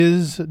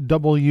Is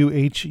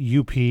WHUP-LP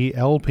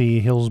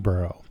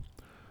Hillsboro.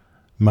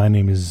 My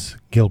name is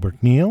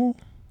Gilbert Neal,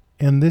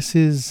 and this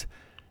is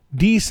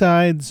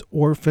D-Sides,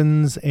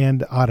 Orphans,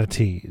 and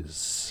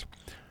Oddities.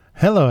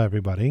 Hello,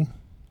 everybody.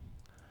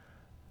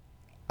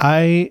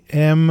 I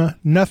am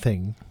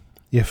nothing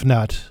if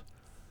not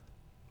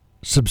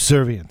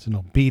subservient and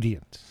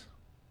obedient.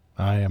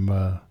 I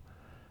am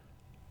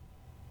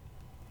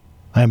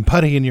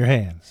putty in your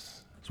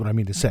hands, is what I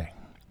mean to say.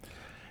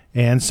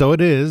 And so it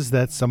is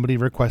that somebody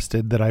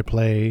requested that I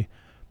play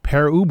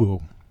Pere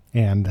Ubu.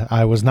 And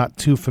I was not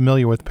too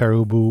familiar with Pere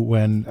Ubu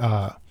when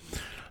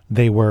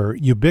they were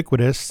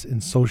ubiquitous in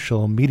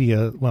social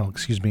media,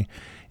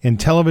 in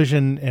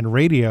television and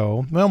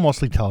radio, well,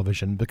 mostly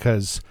television,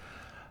 because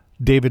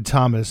David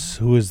Thomas,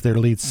 who is their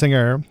lead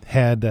singer,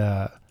 had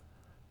a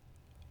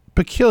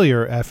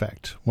peculiar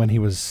effect when he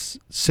was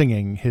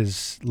singing.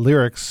 His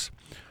lyrics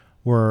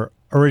were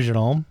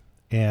original,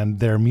 and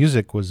their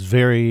music was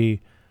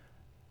very,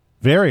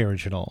 very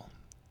original.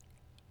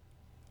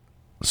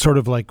 Sort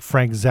of like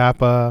Frank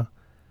Zappa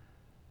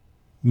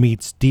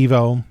meets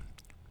Devo,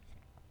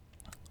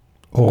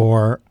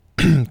 or,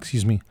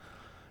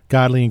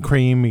 Godley and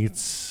Cream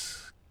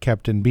meets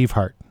Captain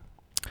Beefheart.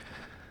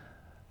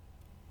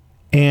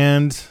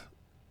 And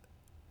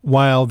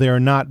while they're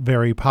not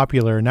very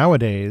popular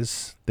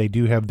nowadays, they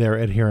do have their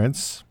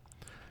adherents.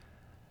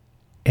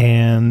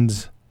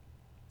 And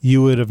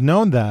you would have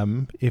known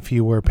them if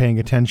you were paying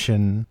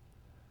attention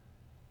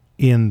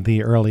in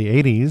the early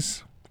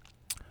 80s,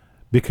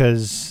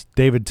 because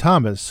David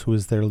Thomas, who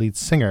is their lead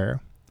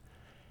singer,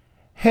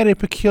 had a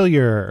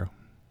peculiar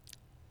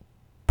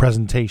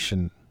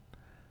presentation.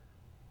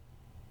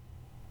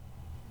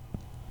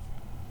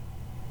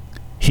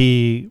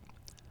 He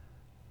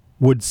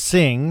would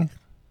sing,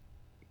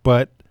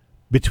 but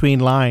between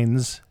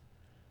lines,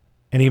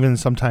 and even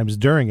sometimes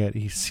during it,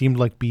 he seemed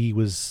like he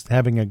was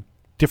having a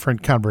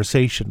different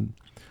conversation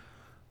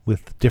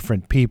with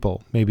different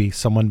people, maybe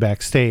someone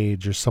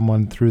backstage or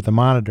someone through the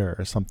monitor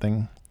or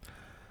something.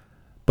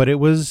 But it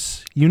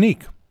was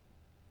unique.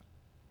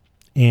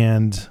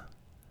 And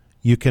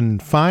you can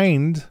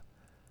find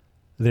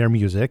their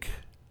music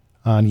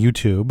on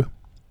YouTube.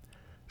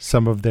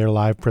 Some of their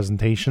live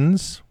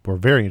presentations were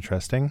very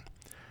interesting.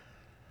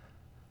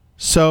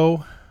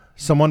 So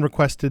someone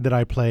requested that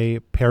I play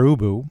Pere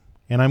Ubu,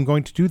 and I'm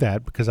going to do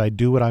that because I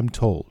do what I'm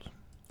told.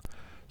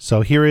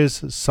 So here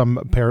is some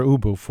Pere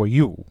Ubu for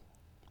you.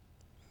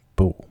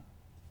 Boo.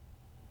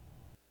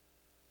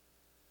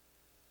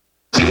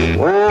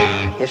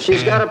 Well, if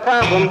she's got a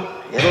problem,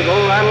 it'll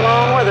go right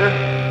along with her.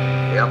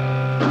 Yep.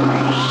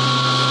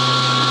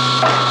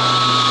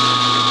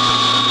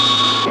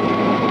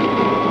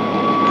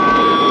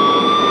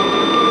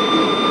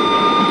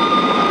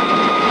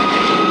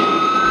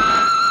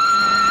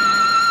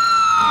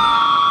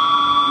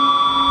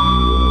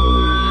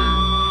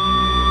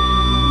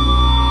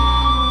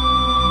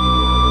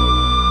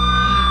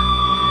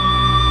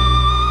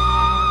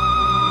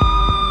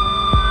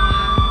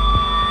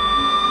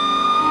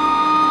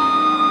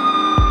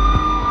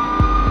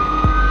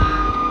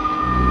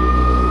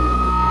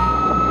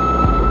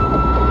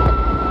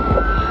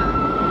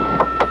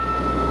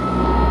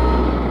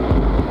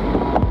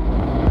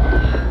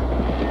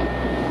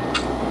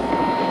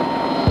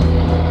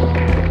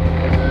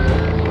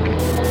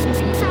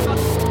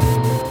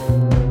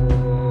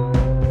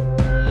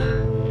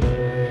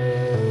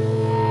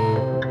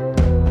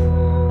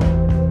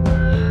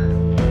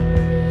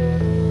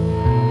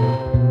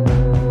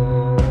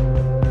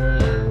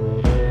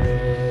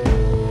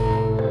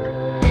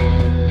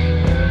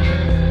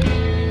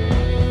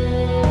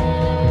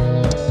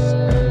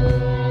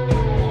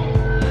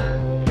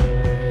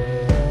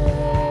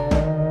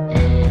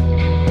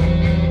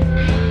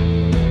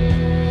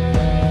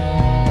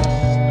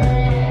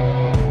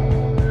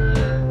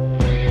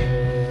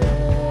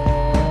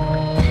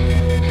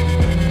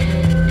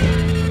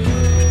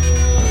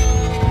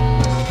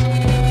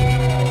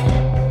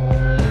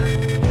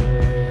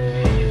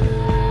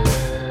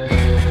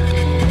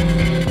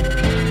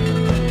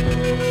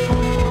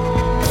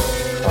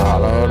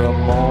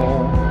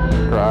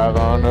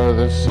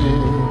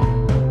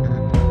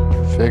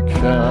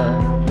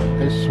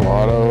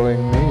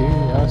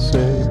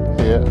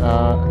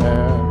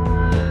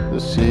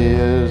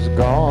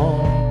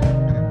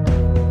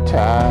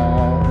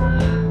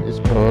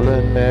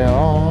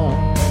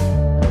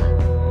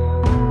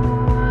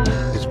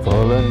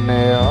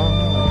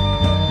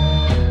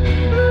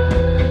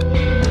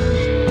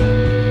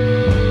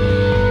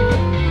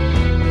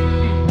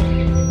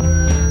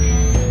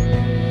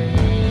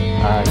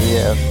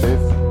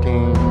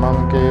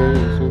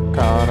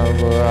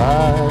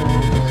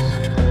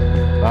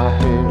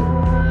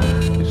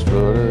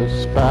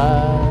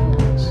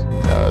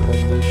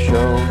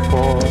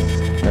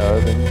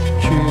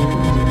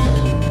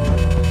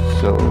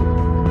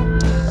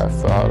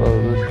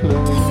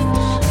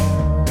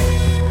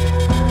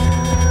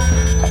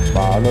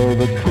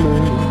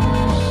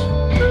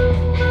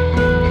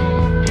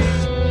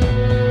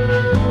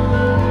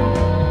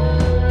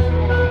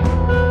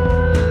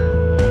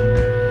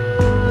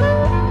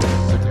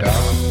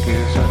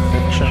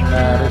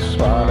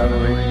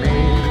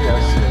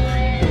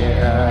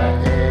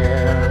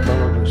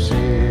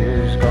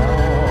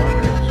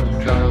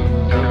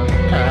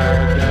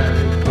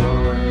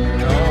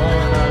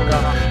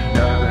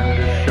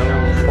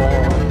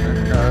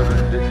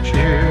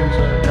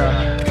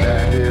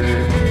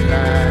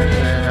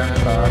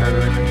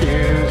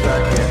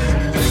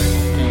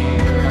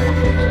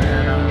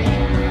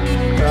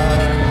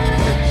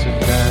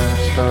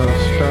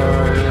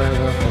 story with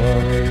a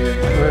Floridian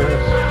twist.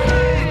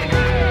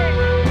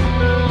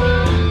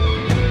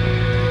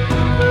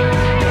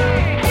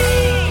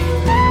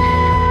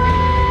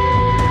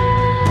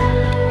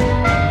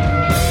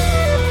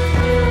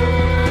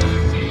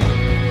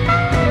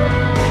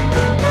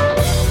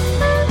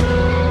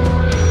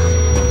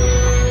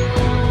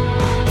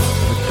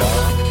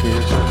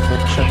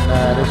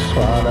 That is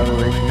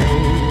swallowing me.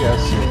 I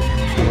say,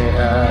 here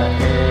I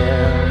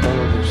am,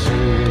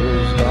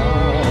 overseas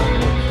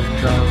gone.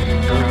 It's a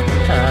drunk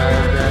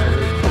tide that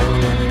is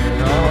pulling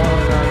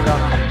on. I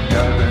got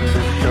nothing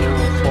to show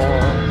for,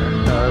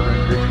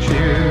 nothing to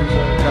choose.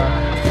 I got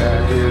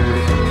that here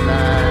is the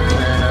night,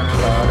 and a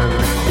lot of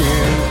the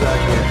tears I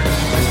get.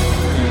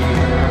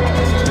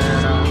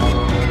 And I'm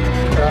home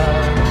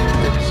cry.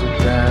 It's a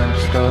damn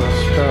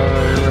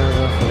story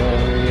with a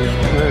Floridian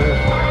twist.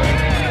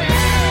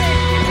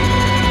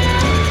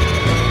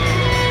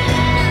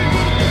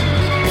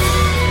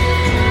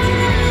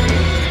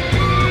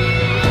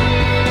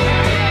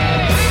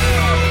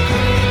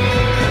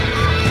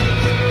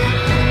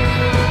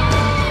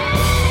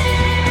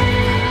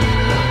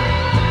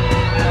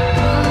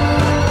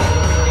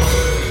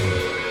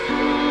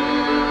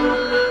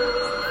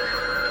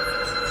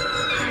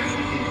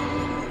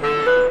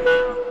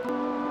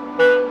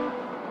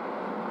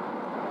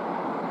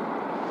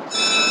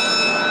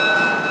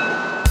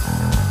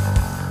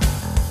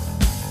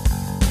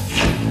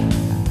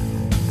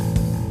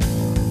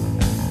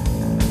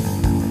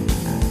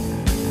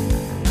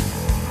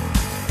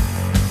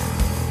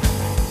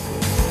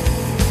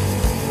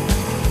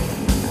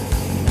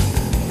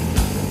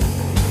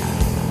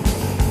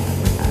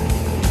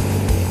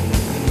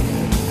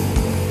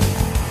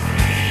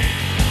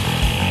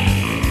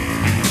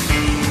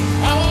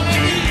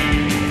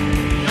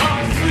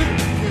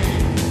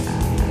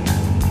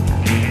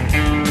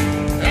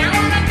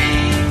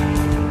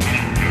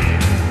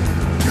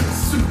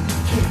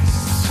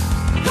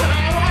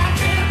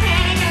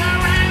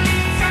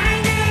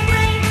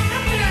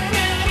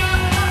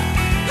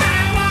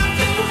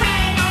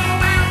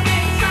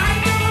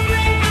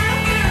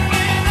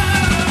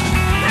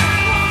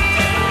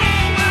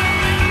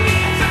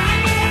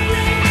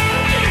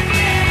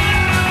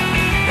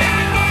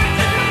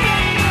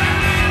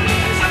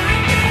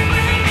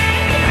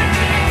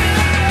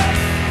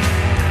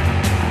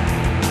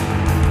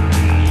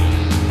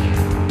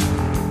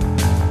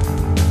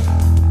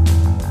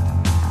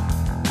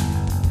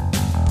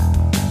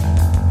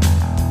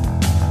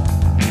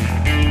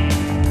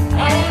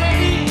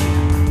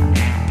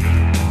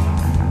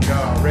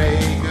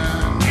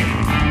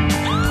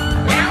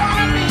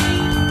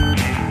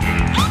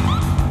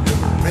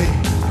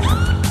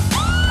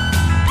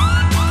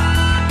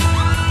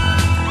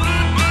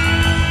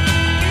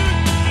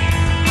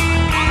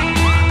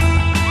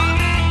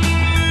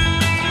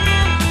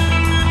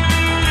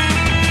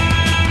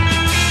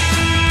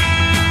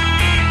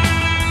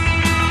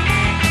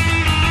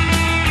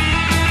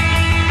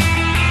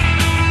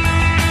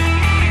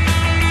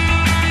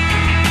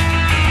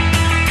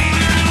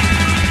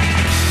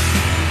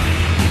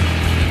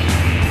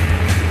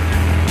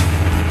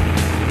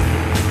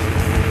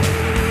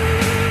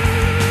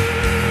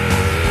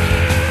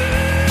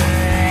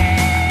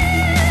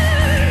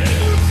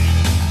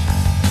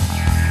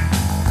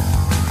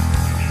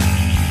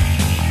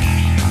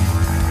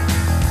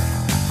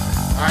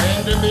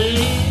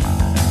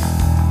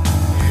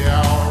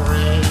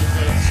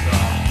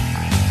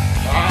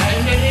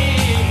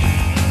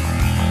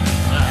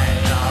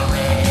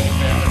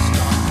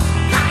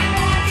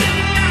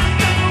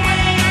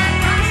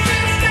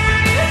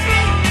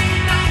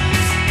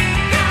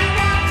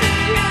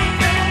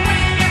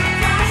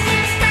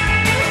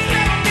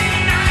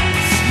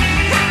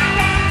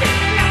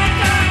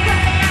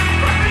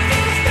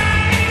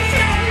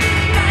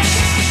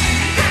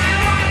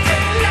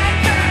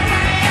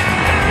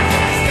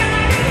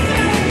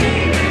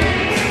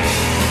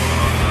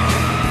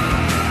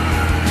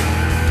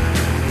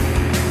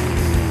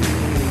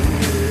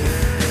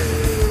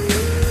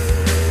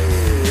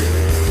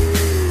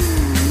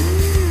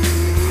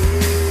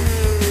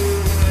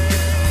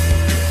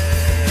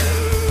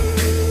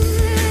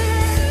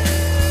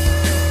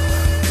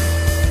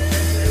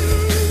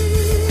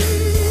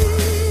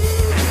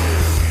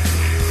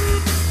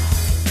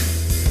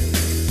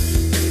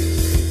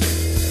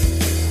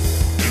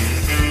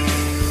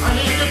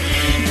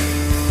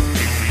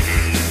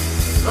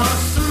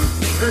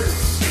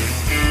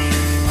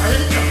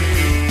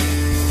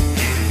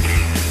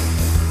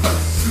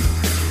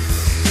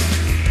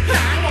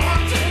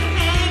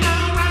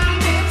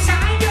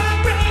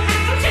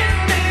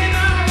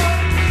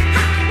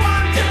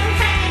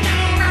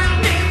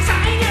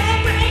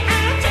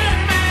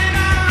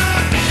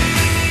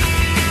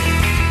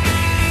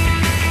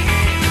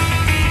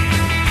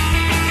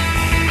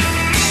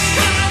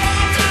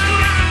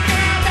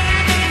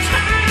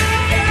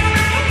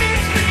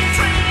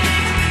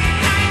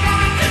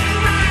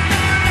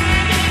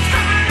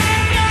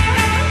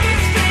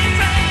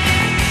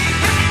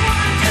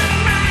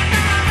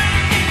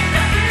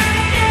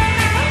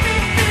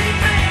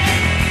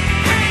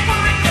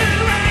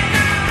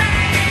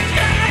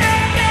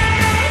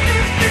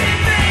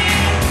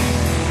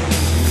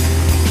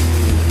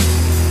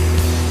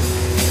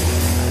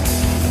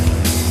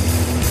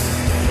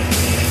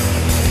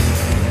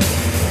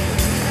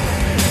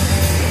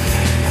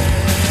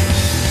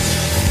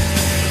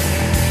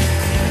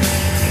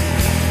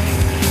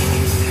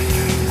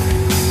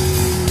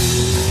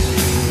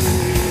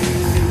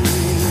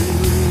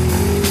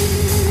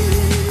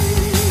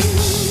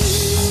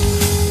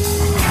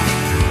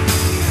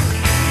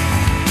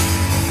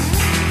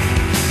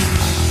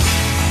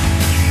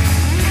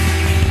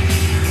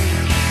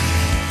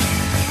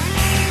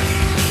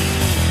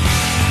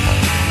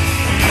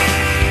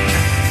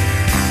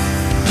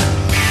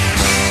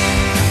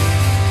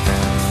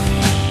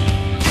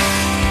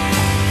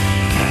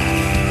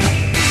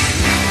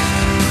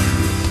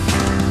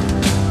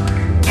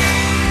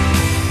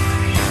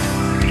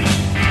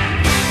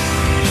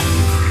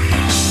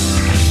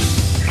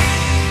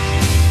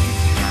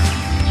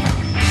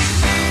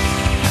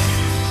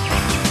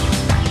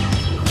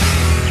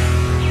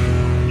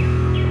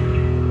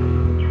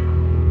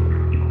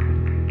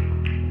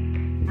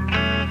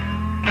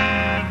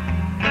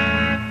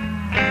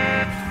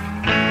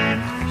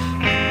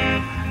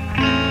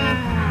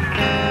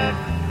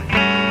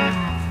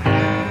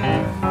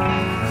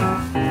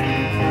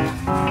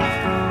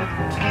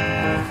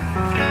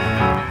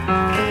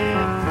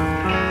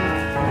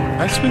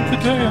 spent the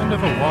day under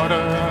the water.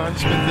 I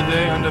spent the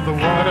day under the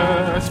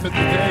water. I spent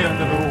the day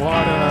under the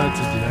water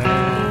today.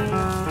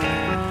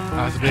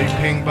 I was a big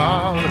ping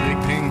ball, a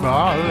big ping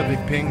ball, a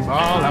big ping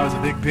ball. I was a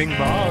big ping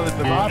ball at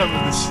the bottom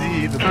of the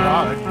sea, the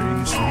broad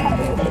green sea.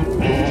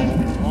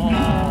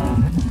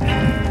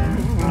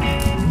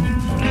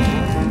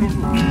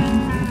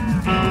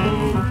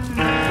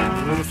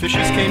 The little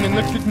fishes came and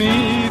looked at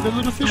me. The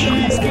little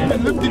fishies came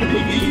and looked at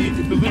me.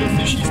 The little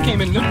fishies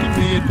came and looked at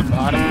me at the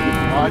bottom of the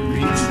broad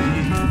green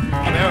sea.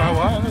 And there I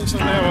was,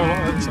 and there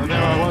I was, and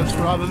there I was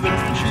for all the little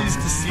fishies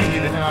to see.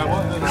 There I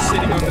was,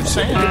 sitting on the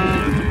sand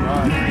of the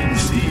broad green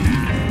sea.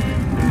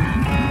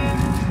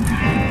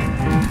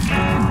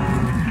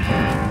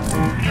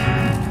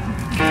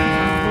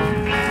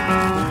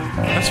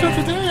 I spent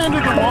the day under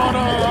the water.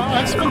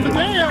 I spent the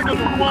day under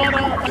the water.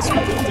 I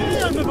spent the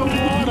day under the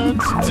water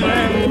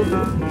today.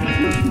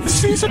 The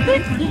sea's a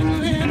big green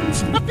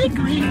lens, a big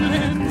green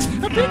lens,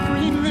 a big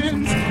green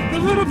lens. The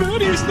little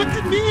birdies looked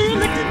at me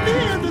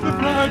under the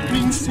broad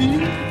green sea.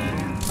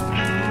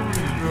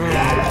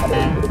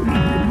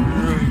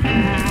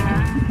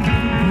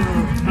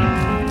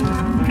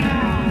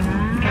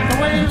 The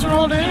waves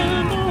rolled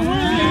in, the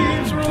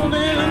waves rolled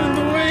in,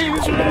 the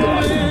waves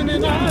rolled in,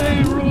 and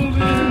I rolled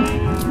in.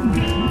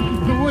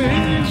 The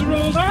waves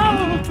rolled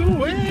out, the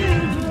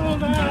waves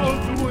rolled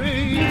out, the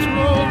waves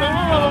rolled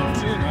out,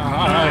 and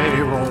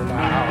I rolled out.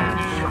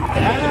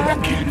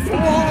 Back and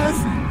forth,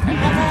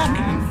 back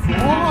and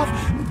forth,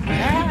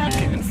 back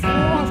and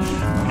forth,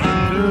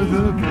 under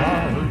the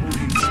broad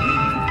green sea.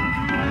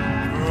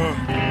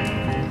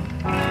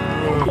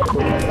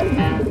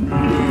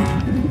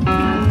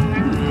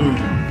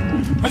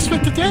 I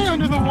spent the day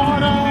under the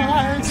water,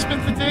 I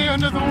spent the day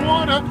under the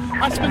water,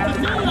 I spent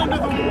the day under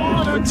the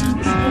water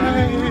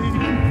today.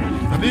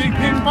 A big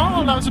ping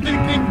ball, I was a big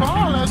ping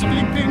ball, I was a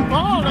big ping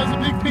ball, I was a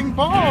big ping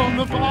ball on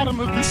the bottom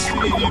of the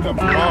sea, the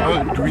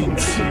broad green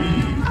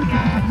sea.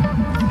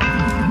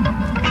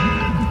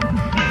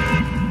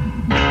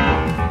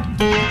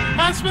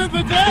 I spent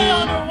the day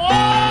on the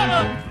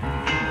water,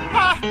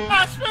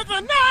 I spent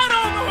the night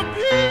on the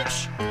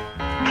beach.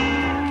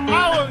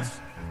 I was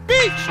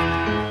beached.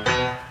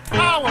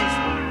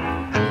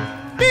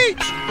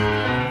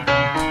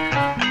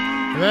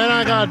 Then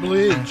I got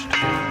bleached.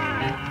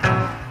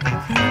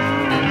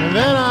 And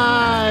then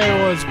I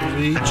was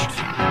bleached.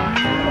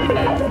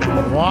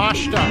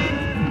 Washed up.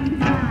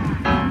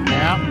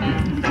 Yep.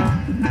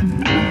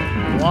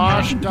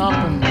 Washed up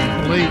and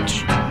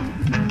bleached.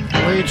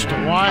 Bleached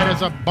white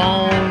as a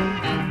bone.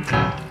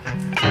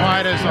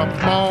 White as a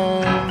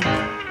bone.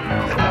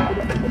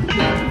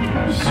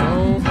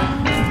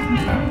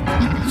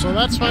 So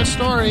that's my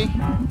story.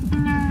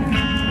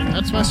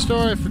 That's my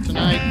story for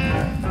tonight.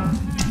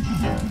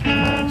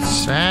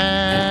 Sad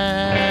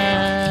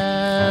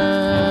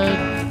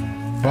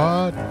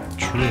but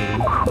true.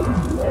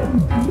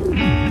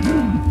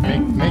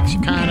 Makes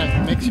you kind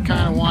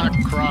of want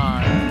to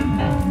cry.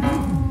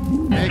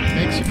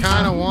 Makes you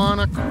kind of want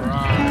to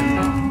cry.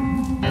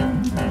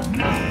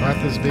 Let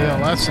this be a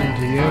lesson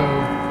to you.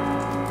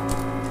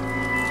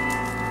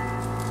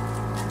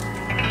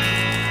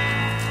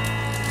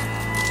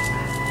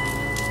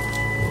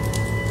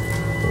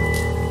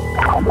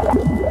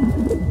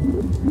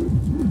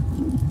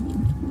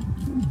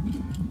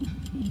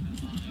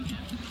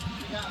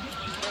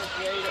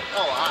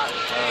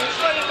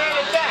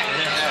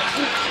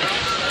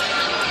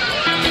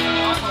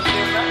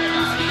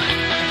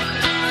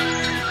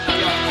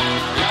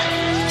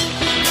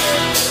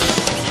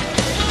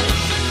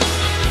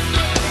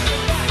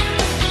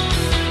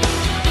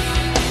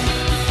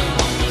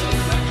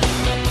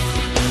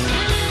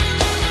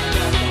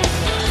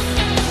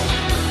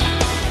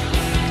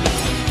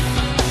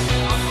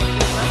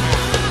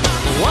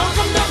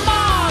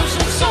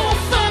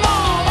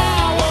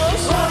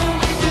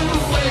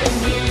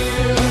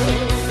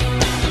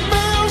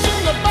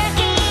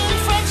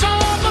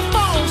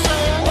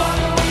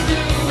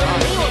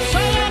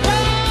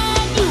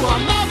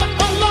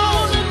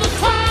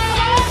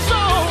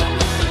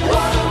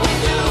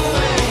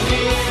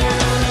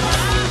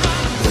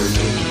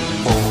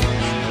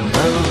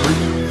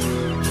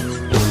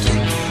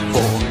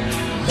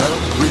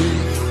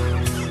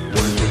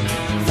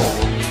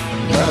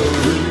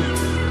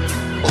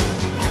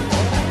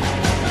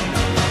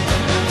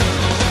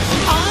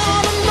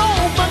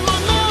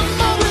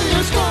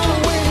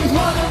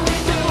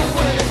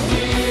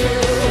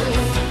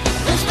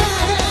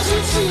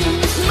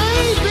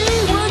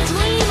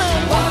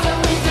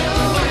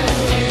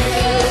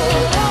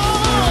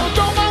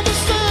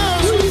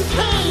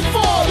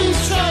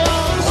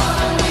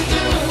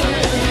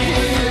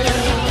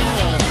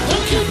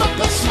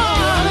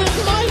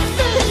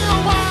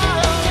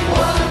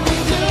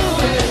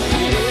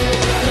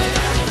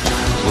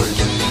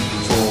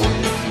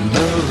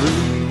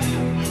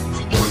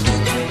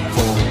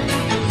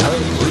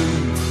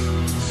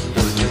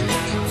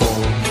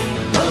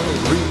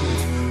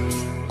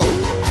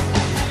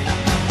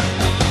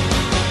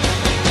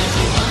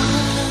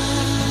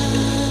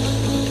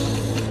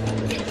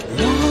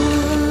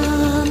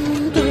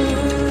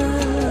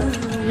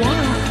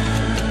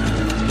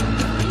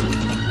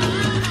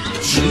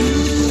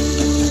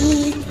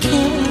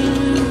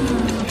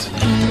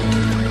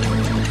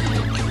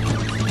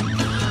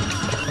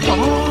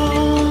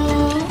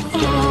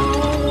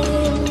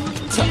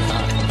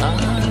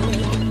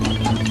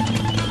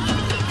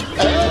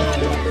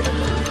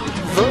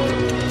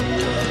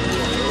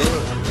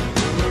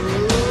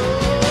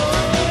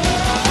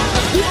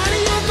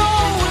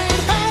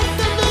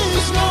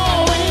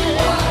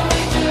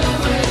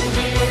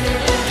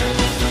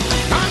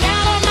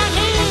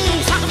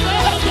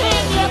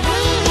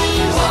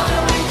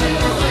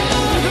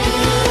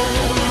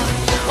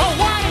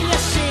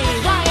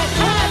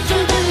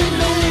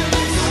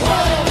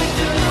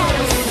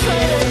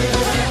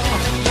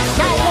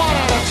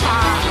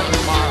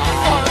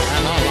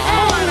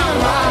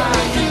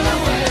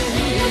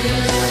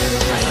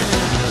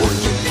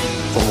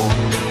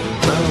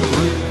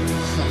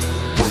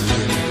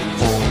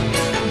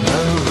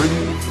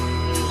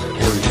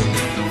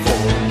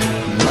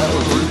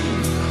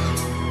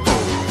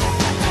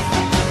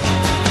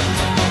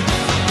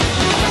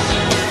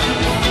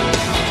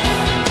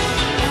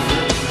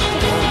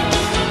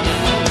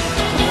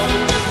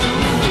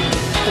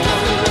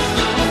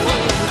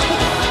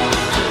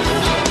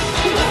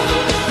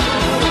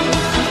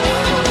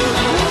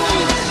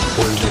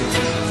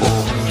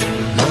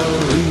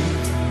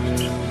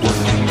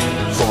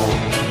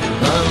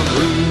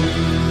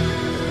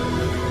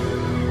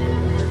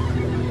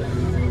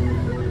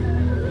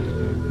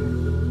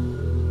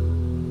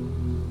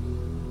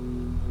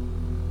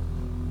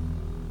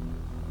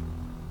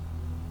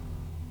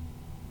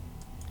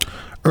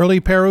 Early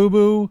Pere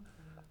Ubu,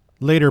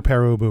 later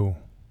Pere Ubu.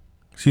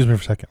 Excuse me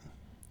for a second.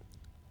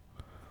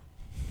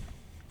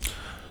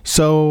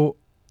 So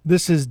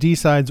this is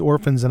D-Sides,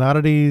 Orphans and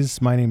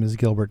Oddities. My name is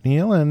Gilbert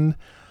Neal, and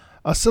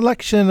a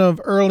selection of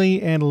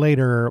early and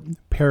later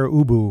Pere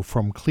Ubu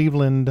from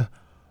Cleveland,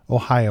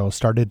 Ohio,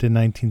 started in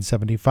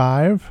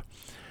 1975.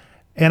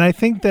 And I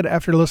think that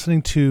after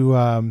listening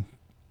to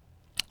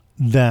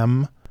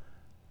them,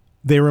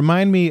 they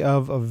remind me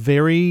of a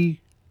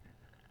very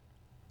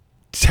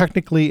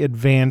technically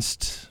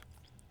advanced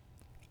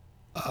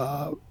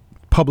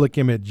Public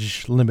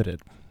Image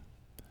Limited.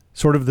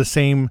 Sort of the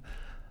same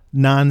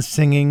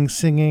non-singing,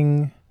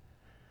 singing,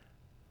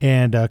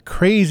 and a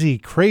crazy,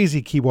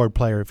 crazy keyboard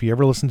player. If you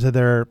ever listen to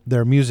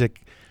their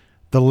music,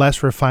 the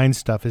less refined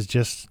stuff is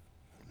just,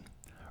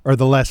 or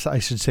the less, I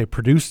should say,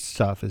 produced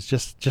stuff is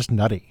just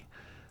nutty.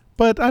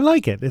 But I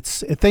like it.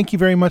 Thank you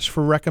very much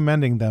for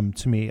recommending them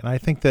to me, and I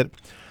think that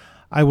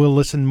I will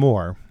listen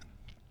more.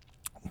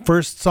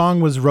 First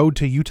song was Road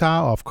to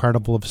Utah off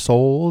Carnival of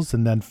Souls,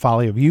 and then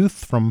Folly of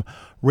Youth from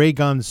Ray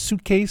Gun's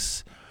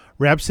Suitcase,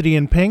 Rhapsody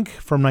in Pink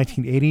from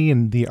 1980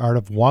 and The Art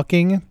of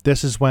Walking.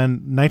 This is when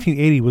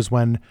 1980 was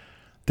when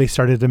they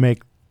started to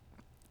make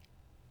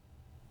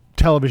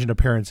television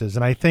appearances,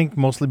 and I think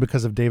mostly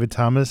because of David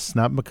Thomas,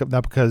 not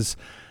because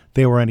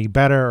they were any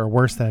better or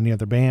worse than any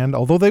other band,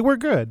 although they were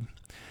good.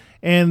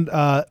 And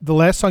the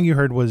last song you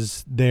heard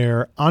was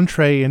their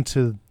entree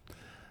into,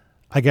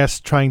 I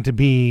guess, trying to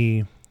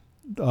be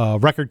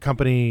record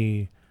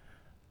company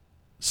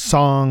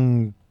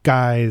song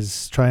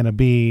guys, trying to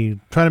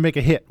make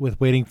a hit with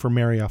Waiting for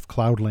Mary off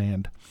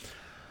Cloudland.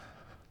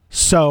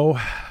 So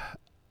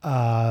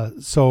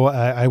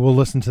I will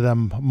listen to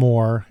them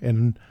more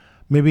and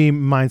maybe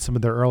mind some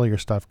of their earlier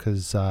stuff,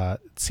 because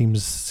it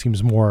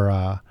seems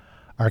more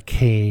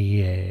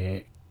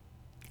arcane,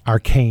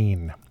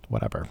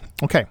 whatever.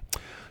 Okay,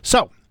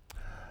 so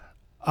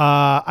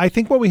I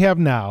think what we have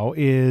now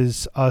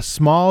is a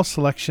small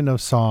selection of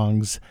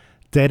songs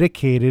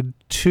dedicated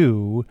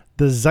to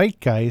the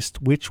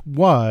zeitgeist, which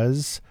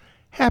was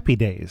Happy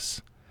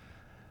Days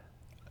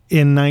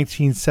in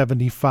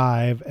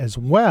 1975, as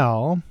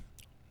well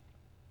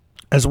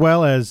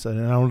as,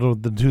 and I don't know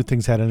if the two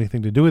things had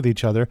anything to do with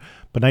each other,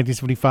 but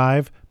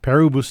 1975,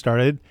 Pere Ubu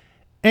started,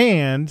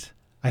 and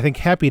I think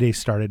Happy Days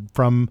started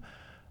from,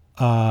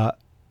 there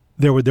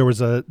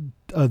was a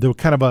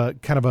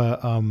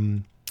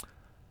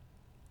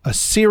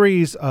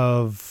series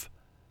of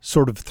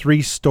sort of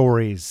three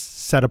stories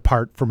set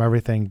apart from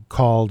everything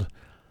called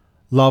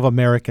Love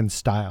American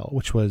Style,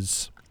 which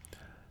was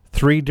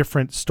three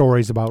different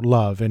stories about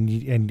love,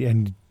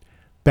 and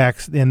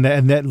back in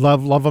that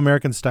Love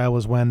American Style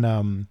was when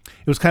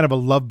it was kind of a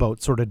Love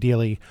Boat sort of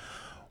dealy,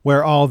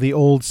 where all the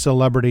old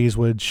celebrities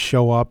would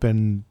show up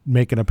and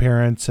make an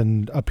appearance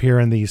and appear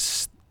in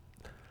these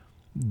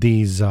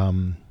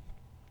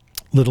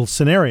little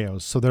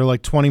scenarios. So they're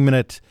like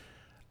 20-minute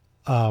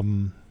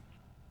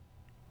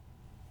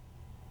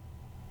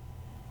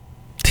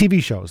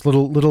TV shows,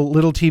 little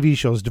TV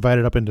shows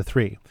divided up into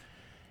three.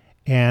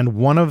 And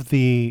one of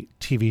the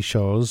TV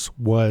shows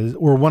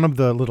one of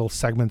the little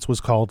segments was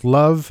called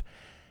Love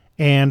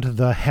and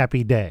the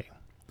Happy Day.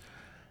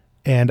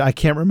 And I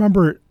can't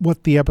remember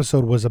what the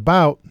episode was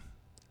about,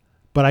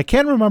 but I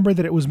can remember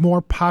that it was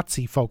more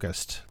Potsy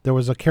focused. There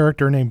was a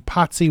character named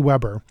Potsy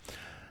Weber,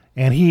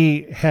 and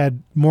he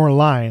had more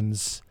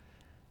lines.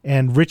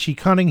 And Richie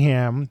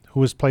Cunningham, who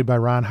was played by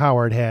Ron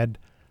Howard, had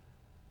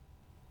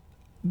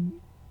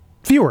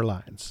fewer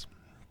lines.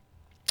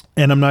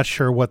 And I'm not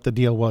sure what the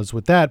deal was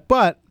with that,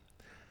 but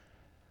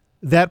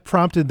that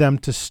prompted them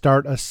to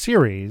start a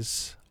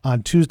series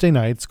on Tuesday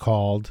nights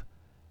called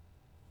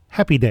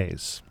Happy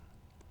Days.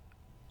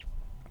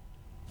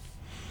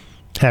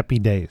 Happy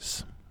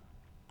Days.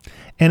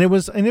 And it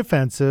was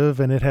inoffensive,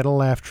 and it had a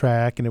laugh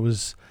track, and it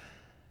was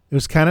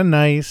kind of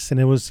nice, and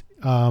it was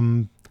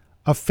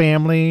a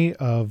family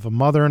of a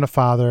mother and a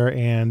father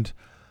and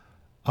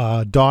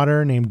a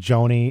daughter named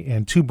Joni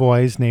and two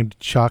boys named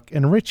Chuck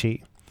and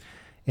Richie.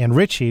 And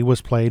Richie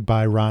was played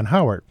by Ron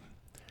Howard,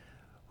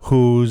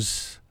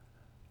 whose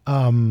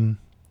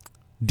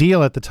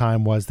deal at the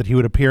time was that he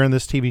would appear in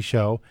this TV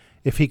show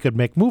if he could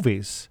make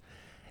movies.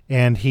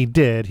 And he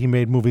did. He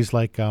made movies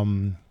like,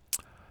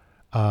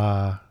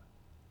 I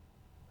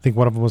think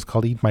one of them was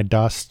called Eat My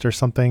Dust or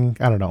something.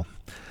 I don't know.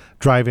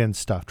 Drive-in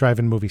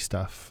movie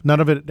stuff. None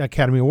of it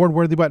Academy Award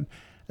worthy, but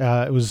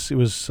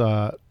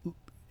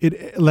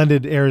it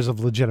lended airs of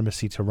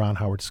legitimacy to Ron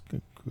Howard's.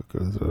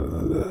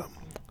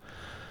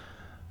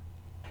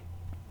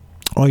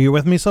 Oh, you're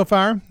with me so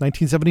far?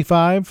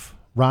 1975,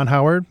 Ron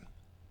Howard.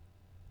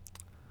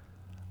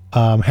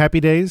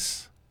 Happy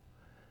Days.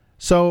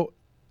 So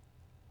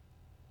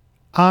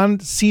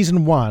on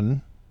season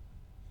one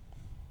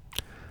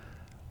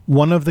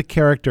of the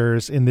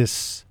characters in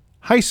this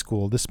high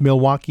school, this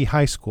Milwaukee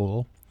high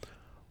school,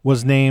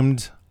 was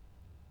named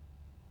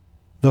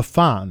the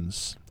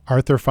Fonz,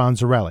 Arthur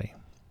Fonzarelli,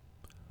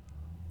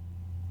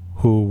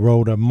 who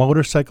rode a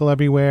motorcycle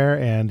everywhere,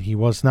 and he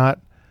was not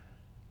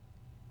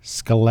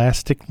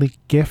scholastically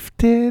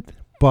gifted,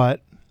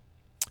 but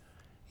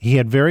he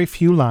had very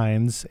few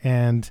lines,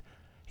 and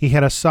he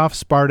had a soft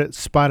spot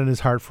in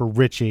his heart for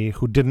Richie,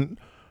 who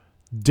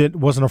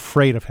wasn't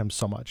afraid of him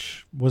so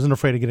much, wasn't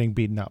afraid of getting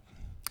beaten up.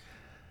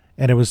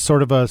 And it was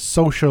sort of a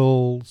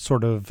social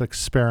sort of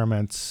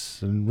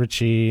experiments, and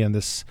Richie and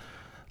this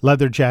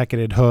leather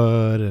jacketed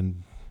Hood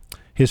and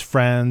his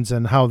friends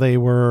and how they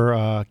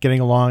were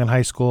getting along in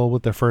high school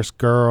with their first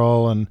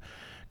girl and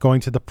going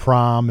to the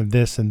prom and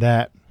this and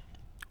that.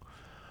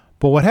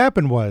 But what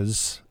happened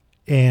was,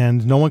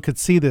 and no one could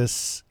see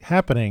this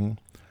happening,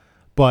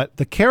 but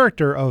the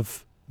character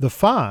of the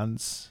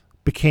Fonz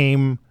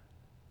became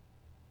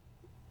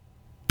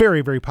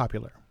very, very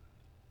popular.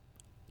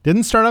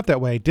 Didn't start out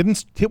that way.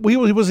 He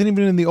wasn't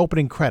even in the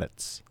opening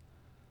credits.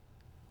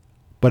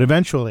 But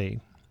eventually,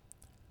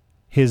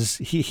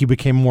 he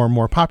became more and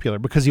more popular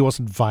because he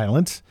wasn't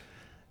violent,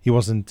 he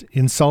wasn't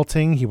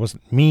insulting, he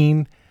wasn't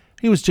mean.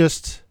 He was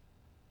just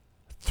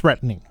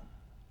threatening.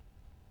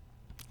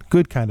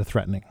 Good kind of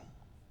threatening.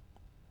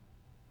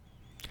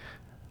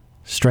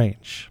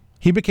 Strange.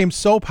 He became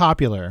so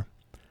popular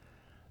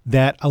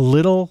that a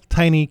little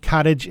tiny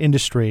cottage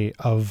industry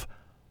of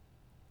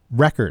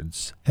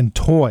records and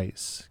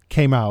toys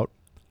came out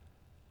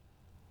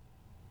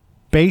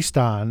based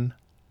on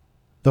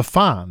the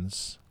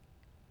Fonz.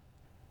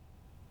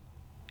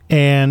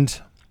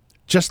 And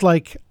just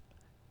like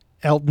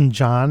Elton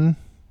John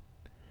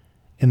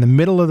in the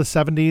middle of the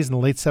 70s and the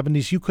late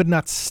 70s, you could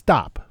not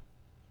stop.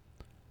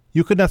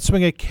 You could not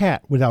swing a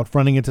cat without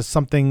running into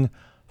something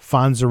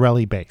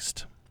Fonzarelli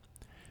based.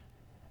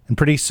 And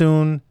pretty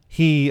soon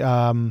he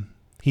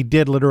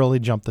did literally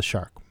jump the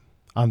shark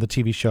on the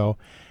TV show,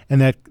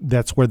 and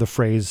that's where the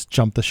phrase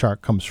 "jump the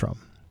shark" comes from.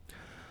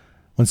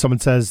 When someone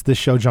says this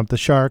show jumped the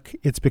shark,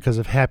 it's because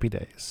of Happy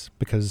Days,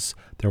 because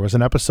there was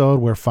an episode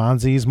where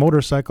Fonzie's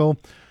motorcycle,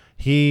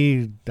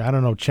 challenged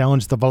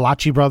the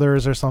Valachi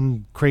brothers or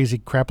some crazy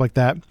crap like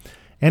that,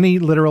 and he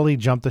literally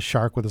jumped the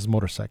shark with his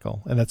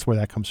motorcycle, and that's where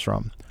that comes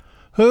from.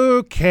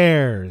 Who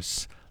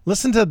cares?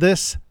 Listen to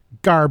this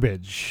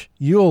garbage.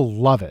 You'll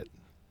love it.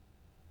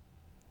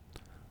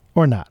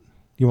 Or not.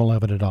 You won't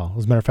love it at all.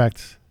 As a matter of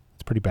fact,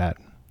 it's pretty bad.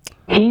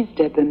 He's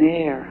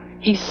debonair.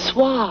 He's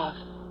suave.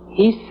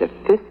 He's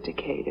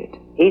sophisticated.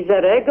 He's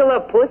a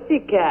regular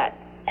pussycat.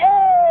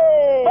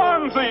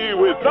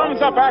 Fonzie with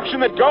thumbs-up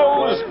action that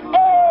goes.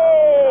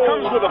 Hey!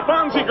 Comes with a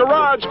Fonzie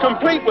garage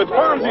complete with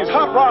Fonzie's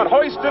hot rod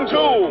hoist and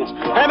tools.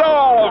 And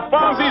all of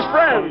Fonzie's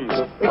friends.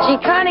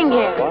 Richie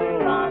Cunningham.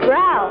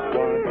 Ralph.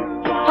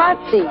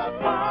 Potsy.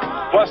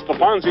 Plus the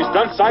Fonzie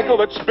stunt cycle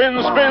that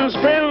spins.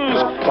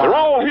 They're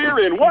all here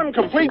in one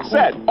complete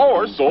set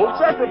or sold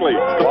separately.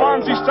 The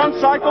Fonzie stunt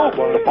cycle,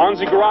 the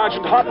Fonzie garage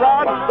and hot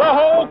rod, the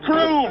whole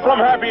crew from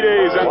Happy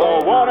Days, and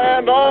the one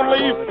and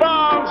only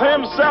Fonz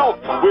himself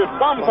with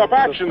thumbs-up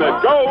action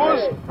that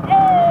goes.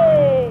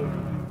 Hey!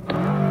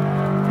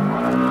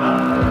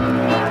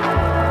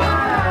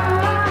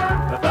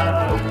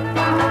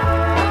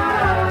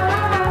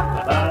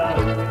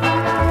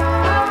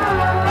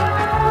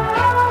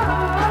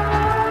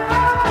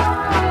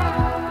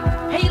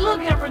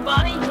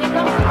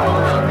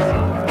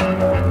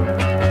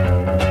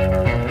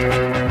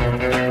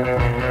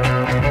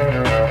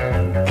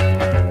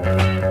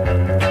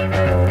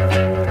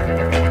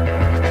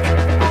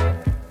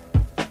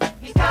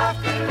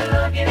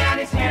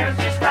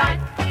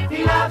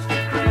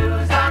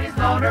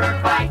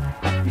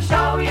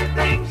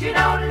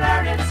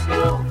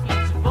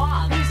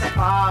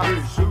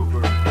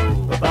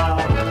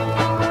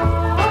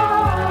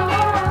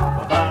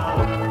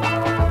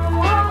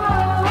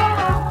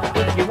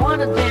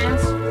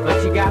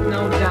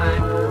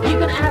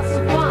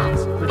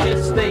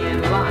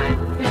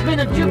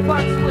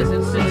 Jukebox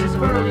wizard since his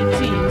early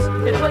teens.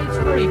 It plays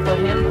free for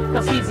him,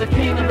 cause he's the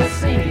king of the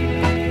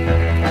scene.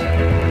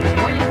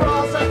 When he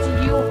crawls up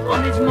to you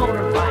on his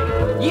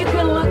motorbike, you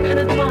can look and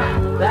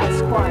admire,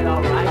 that's quite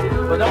alright.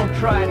 But don't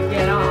try to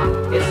get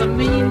on, it's a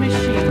mean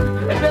machine.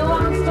 It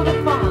belongs to the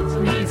Fonz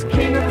and he's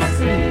king of the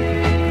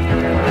scene.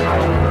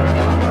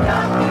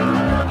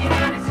 Looking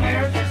at his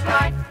hair just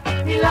right.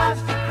 He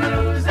loves to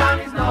cruise on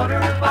his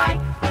motorbike.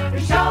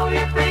 He show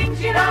you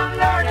things you don't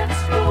learn in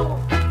school.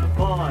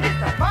 It's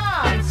the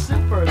Fonz,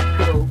 super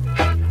cool.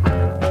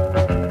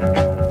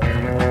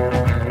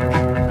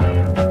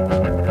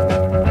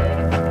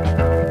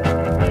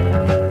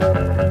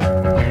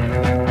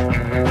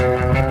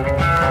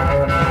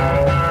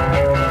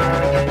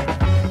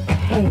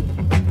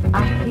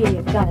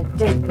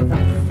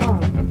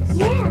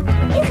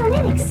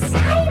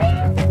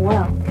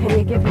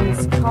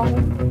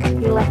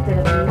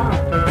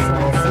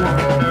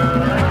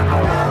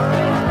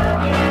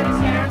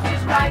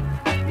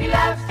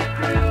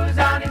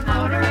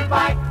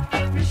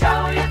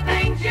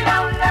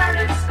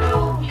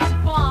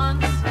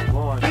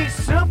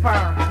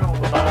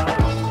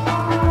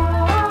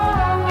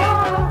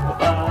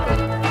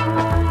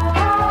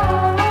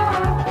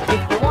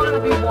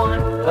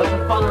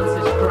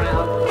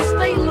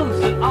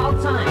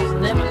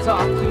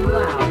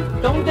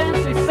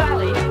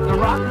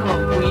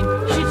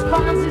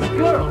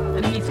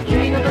 and he's the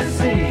king of the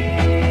sea.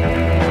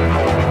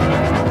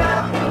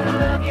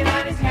 Looking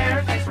at his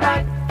hair just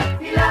right.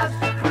 He loves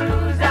to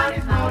cruise on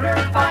his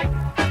motorbike.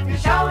 He'll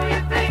show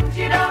you things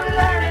you don't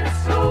learn in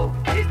school.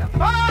 He's the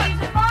fun, he's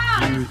the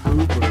fun.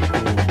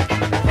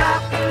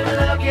 Got good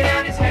looking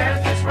and his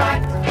hair's just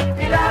right.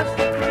 He loves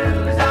to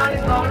cruise on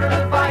his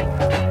motorbike.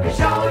 He'll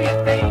show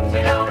you things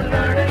you don't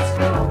learn in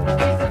school.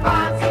 He's the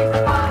fun,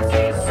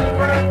 he's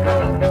super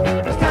cool.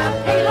 He's tough,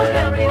 he looks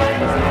every day,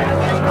 his hair's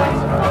just right.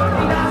 He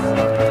loves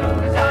to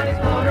cruise on his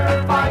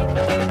motorbike.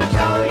 He'll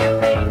show you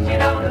things you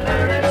don't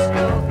learn in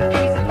school.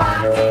 He's the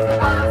fun,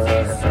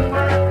 he's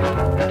super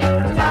cool.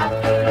 He's tough,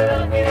 good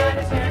looking and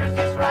his hair's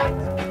just right.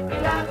 He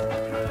loves to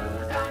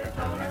cruise on his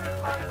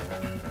motorbike.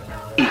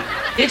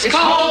 It's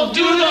called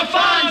Do the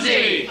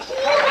Fonzie.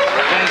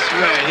 That's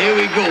right. Here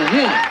we go. 1,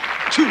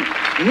 2,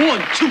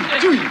 1, 2,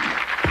 3.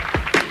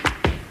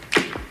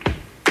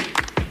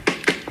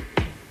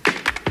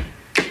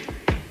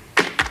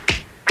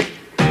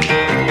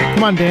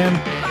 Come on, Dan.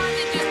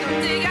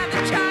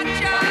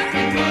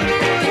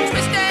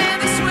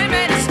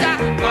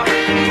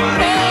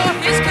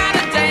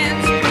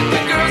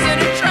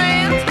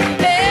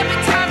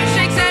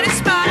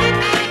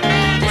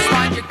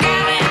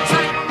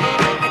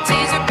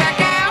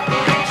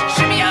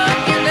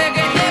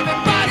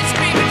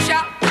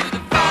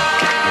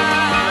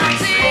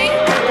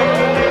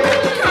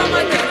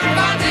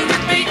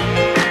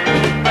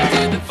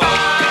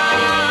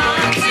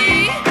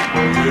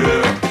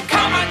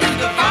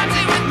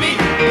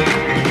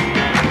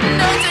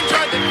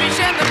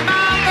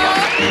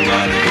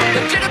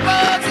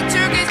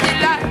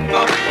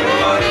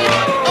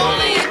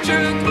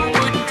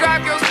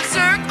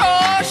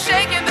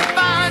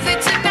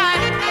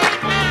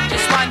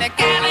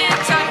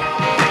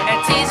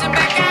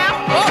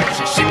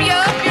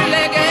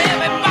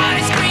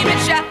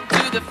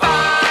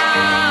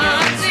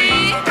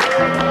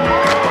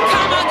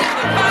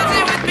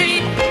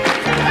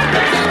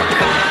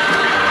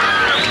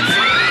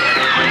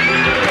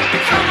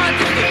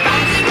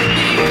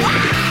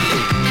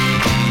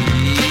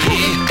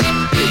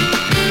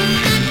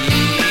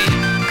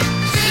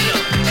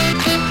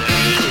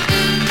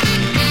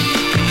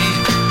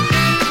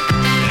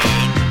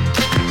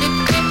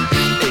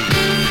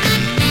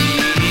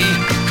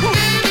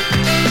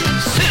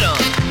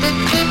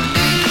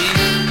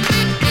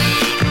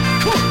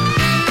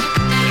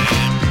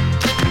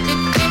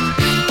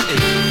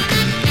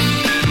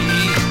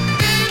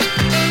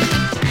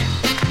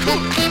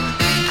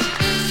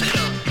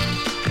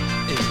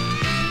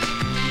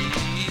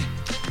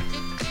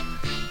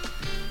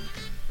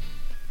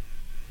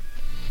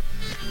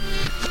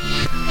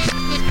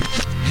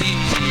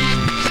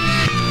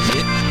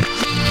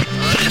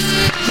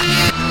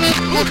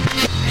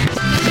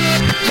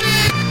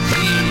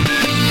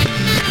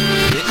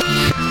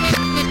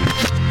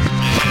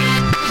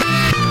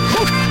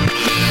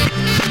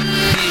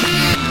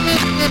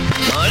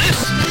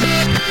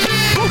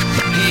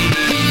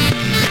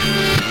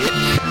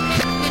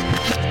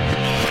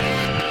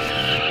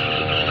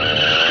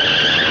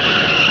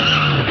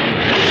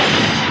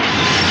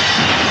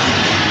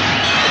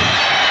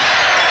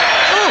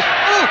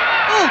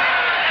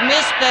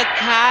 Mr.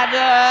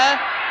 Carter,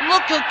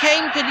 look who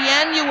came to the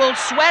annual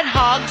Sweat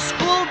Hog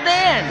School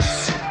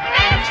Dance.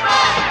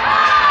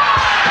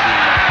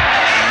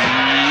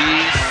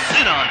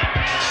 Sit on it.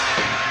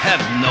 Have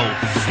no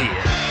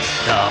fear.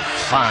 The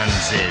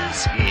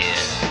Fonzie's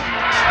here.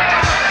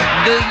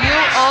 Do you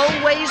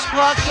always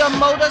park your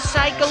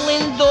motorcycle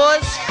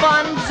indoors,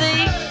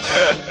 Fonzie?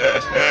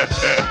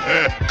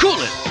 Cool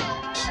it.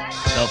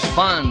 The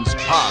Fonz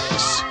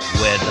parks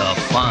where the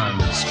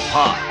Fonz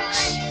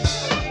parks.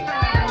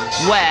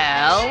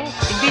 Well,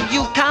 did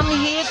you come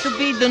here to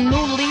be the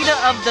new leader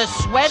of the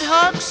Sweat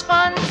Hogs,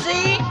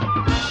 Fonzie?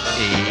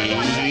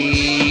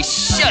 Hey,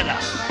 shut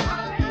up.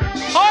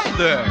 Hi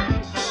there.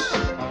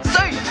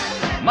 Say,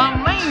 my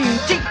main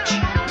teach,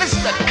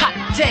 Mr.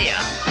 Katea.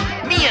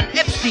 Me and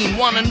Epstein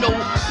want to know,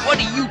 what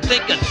do you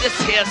think of this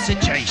here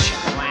situation?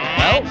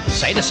 Well,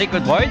 say the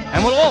secret word,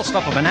 and we'll all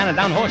stuff a banana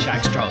down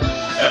Horshack's throat.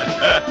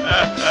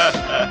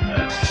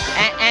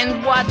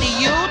 And what do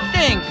you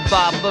think,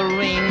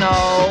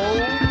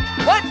 Barbarino?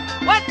 What?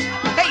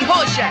 Hey,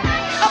 Horshack,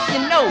 up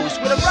your nose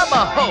with a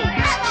rubber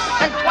hose,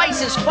 and twice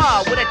as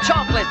far with a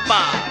chocolate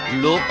bar.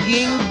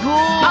 Looking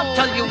good. I'll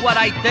tell you what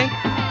I think.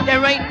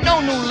 There ain't no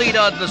new leader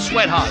of the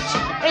Sweat Hogs.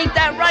 Ain't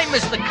that right,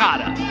 Mr.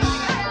 Carter?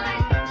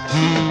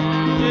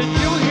 Did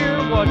you hear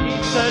what he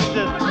said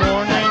this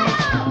morning?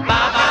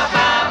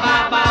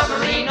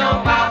 Barbarino,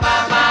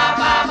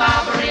 Barbarino,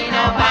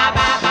 Barbarino,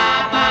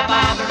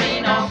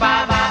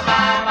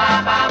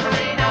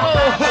 Barbarino.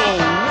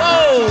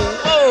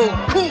 Oh,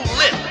 cool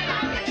it.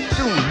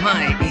 Do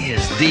my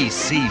ears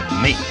deceive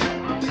me?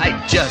 I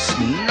just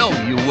know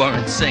you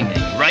weren't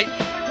singing, right?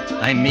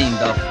 I mean,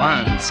 the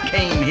Fonz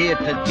came here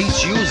to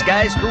teach you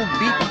guys to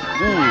be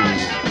cool.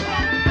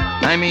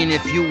 I mean,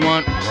 if you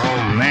want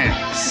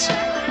romance,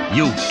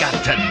 you got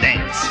to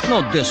dance.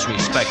 No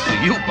disrespect to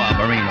you,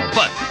 Barbarino,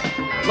 but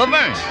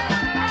Laverne,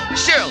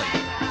 Shirley,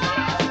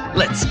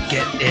 Let's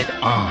get it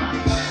on.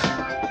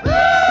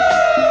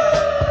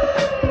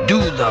 Do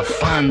the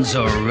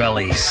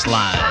Fonzarelli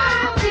slide.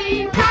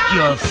 Put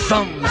your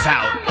thumbs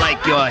out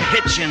like you're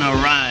hitching a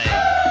ride.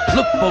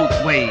 Look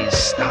both ways,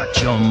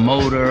 start your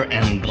motor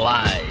and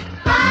glide.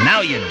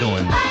 Now you're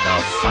doing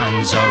the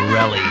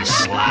Fonzarelli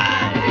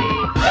slide.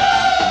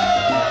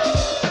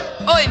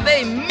 Oy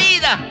vey,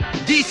 mira!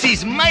 This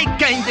is my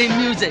kind of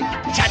music.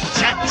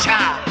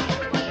 Cha-cha-cha.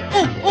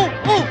 Ooh, ooh,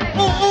 ooh,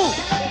 ooh, ooh.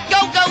 Go,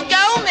 go,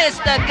 go,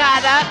 Mr.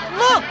 Carter.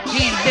 Look,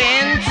 he's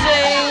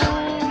dancing.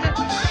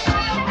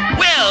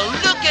 Well,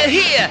 look at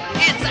here.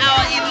 It's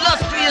our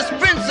illustrious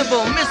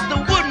principal, Mr.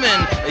 Woodman.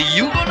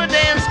 You gonna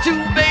dance too,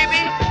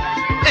 baby?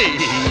 Hey,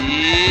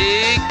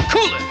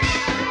 cool it.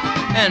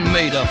 And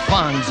may the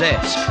Fonz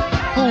ask,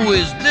 who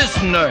is this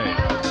nerd?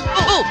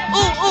 Ooh,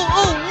 ooh, ooh,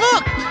 ooh,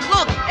 look,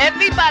 look.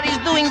 Everybody's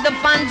doing the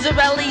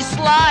Fonzarelli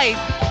slide.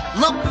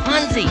 Look,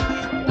 Fonzie,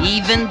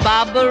 even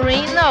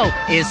Barbarino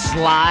is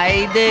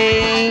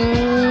sliding.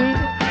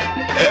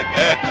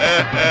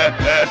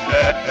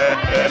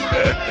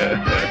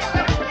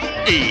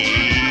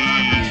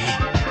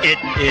 It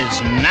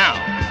is now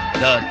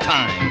the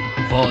time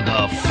for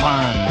the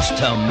Fonz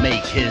to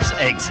make his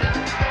exit.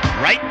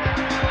 Right?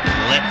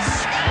 Let's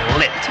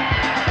split.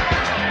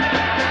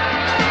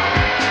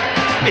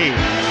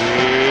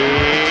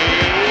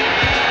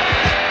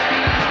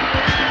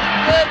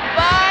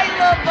 Goodbye,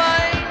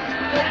 Levine.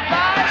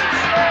 Goodbye,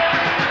 sir.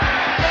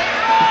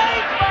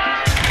 Goodbye,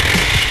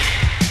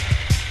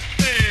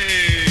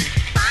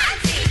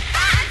 Fonzie,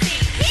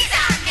 Fonzie, he's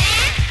our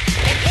man.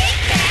 If he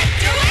can't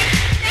do it,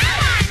 no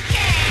one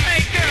can.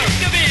 Hey, girls,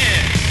 come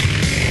here.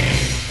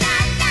 La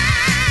la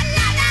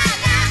la la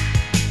la.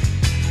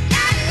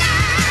 La la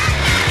la la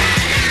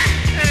la.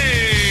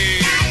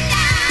 Hey. La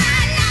la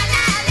la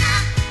la la.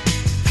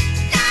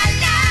 La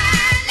la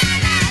la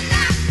la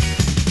la.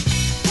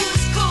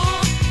 Who's cool?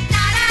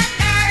 Not a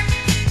nerd.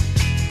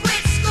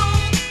 Quit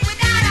school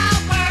without a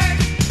word.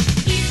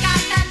 He's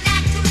got the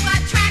knack to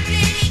attract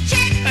any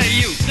chick. Hey,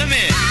 you, come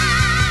here.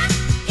 Fonz,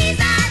 he's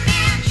our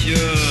man.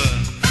 Sure.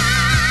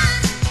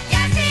 Fonz,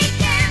 yes he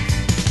can.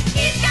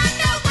 He's got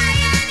the way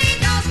and he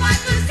knows what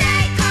to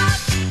say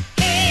 'cause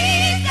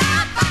he's the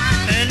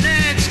Fonz. And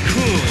that's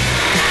cool.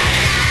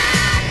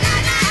 La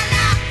la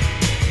la.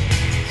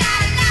 La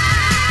la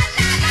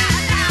la la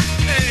la.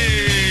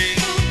 Hey.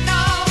 Who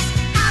knows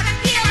how to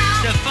feel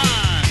out? The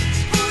Fonz.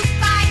 Whose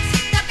bite's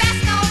the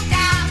best, no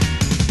doubt?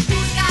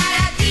 Who's got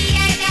a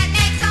DA that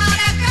makes all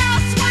the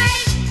girls sway?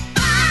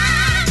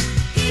 Fonz,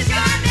 he's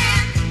your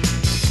man.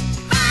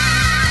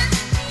 Fonz,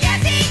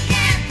 yes he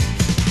can.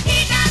 He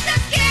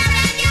doesn't scare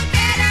and you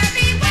better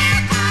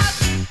beware 'cause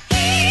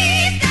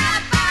he's the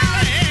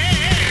Fonz.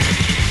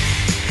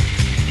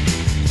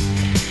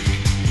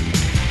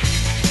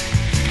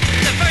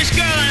 The first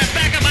girl on the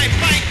back of my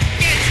bike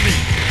gets me.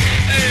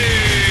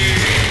 Hey.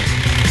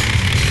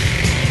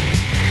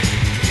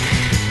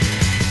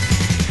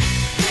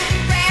 Who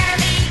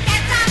rarely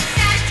gets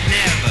upset?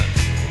 Never.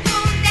 Who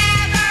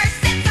never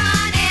sits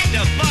on it?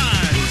 The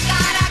Fonz. Who's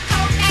got a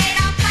coat made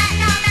of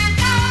platinum and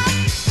gold?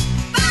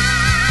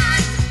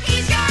 Fonz,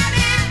 he's your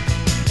man.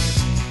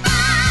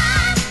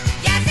 Fonz,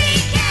 yes he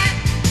can.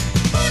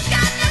 Who's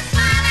got the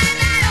smile and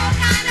that old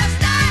kind of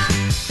style?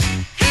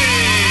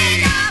 He's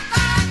the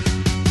Fonz.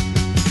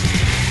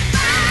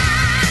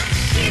 Fonz,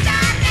 he's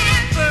our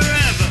man.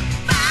 Forever.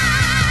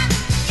 Fonz,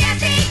 yes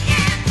he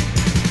can.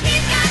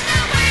 He's got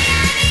the way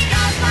and he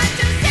knows what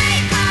to say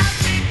 'cause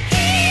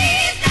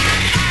he's the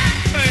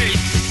Fonz. Hey,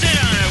 sit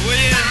on it,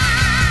 will you?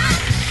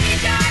 Fonz,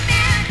 he's your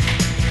man.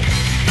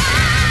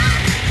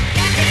 Fonz,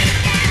 yes he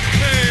can.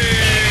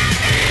 Hey.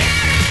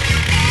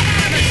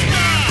 I'm a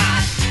star.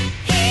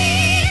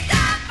 He's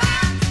the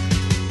Fonz.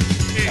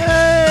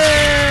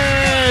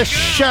 Hey,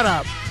 shut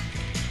up.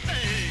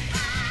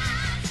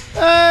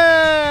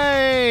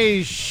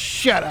 Hey,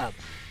 shut up.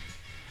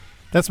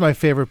 That's my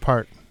favorite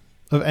part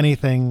of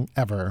anything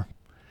ever.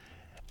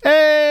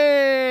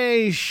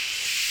 Hey,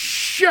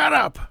 shut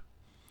up.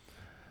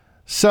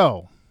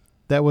 So,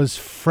 that was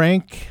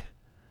Frank.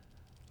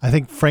 I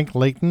think Frank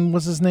Layton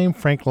was his name.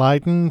 Frank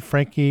Lydon,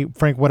 Frank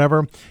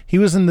whatever. He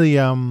was in the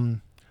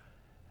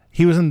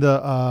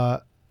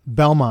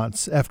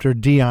Belmonts after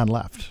Dion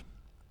left.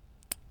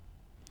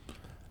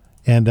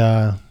 And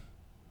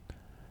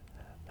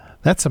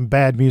that's some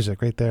bad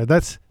music right there.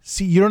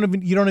 You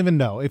don't even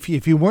know.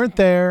 If you weren't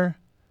there,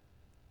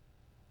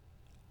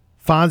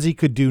 Fonzie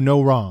could do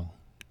no wrong.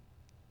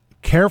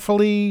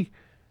 Carefully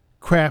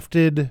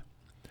crafted,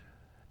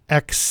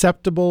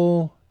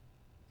 acceptable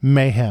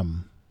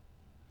mayhem.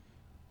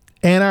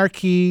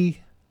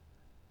 Anarchy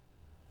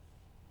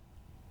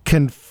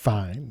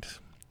confined.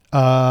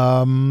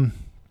 How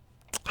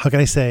can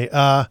I say?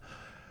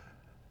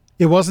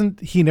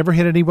 He never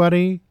hit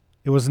anybody.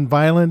 It wasn't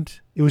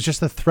violent. It was just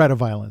the threat of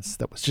violence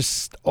that was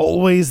just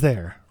always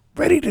there,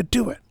 ready to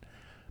do it.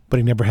 But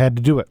he never had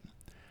to do it.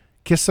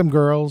 Kissed some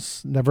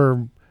girls,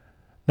 never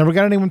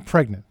got anyone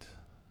pregnant.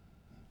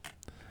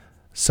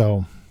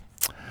 So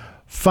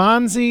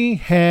Fonzie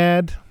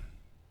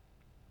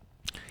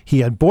He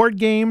had board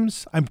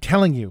games. I'm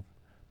telling you,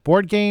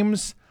 board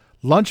games,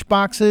 lunch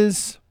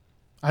boxes.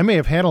 I may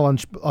have had a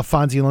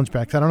Fonzie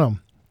lunchbox. I don't know.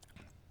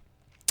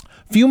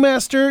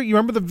 Viewmaster. You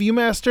remember the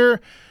Viewmaster?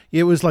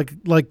 It was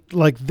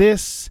like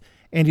this,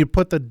 and you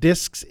put the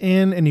discs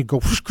in, and you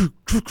go,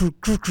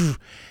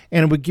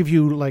 and it would give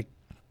you like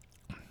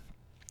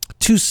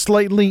two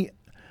slightly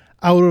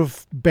out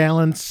of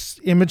balance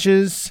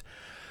images,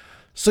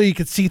 so you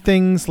could see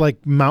things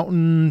like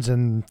mountains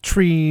and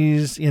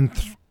trees in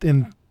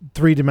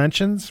 3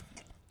 dimensions.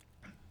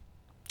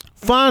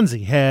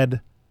 Fonzie had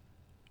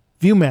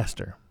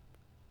Viewmaster,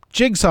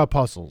 jigsaw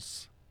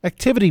puzzles,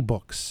 activity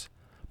books,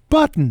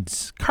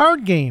 buttons,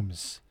 card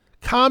games,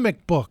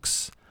 comic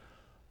books.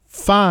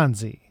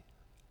 Fonzie,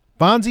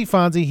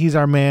 he's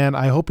our man.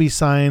 I hope he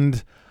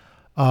signed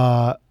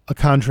a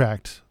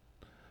contract,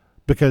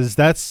 because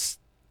that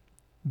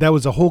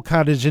was a whole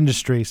cottage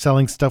industry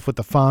selling stuff with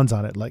the Fonz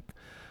on it, like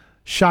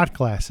shot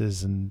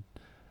glasses and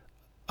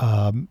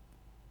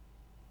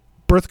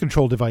birth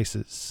control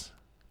devices,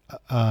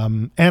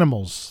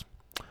 animals.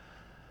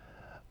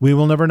 We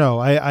will never know.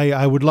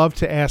 I would love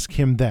to ask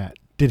him that.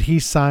 Did he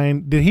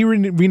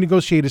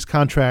renegotiate his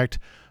contract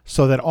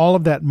so that all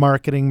of that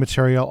marketing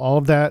material, all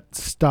of that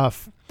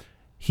stuff,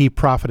 he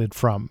profited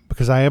from?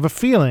 Because I have a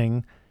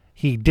feeling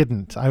he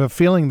didn't. I have a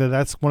feeling that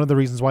that's one of the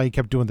reasons why he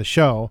kept doing the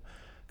show,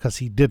 because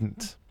he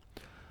didn't.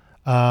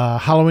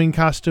 Halloween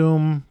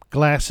costume,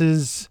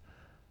 glasses,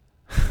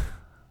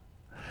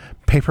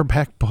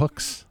 paperback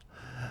books,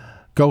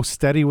 go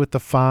steady with the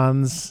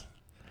Fonz,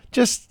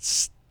 just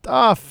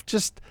stuff.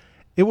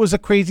 It was a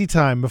crazy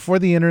time. Before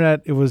the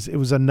internet, it was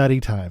a nutty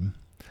time.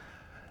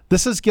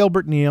 This is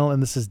Gilbert Neal,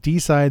 and this is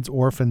D-Sides,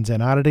 Orphans,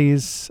 and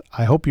Oddities.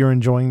 I hope you're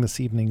enjoying this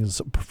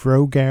evening's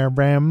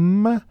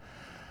program.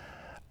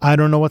 I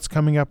don't know what's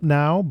coming up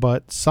now,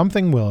 but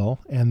something will,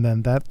 and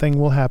then that thing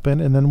will happen,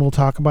 and then we'll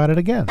talk about it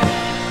again.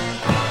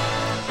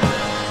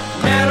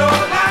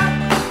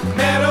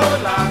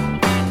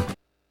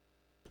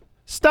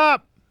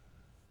 Stop!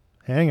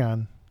 Hang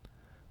on.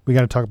 We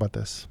got to talk about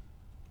this.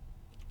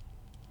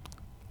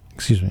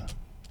 Excuse me.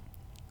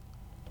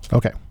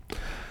 Okay.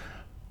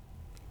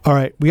 All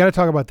right, we got to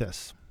talk about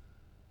this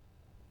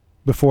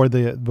before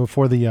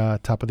the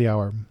top of the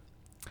hour.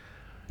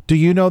 Do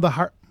you know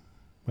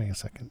Wait a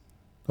second.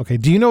 Okay,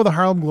 do you know the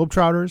Harlem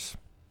Globetrotters?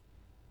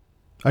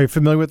 Are you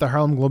familiar with the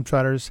Harlem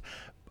Globetrotters?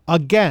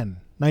 Again,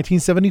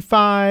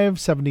 1975,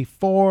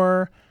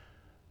 74.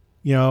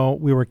 You know,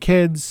 we were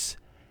kids,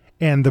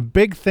 and the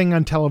big thing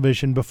on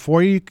television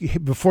before you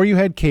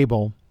had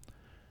cable,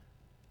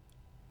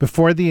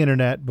 before the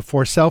internet,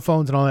 before cell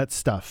phones and all that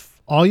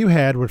stuff, all you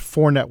had were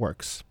 4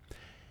 networks.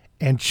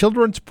 And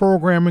children's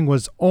programming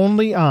was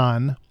only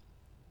on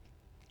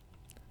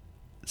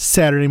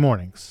Saturday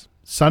mornings.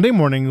 Sunday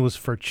morning was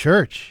for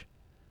church.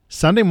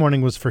 Sunday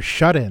morning was for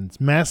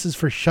shut-ins, masses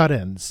for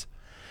shut-ins.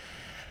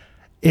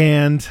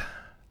 And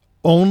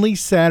only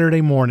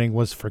Saturday morning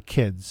was for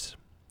kids.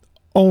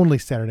 Only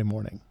Saturday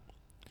morning.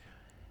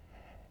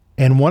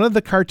 And one of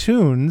the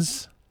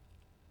cartoons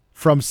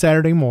from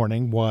Saturday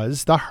morning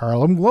was the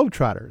Harlem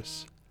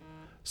Globetrotters.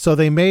 So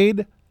they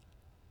made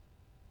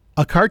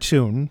a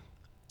cartoon,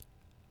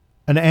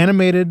 an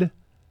animated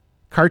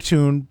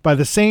cartoon by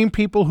the same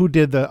people who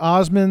did the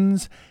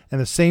Osmonds and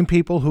the same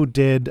people who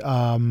did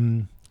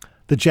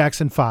the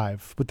Jackson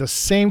 5, with the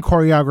same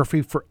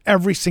choreography for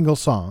every single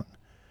song,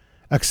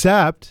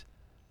 except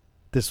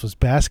this was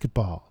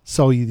basketball.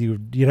 So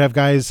you'd have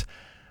guys,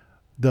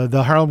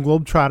 the Harlem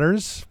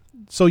Globetrotters.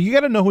 So you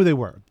got to know who they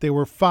were. They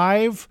were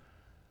 5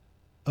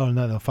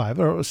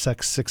 or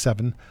 6,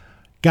 7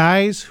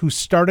 guys who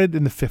started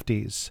in the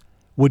 50s,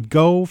 would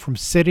go from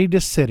city to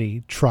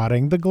city,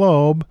 trotting the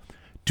globe,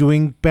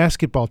 doing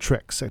basketball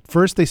tricks. At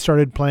first, they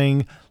started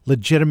playing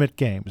legitimate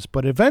games,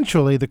 but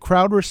eventually the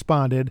crowd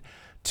responded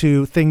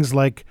to things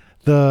like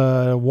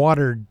the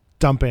water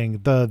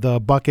dumping,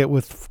 the bucket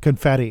with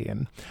confetti,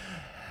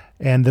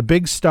 and the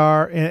big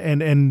star,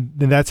 and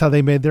that's how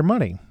they made their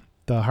money,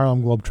 the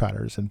Harlem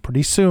Globetrotters. And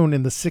pretty soon,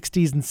 in the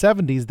 60s and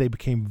 70s, they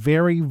became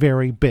very,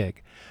 very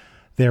big.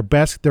 Their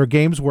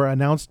games were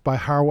announced by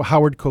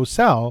Howard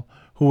Cosell,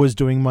 who was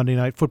doing Monday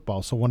Night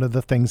Football. So one of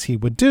the things he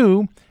would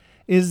do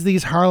is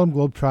these Harlem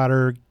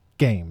Globetrotter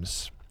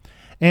games.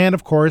 And,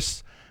 of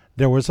course,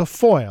 there was a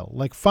foil.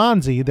 Like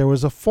Fonzie, there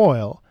was a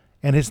foil,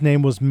 and his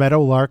name was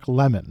Meadowlark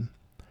Lemon.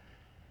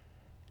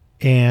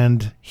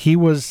 And he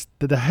was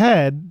the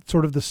head,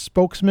 sort of the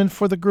spokesman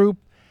for the group.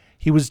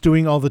 He was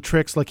doing all the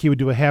tricks, like he would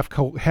do a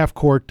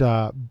half-court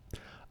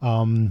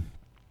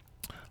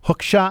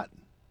hook shot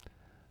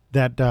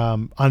that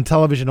on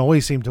television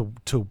always seemed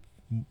to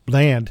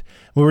land.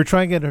 When we were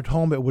trying to get it at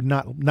home, it would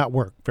not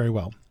work very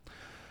well.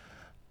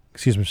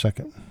 Excuse me a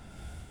second.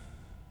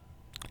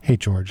 Hey,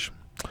 George.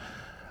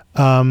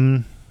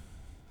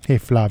 Hey,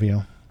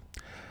 Flavio.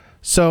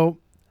 So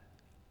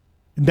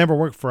it never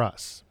worked for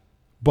us.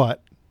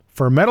 But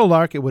for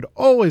Meadowlark, it would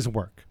always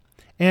work.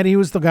 And he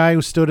was the guy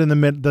who stood in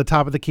the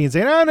top of the key and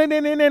saying, "Oh, no, no,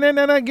 no, no, no,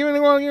 no, no, give me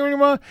the one, give me the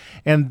one."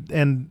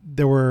 And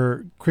there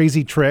were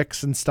crazy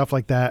tricks and stuff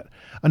like that.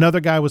 Another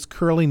guy was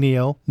Curly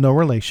Neal, no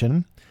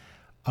relation.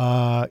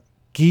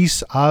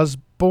 Geese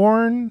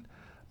Osborne,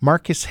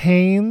 Marcus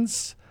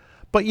Haynes.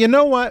 But you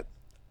know what?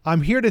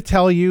 I'm here to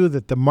tell you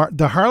that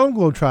the Harlem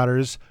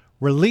Globetrotters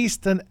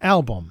released an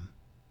album.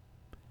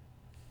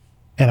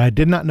 And I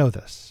did not know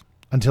this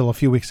until a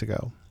few weeks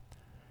ago.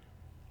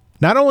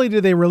 Not only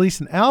did they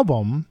release an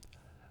album,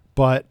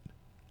 but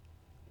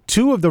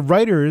two of the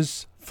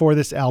writers for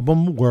this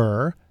album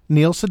were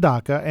Neil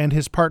Sedaka and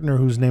his partner,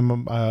 whose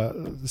name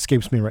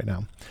escapes me right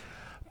now.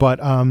 But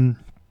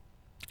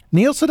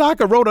Neil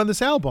Sedaka wrote on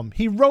this album.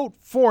 He wrote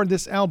for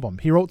this album.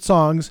 He wrote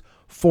songs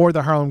for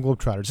the Harlem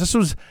Globetrotters. This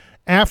was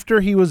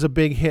after he was a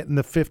big hit in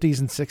the 50s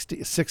and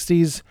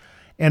 60s,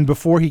 and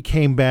before he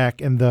came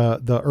back in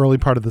the early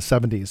part of the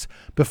 70s.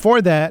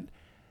 Before that,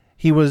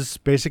 he was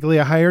basically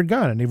a hired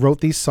gun, and he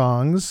wrote these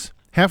songs,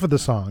 half of the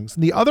songs.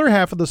 The other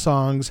half of the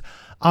songs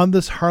on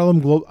this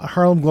Harlem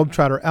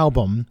Globetrotter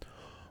album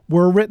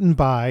were written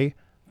by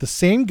the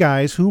same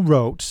guys who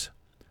wrote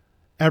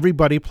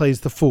Everybody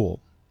Plays the Fool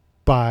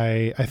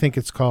by, I think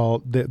it's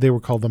called, they were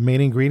called The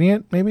Main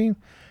Ingredient, maybe?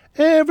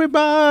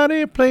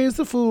 Everybody plays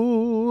the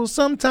fool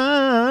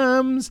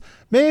sometimes,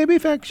 maybe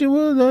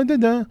factual, da, da,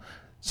 da.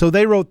 So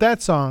they wrote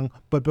that song,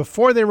 but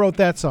before they wrote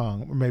that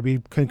song, or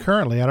maybe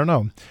concurrently, I don't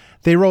know,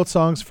 they wrote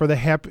songs for the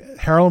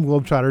Harlem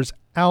Globetrotters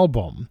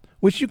album,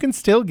 which you can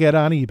still get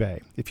on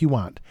eBay if you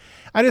want.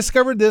 I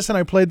discovered this and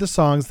I played the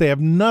songs. They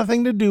have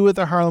nothing to do with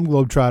the Harlem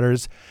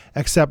Globetrotters,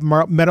 except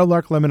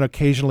Meadowlark Lemon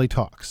occasionally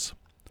talks.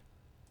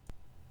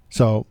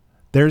 So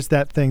there's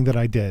that thing that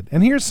I did.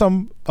 And here's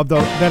some of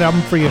that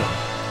album for you.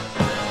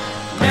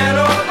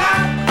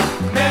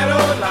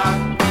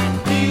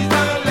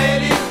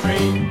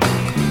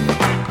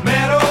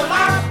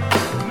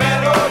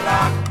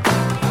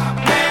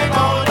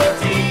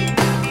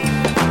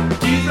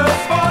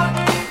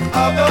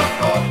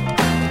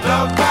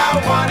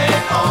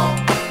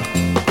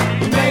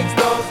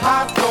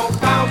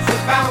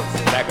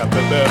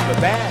 The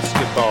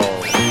basketball.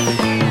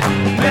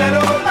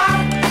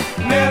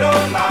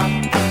 Meadowlark,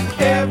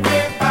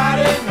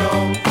 everybody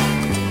knows.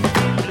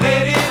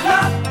 Lady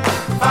Luck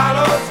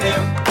follows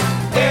him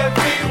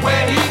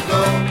everywhere he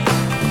goes.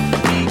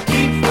 He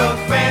keeps the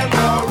fans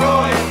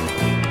a-roaring.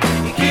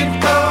 He keeps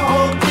the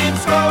whole team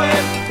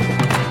scoring.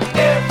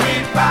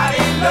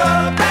 Everybody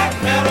loves that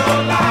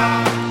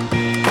Meadowlark.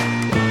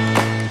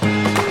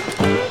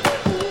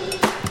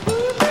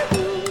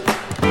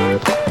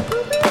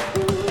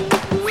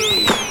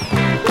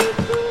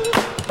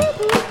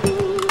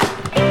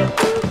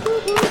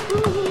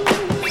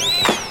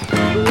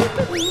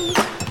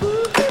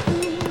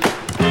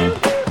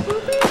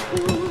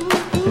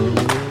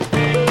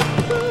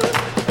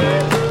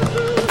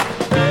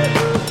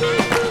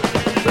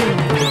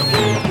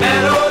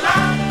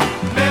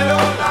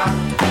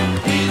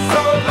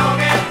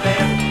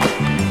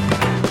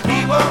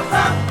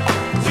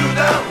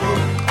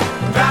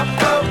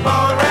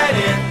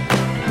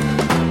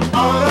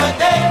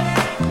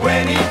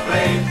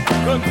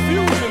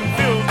 Confusion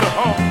fills the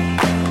hall.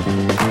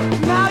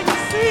 Now you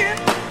see it.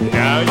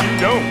 Now you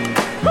don't.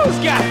 Who's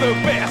got the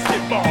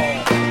basketball?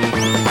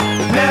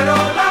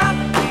 Meadowlark,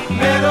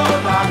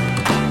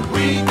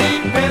 we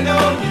depend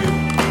on you.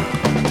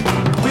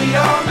 We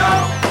all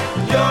know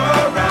you're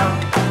around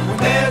when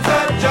there's a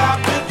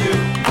job to do.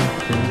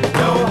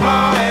 No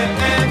hard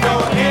and no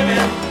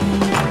hemming.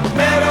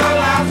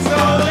 Meadowlark's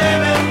so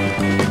living.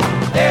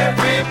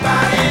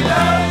 Everybody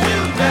loves you,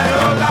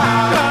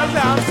 Meadowlark. 'Cause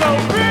I'm so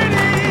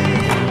pretty.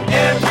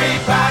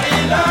 Everybody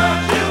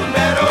loves you,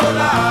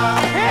 Meadowlark.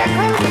 Here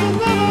comes the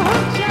little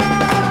hook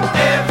child.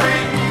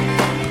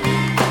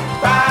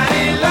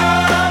 Everybody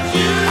loves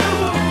you,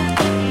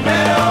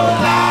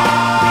 Meadowlark.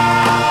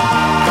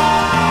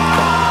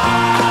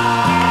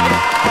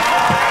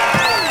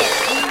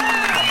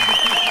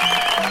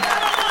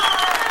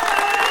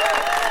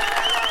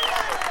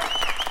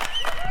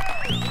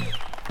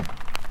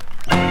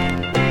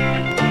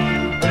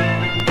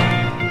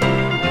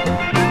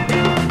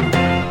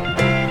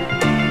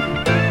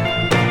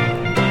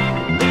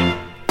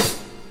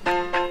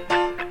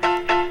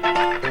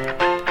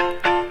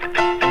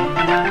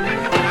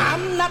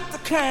 I'm not the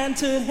kind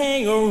to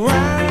hang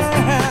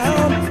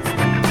around.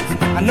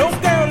 I know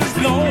girl is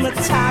gonna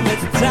tie me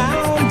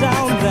down,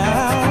 down,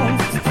 down.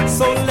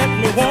 So let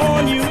me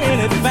warn you in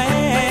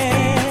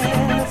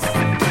advance.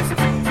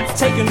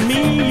 Taking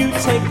me, you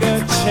take a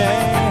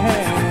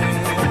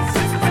chance.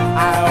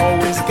 I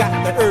always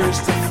got the urge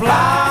to fly.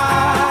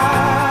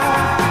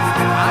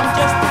 I'm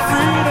just a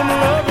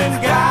freedom-loving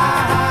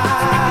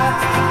guy.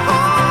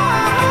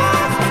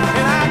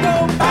 And I go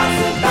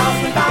bouncing,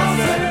 bouncing,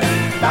 bouncing,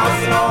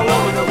 bouncing all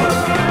over the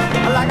world.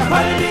 Like a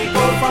honeybee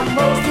go from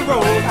rose to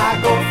rose, I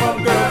go from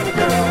girl to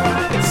girl.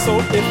 So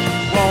if you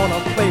wanna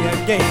play a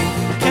game,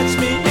 catch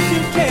me if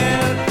you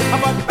can.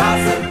 I'm a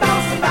bouncing,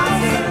 bouncing,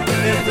 bouncing,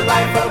 it's the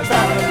life of a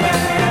traveling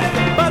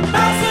man. But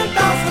bouncing,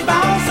 bouncing,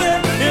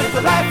 bouncing, it's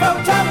the life of a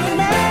traveling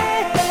man.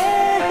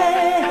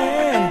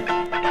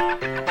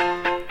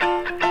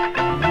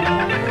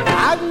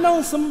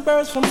 some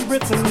birds from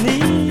Brittany,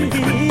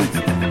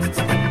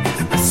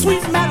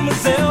 sweet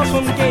mademoiselle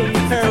from Gay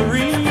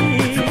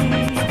Paris.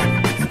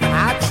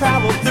 I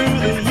traveled through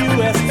the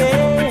USA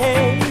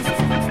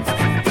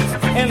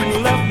and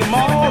loved them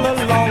all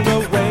along the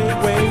way.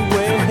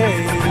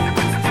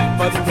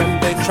 But when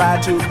they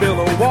tried to build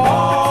a wall,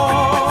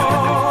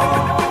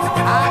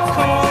 I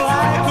come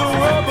like a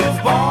rubber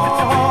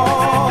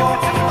ball.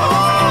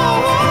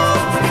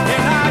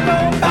 And I go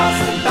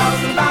bouncing,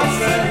 bouncing,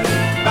 bouncing,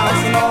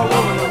 bouncing all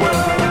over the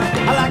world.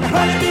 I like a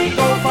honeybee,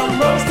 go from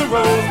rose to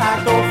rose. I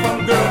go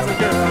from girl to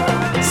girl.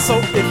 So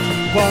if you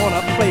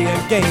wanna play a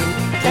game,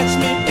 catch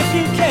me if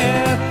you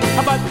can.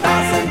 But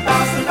bouncing,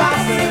 bouncing,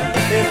 bouncing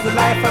is the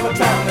life of a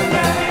traveling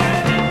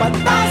man. But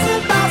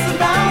bouncing, bouncing,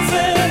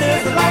 bouncing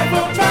is the life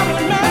of a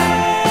traveling man.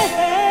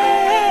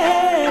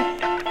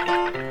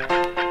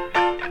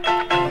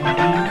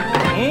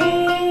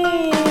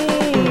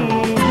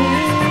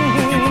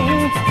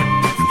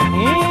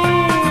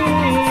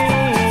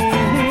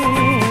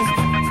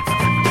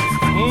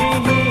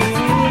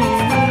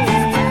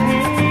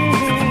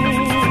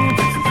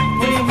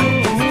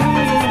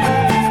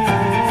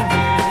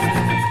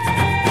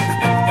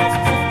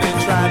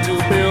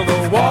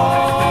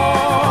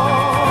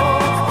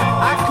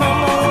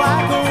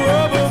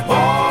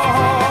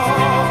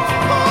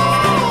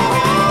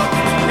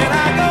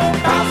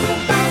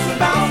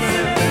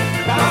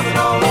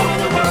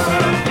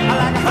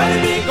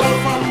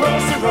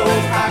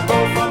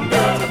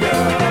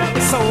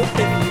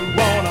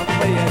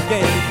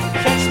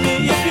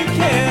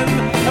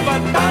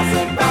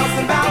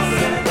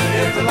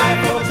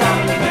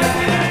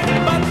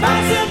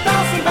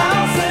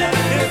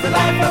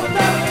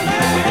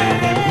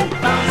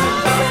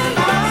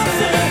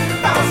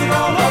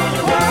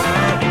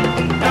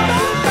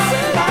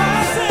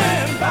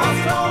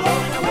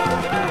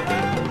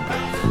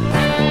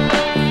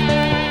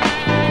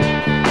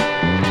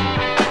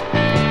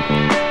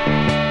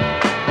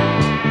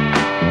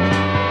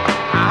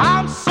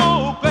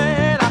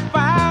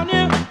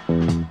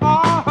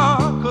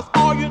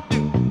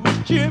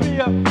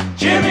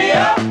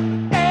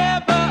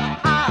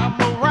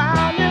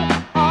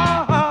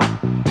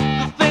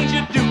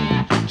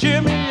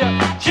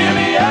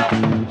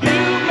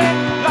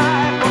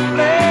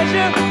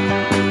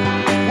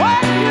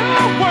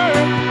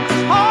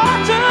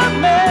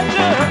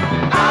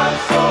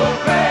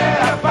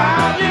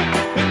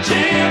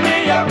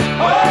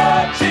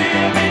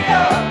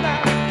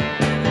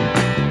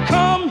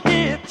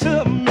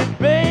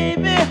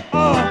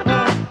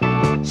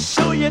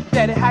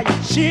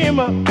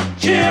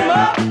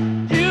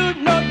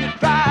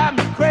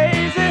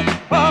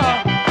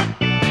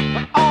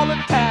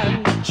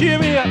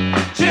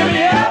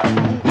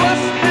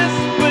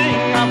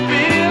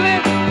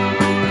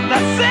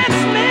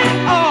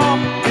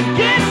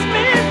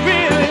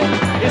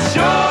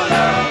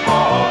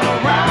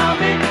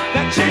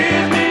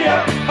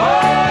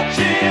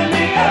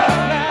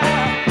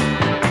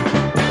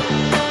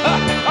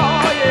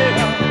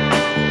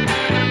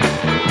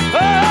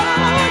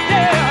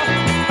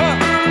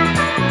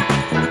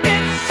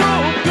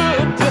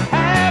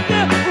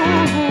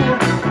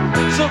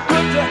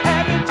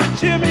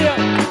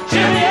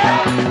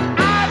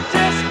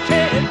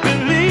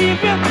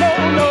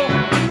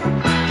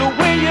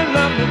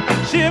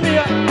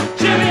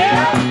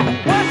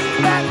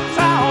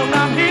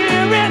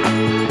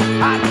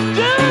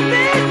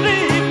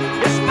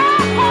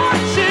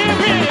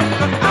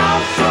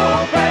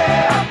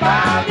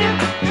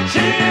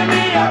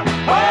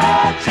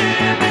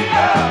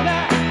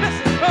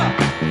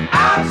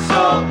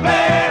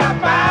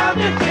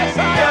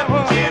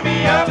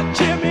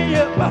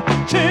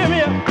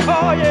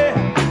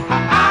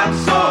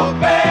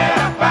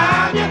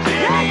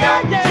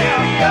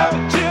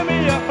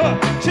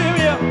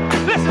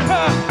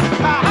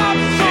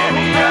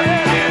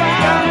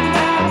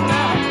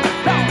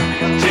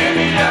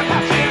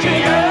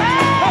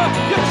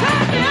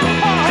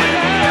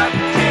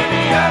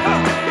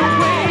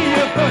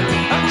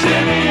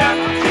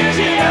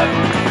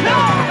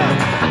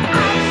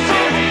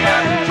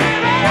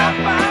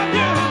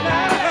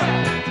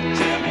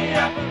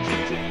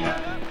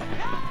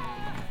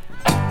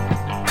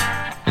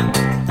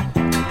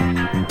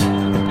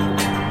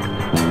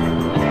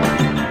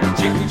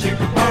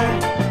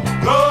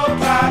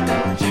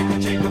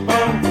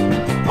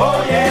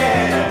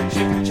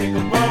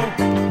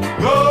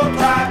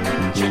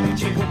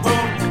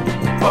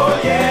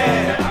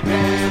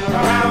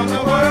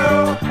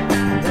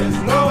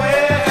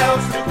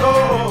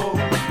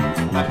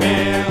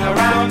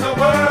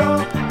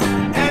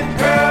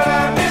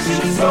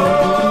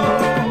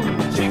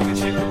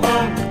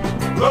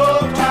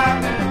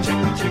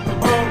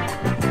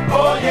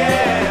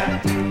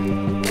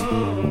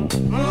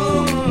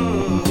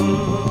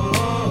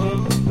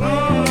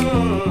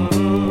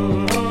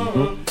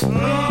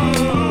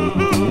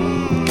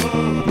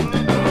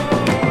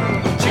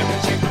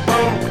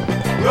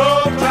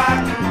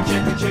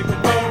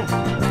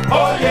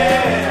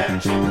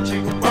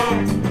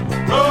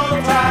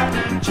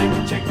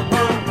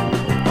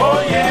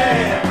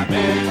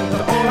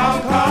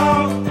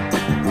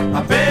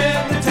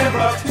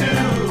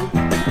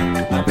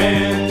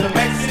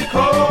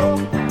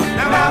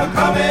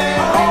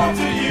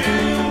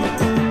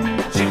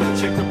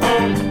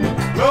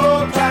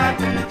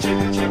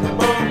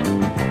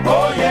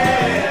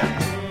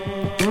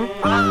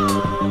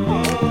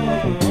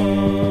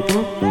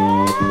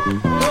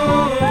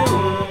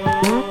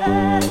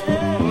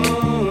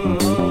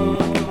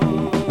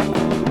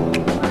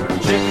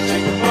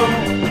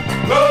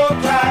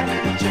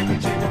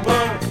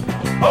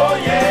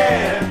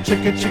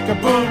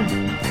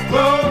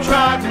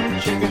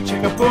 chicka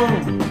chicka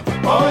boom.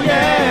 Oh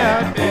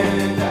yeah, I've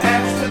been to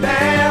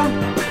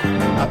Amsterdam,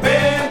 I've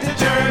been to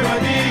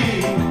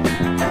Germany,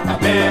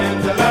 I've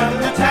been to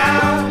London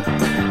town.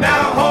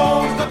 Now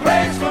home's the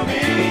place for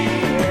me.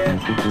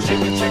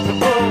 Chicka chicka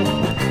boom,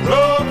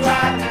 roll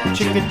tide,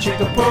 chicka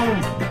chicka boom.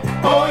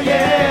 Oh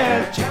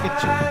yeah, chicka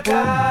chicka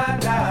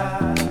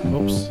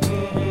boom. Oops.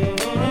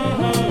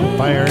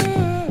 Fired.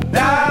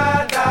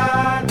 Da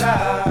da da.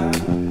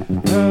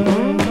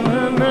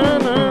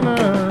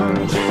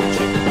 Chicka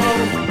chicka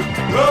boom,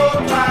 roll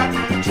tide,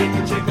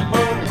 chicka chicka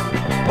boom.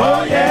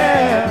 Oh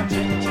yeah,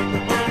 chicka chicka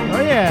boom.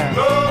 Oh yeah.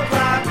 Roll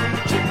tide,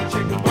 chicka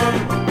chicka boom.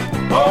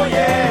 Oh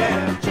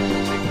yeah, chicka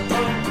chicka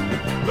boom.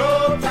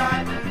 Roll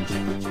tide,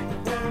 chicka chicka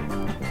boom.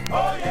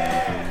 Oh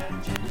yeah,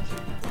 chicka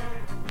chicka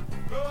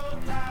boom. Roll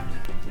tide.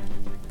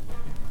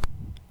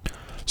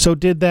 So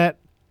did that.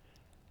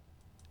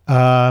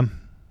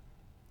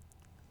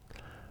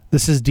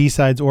 This is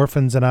D-Sides,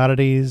 Orphans and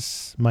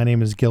Oddities. My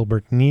name is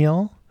Gilbert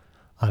Neal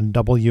on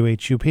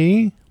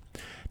WHUP.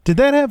 Did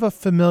that have a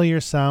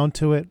familiar sound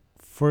to it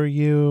for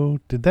you?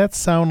 Did that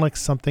sound like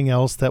something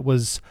else that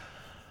was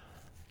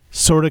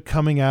sort of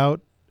coming out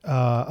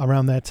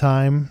around that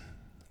time?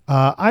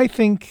 I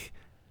think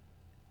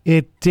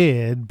it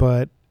did,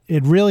 but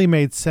it really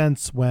made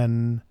sense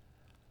when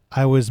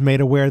I was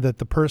made aware that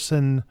the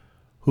person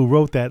who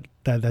wrote that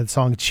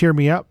song, Cheer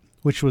Me Up,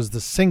 which was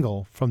the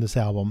single from this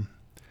album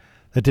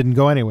that didn't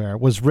go anywhere,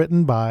 was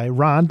written by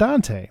Ron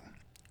Dante.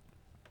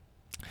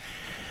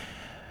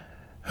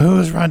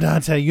 Who's Ron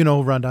Dante? You know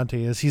who Ron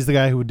Dante is. He's the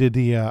guy who did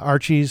the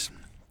Archies.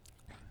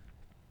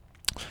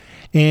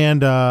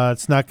 And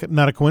it's not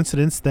a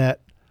coincidence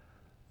that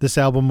this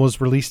album was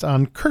released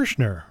on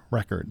Kirshner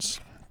Records.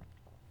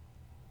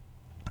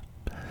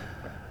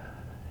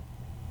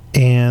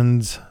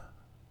 And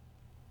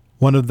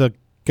one of the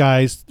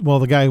guys, well,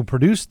 the guy who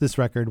produced this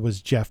record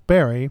was Jeff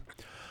Barry,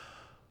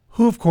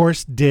 who, of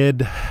course,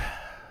 did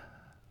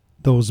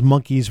those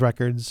Monkees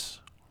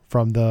records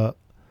from the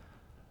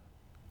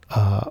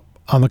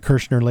on the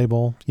Kirshner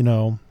label, you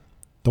know,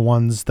 the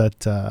ones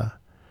that that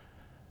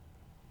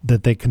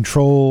they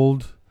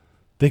controlled.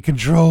 They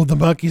controlled the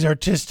Monkees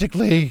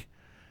artistically.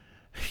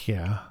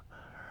 Yeah,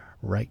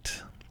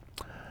 right.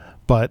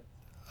 But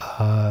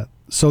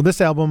so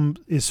this album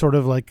is sort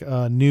of like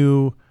a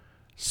new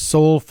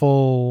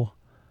soulful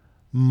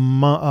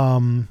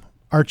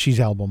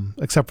Archie's album,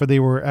 except for they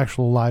were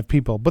actual live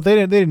people, but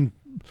they didn't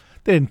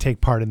take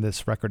part in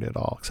this record at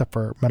all, except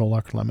for Metal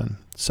Lark Lemon.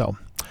 So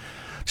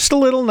just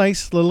a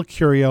nice little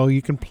curio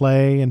you can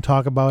play and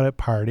talk about at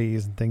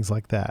parties and things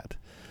like that.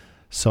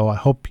 So I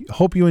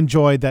hope you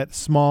enjoyed that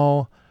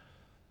small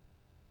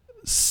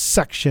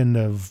section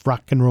of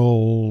rock and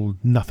roll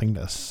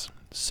nothingness.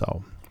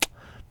 So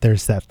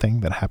there's that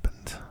thing that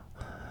happened.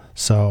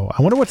 So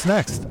I wonder what's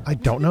next. I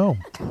don't know.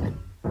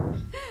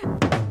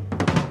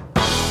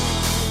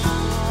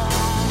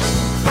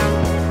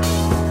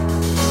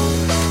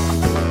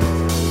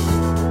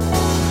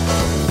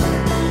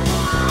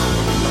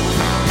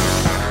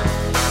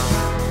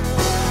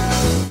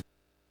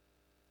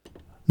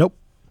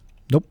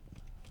 Nope.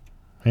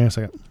 Hang on a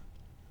second.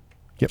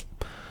 Yep.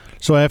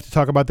 So I have to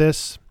talk about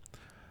this.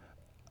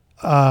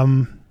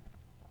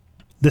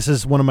 This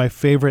is one of my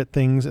favorite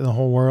things in the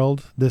whole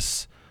world.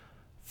 The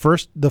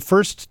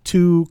first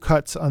two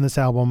cuts on this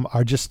album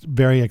are just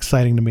very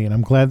exciting to me, and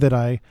I'm glad that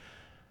I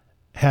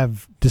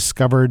have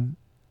discovered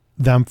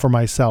them for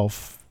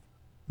myself,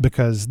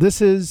 because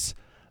these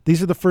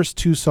are the first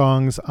two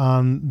songs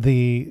on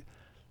the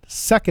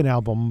second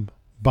album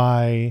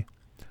by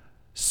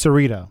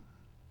Sarita,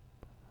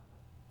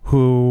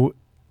 who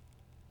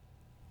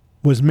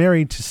was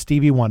married to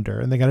Stevie Wonder,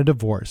 and they got a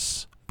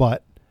divorce,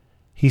 but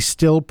he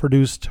still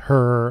produced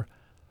her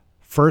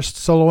first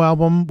solo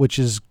album, which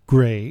is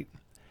great,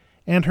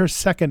 and her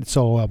second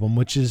solo album,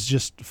 which is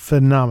just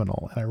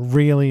phenomenal. And I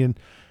really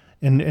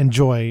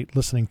enjoy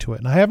listening to it.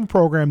 And I haven't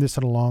programmed this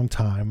in a long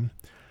time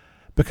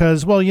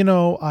because, well, you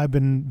know, I've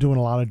been doing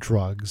a lot of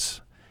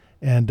drugs.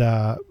 And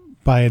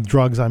by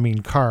drugs, I mean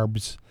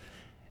carbs.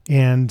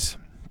 And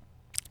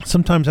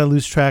sometimes I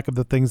lose track of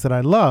the things that I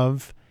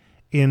love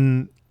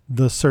in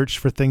the search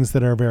for things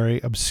that are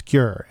very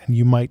obscure and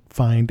you might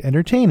find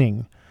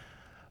entertaining.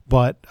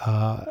 But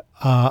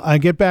I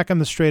get back on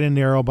the straight and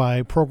narrow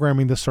by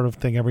programming this sort of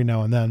thing every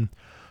now and then.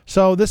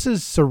 So this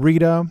is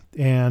Sarita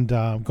and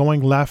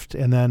Going Left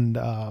and then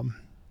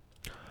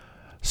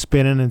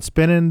Spinning and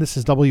Spinning. This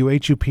is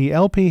WHUP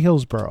LP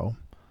Hillsboro.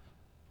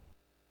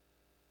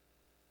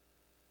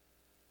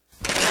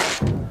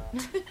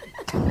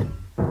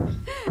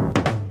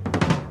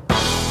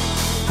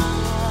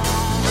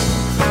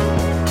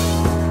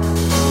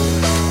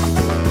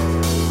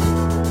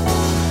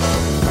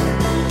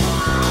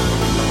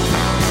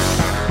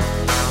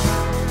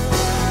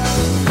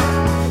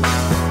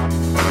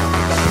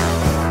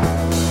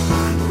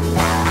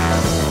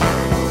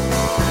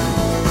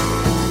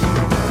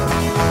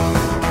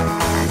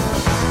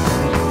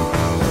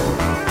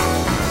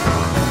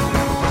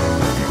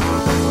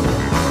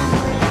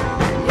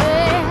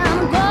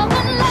 I'm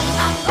going left,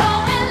 I'm going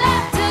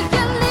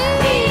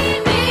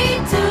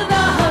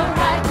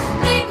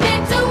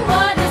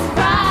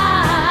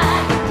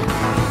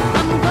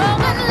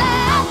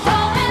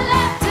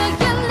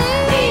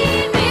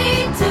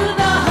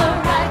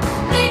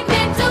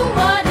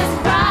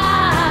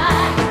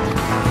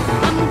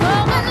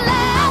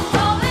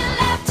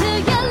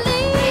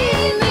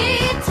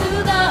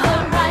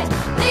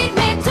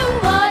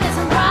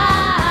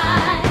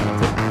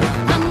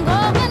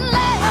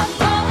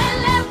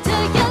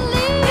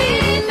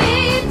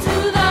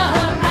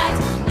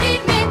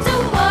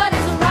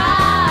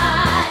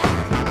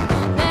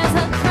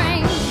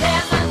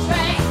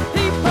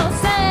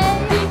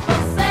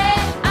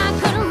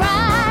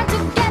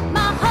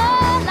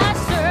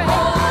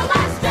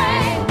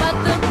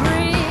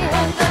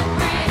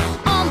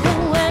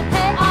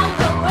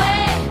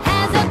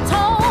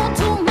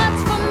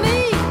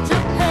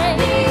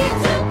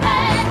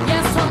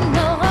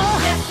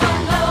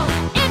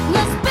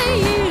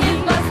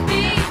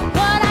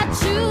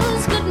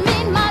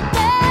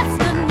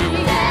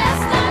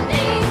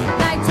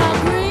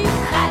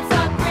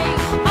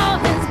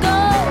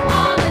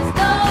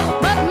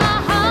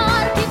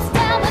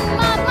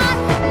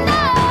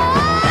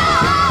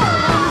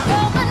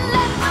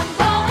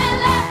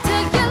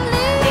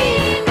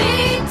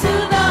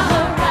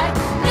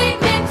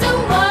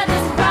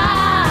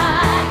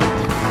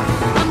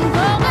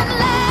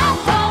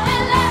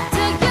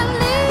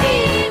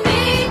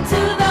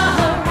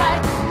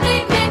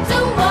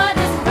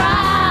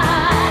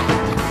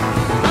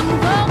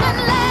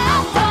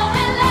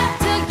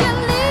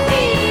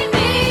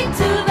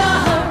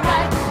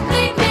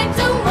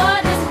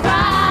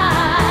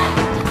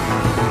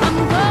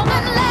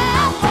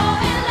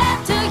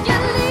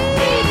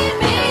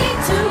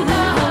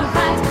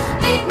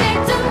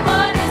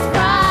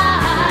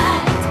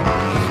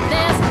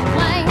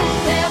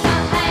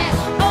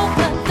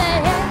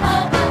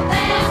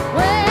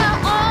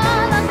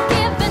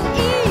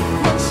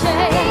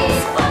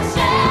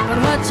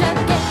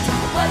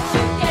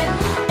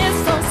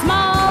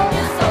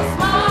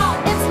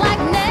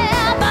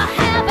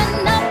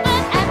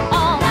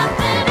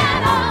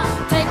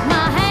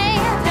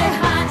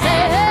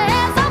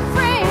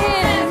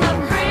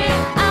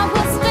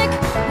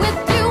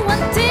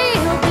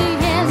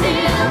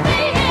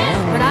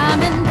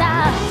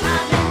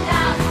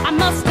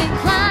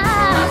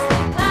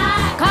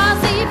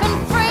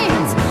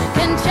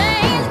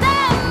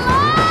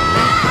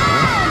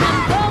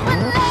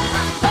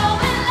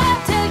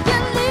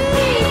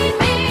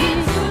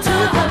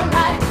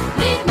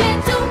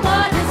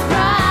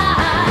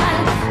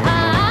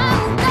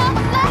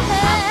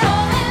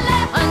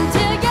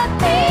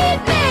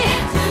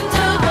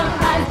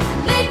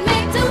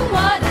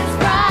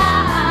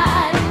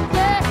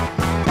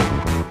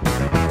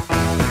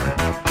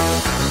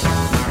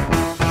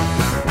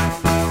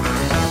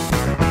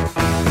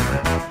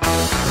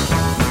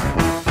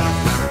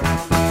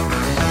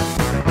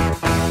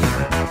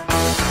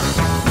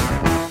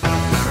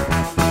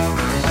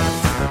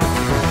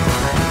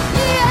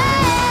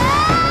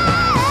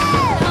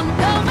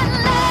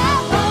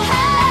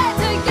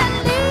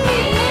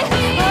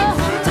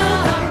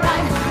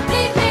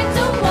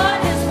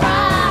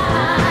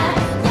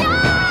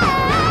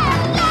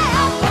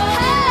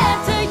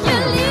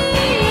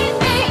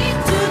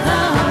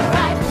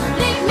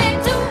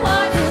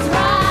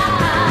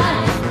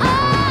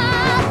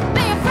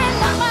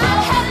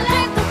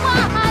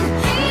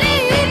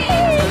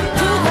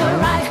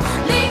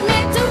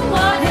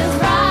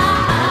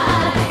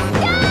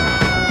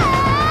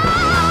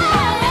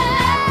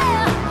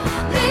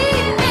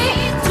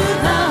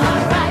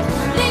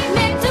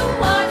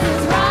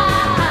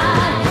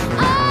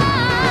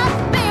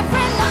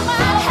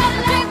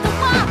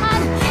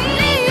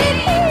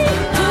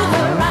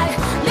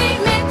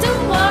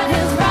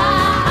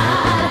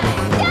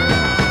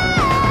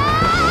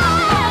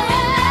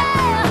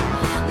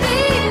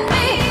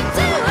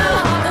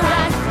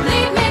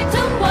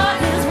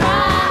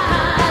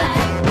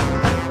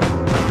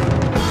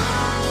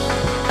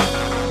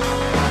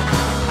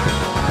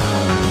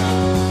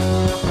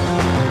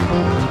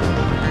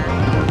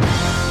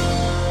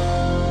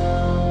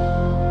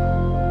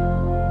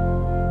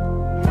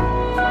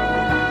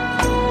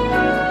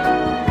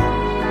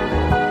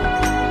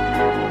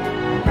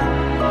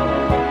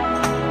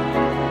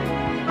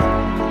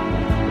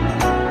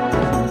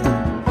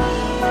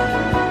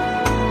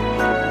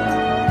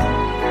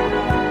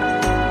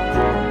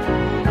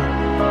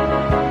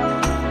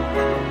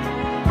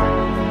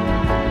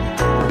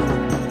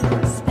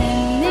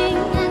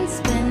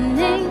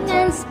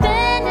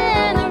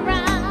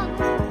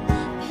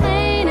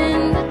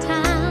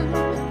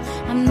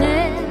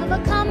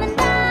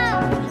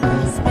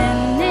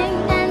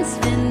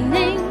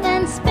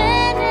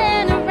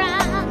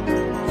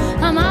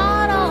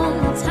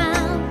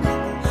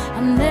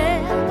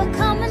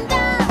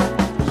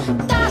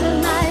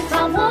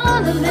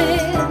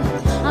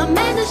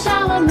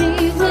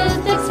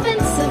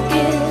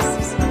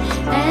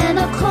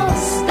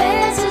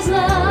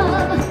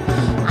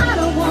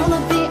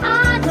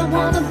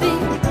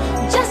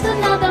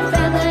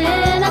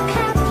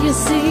you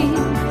see.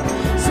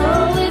 So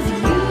if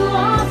you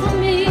are for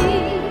me,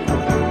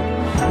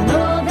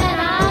 know that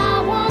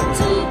I want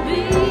to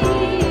be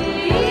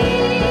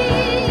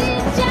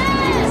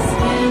just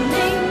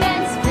spinning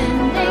and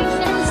spinning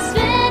and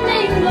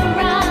spinning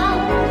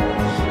around,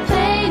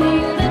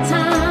 painting the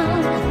town,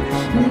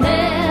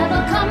 never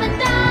coming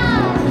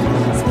down.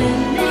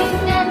 Spinning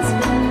and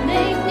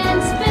spinning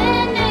and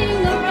spinning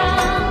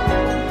around,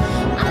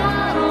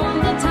 out on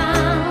the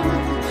town,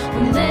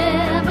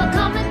 never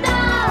coming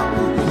down.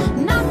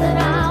 Not that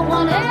I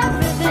want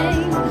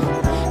everything,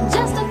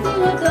 just a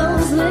few of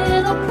those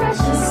little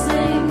precious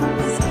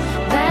things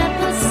that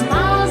put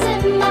smiles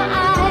in my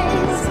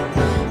eyes.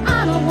 I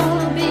don't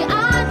wanna be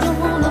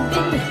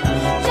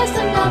just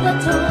another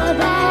toy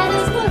that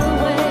is put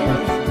away.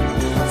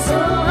 So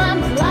I'm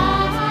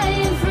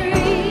flying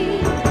free.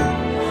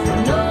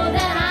 Know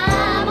that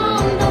I'm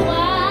on the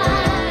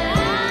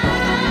wide,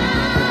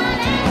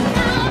 and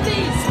I'll be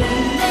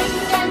spinning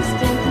and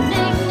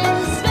spinning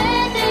and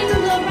spinning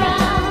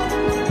around.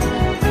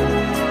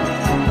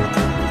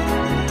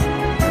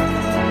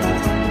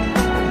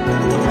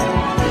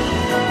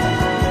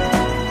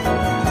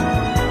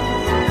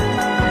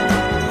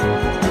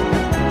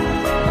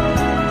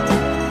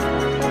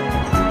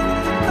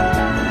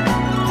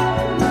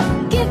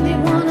 Give me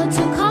one or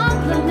two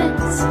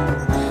compliments.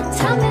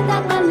 Tell me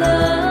that my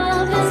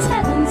love is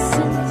heaven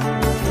sent,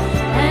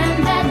 and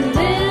that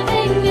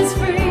living is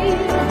free,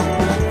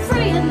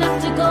 free enough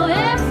to go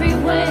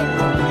everywhere.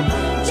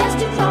 Just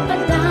to drop a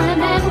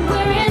dime and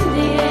we're in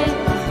the air.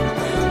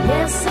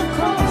 Yes, of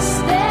course,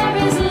 there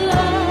is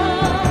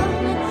love.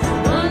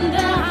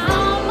 Wonder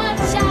how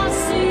much I'll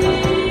see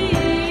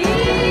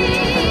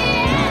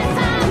as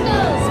I go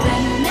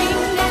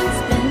spinning and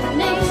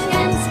spinning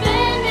and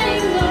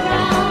spinning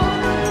around,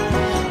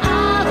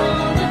 out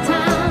on the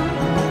town,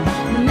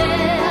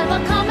 never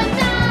coming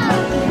down.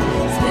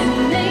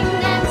 Spinning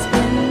and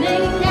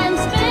spinning and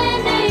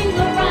spinning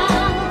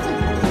around,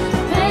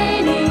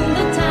 painting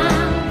the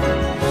town,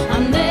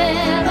 I'm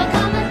never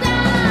coming down.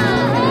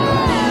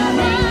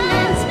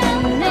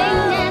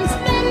 Spinning and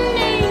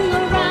spinning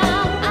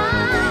around,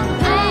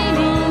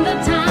 painting the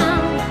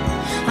town,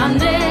 I'm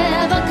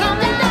never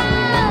coming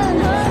down.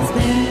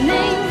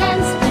 Spinning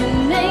and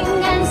spinning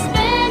and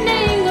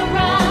spinning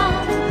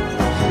around,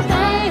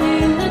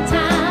 painting the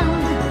town,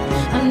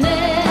 I'm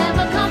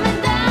never coming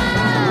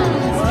down.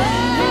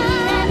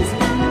 Spinning and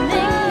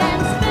spinning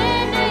and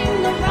spinning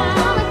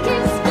around, I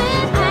keep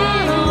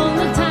spinning on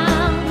the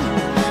town,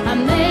 I'm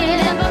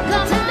never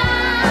coming down.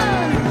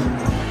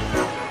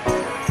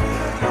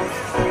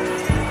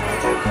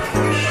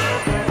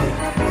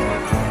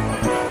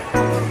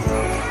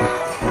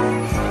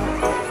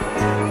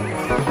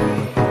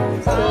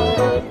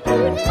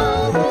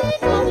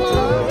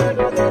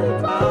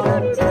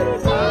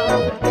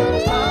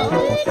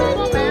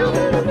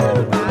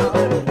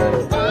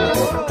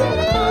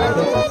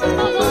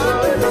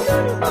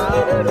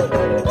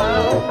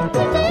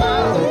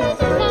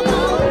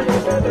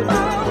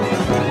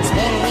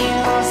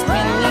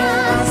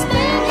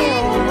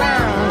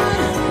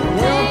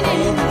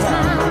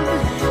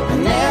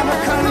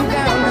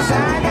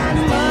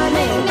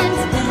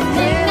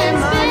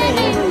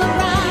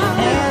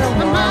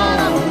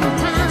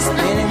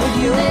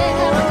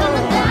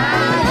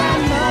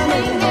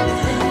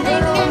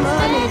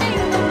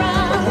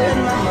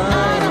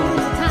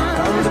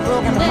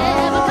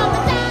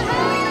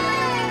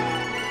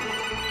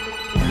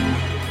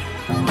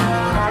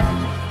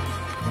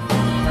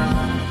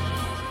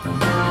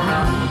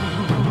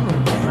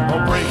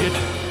 I'll break it,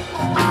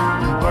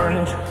 burn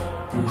it,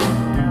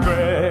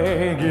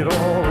 drag it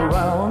all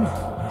around,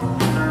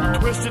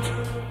 twist it,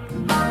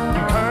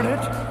 turn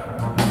it,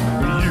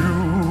 you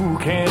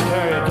can't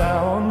tear it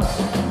down.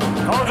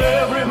 'Cause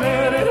every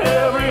minute,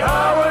 every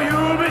hour,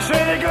 you'll be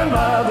shaken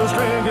by the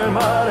strength and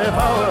mighty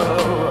power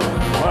of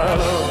my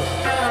love.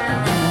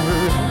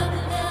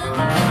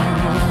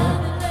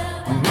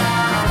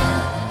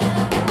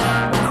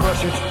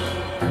 Crush it,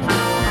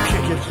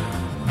 kick it,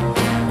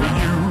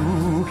 you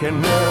can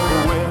never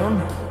win.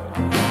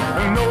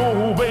 No,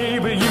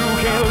 baby, you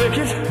can't lick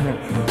it.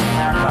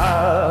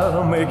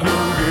 I'll make you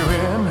give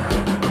in.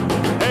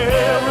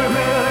 Every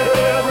minute,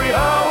 every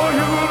hour,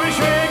 you'll be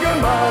shaken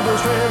by the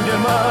strength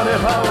and mighty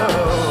power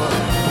of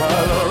my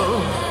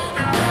love.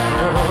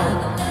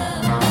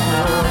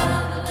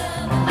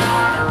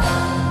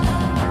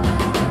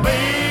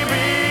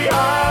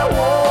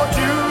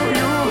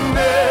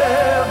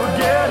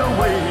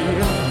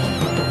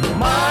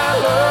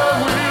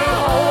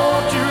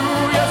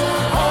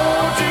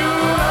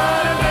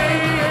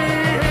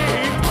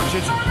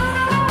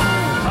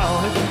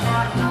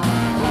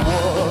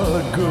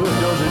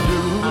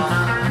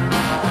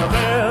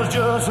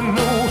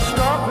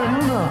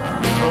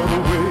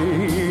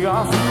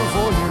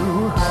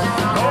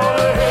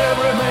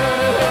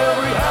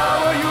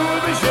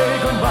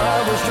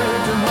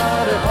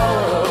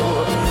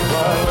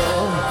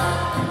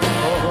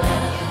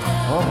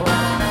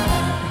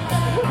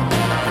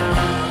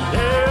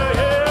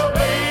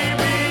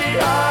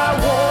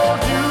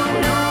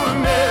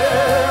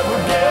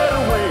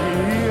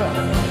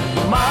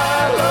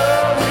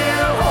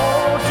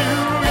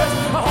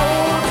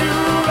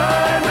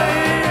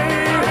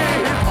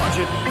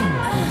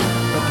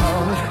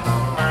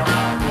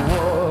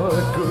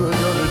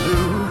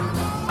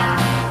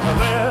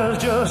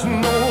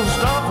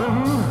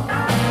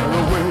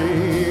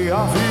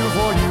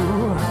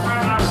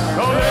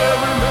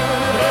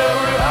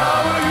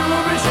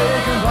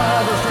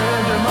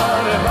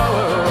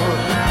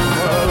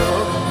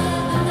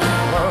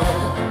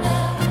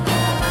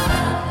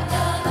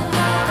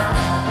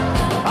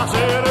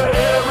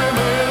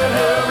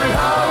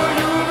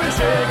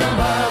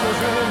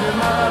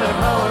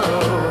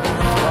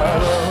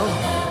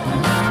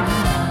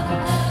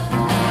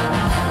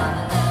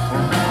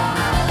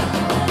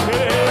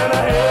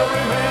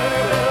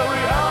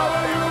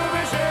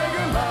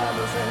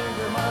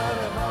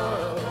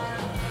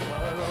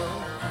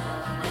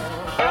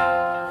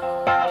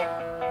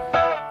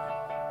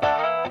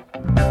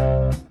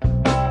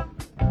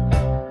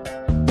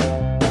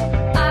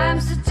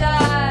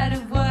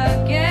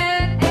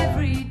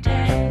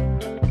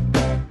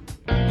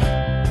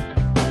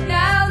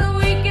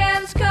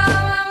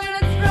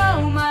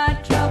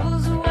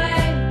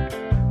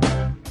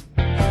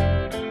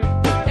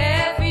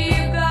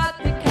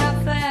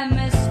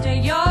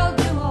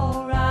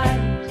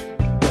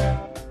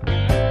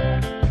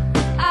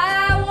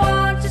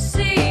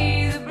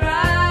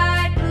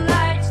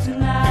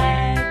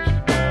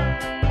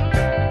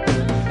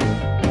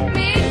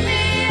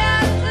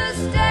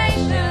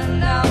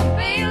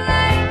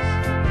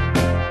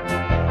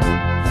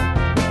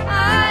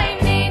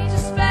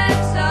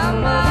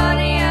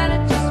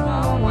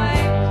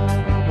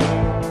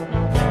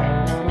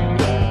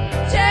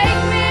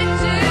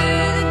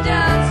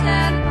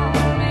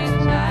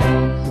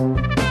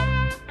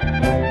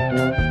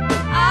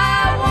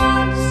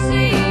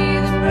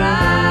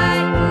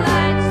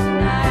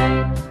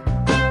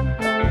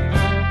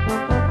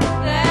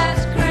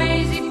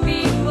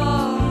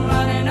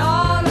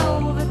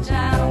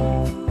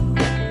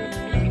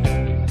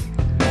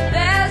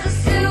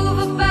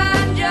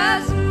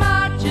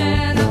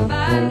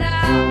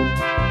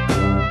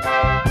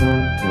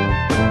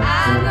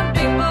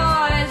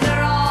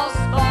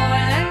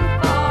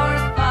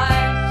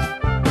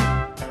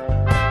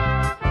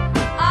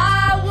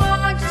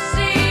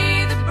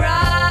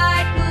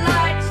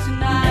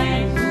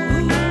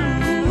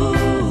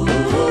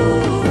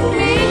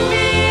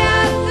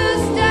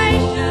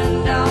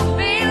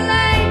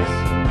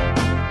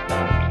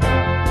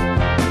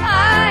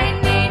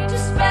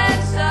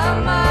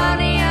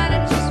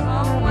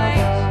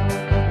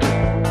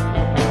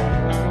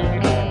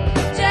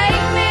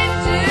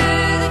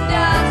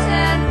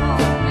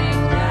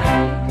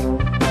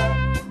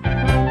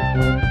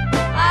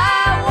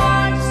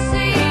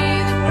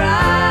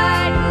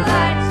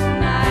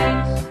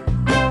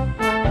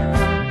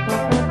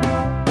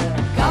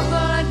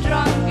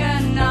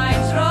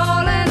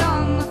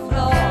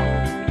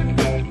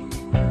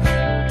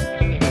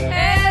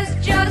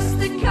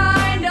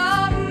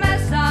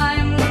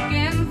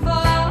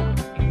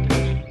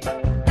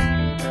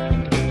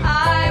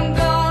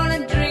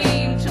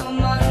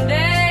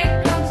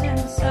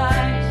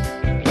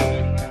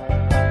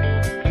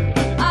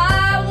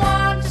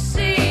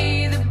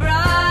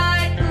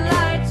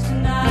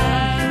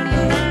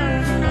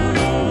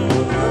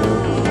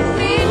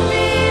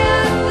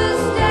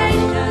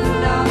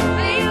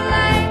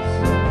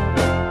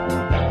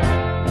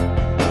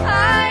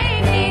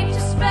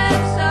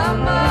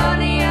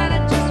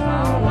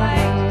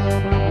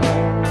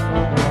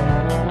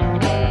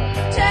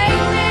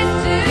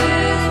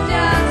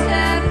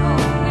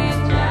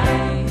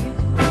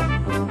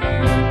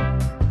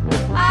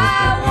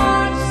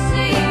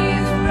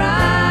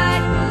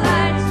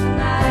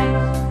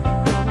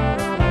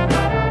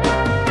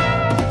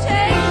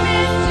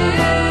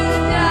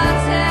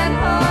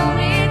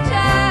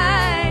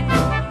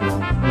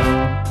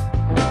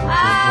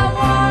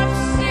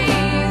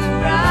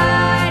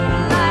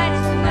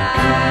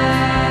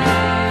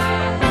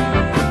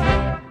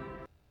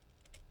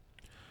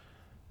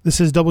 This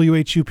is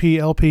WHUP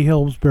LP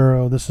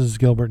Hillsboro. This is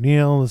Gilbert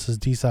Neal. This is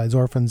D-Sides,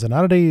 Orphans, and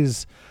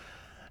Oddities.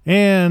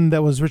 And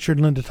that was Richard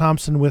Linda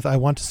Thompson with I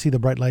Want to See the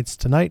Bright Lights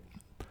Tonight.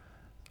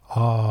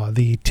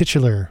 The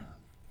titular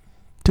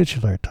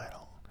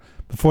title.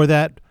 Before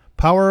that,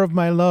 Power of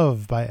My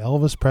Love by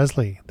Elvis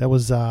Presley. That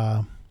was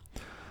the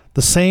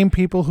same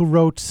people who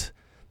wrote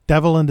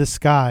Devil in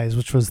Disguise,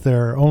 which was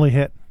their only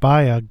hit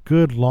by a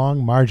good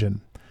long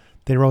margin.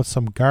 They wrote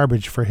some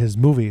garbage for his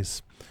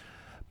movies.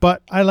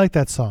 But I like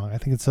that song. I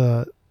think it's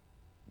a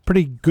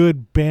pretty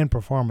good band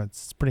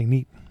performance. It's pretty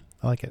neat.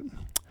 I like it.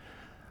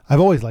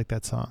 I've always liked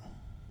that song.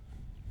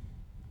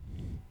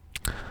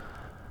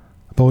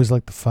 I've always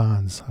liked the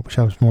Fonz. I wish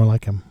I was more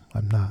like him.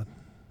 I'm not.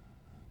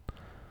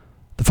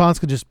 The Fonz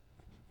could just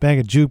bang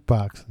a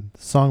jukebox and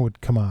the song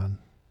would come on.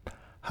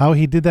 How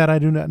he did that, I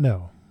do not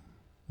know.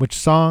 Which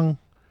song?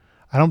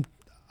 I'm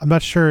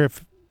not sure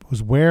if it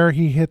was where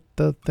he hit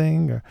the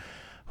thing or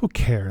who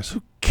cares?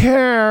 Who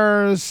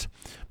cares?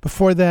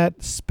 Before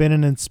that,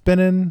 Spinnin' and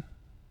Spinnin'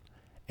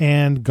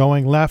 and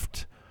Going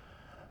Left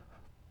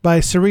by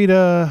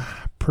Sarita,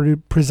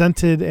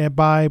 presented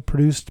by,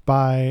 produced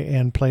by,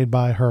 and played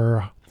by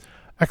her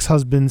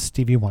ex-husband,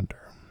 Stevie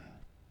Wonder.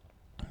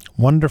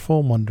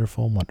 Wonderful,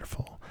 wonderful,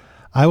 wonderful.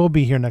 I will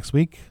be here next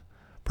week,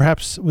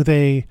 perhaps with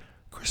a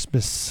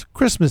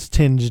Christmas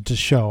tinged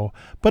show.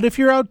 But if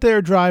you're out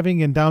there driving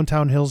in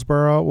downtown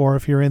Hillsboro, or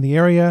if you're in the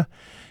area,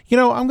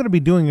 I'm going to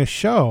be doing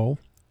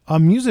a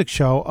music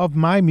show of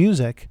my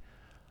music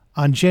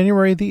on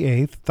January the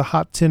 8th, the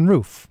Hot Tin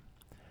Roof.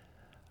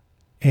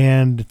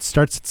 And it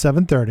starts at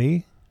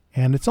 7:30,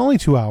 and it's only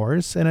 2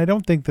 hours, and I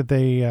don't think that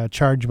they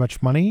charge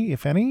much money,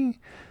 if any.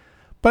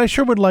 But I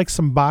sure would like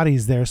some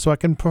bodies there so I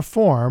can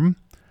perform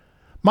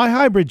my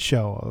hybrid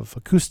show of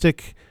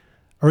acoustic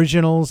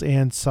originals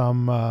and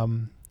some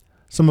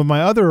of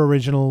my other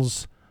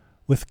originals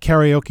with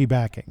karaoke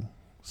backing.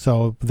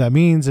 So what that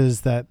means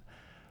is that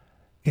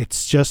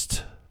it's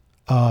just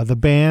the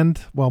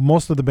band. Well,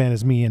 most of the band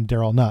is me and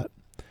Daryl Nutt.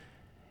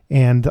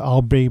 And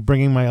I'll be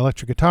bringing my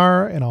electric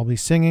guitar and I'll be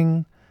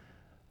singing.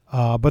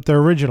 But they're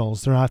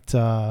originals. They're not,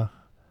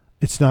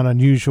 it's not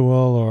Unusual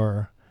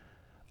or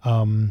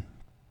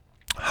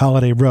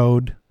Holiday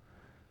Road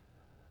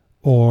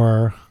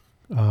or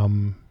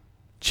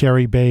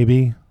Cherry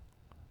Baby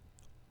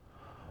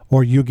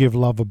or You Give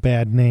Love a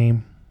Bad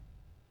Name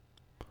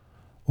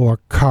or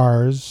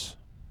Cars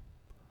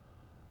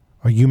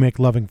or You Make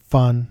Loving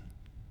Fun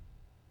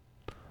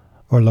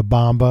or La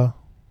Bamba.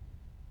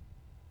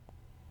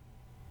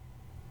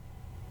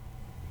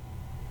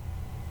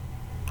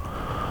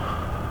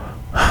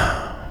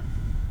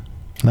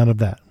 None of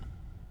that.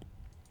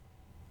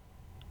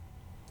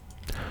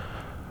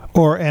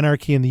 Or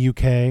Anarchy in the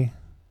UK,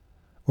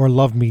 or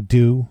Love Me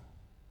Do,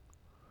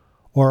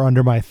 or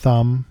Under My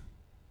Thumb,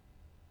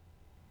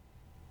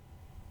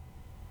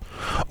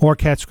 or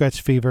Cat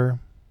Scratch Fever,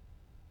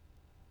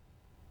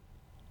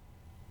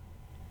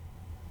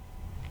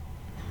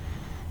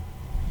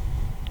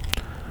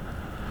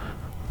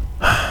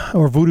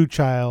 or Voodoo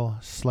Child,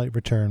 Slight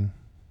Return,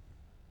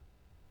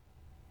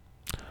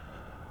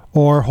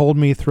 or Hold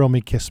Me, Thrill Me,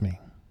 Kiss Me.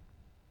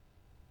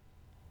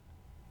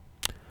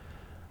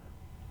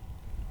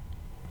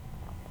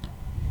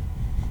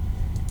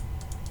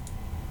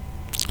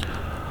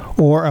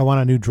 Or I Want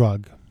a New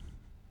Drug.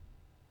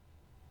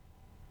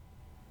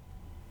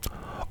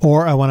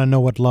 Or I Want to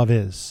Know What Love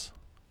Is.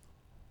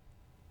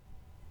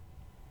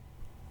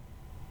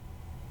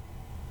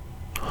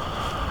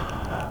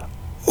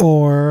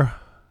 Or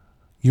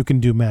You Can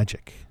Do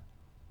Magic.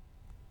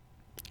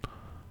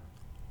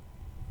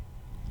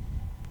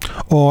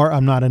 Or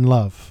I'm Not in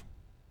Love.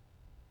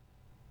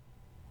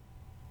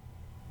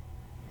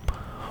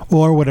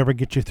 Or Whatever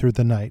Gets You Through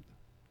the Night.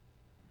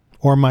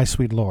 Or My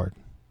Sweet Lord.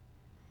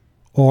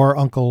 Or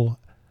Uncle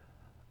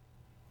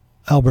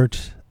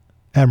Albert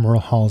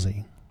Admiral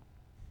Halsey.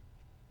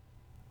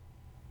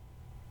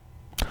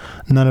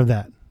 None of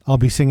that. I'll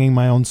be singing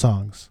my own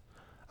songs.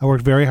 I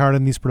worked very hard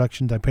on these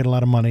productions. I paid a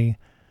lot of money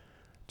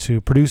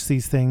to produce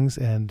these things,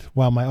 and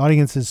while my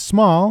audience is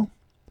small,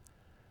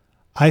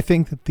 I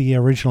think that the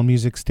original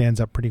music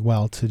stands up pretty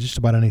well to just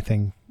about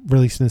anything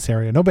released in this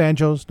area. No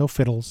banjos, no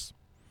fiddles.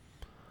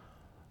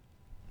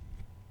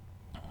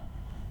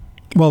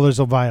 Well, there's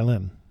a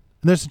violin.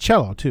 And there's a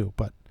cello, too,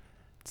 but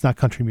it's not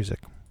country music.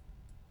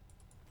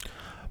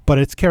 But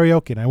it's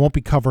karaoke, and I won't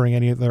be covering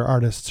any other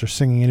artists or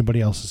singing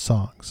anybody else's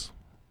songs.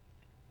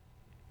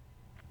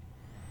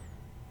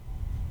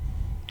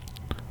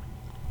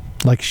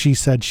 Like She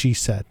Said, She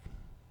Said.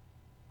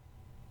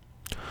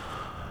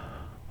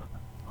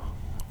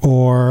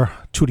 Or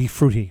Tutti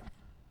Frutti.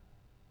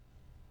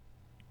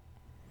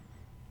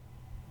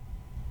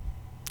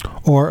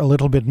 Or A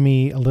Little Bit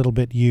Me, A Little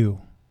Bit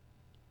You.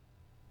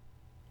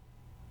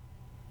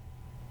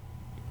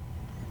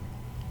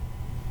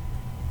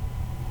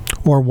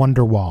 Or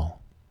Wonderwall.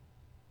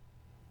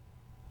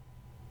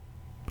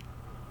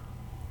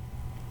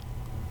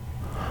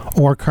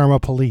 Or Karma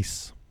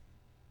Police.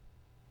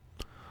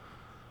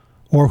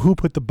 Or Who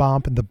Put the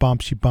Bomb in the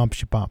Bump She Bump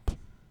She Bump.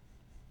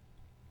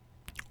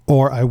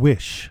 or I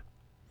wish,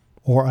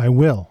 or I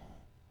will.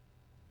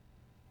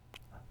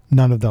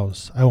 None of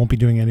those. I won't be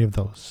doing any of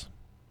those.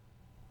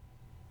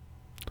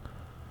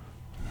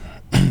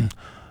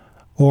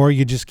 Or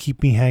you just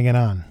keep me hanging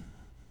on.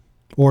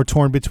 Or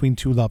torn between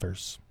two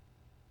lovers.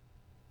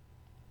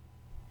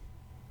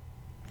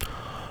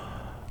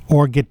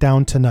 Or get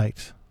down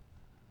tonight.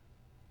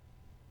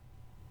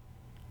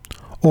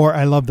 Or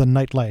I love the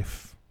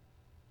nightlife.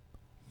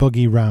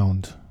 Boogie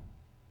round.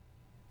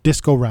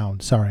 Disco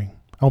round, sorry.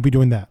 I won't be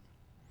doing that.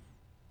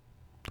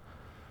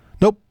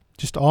 Nope.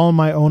 Just all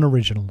my own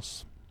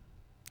originals.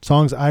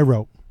 Songs I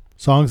wrote.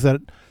 Songs that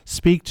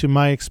speak to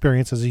my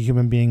experience as a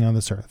human being on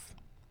this earth.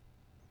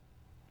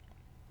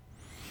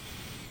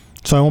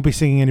 So I won't be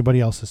singing anybody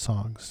else's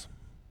songs.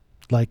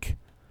 Like,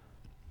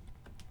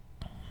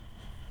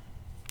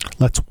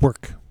 Let's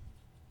Work.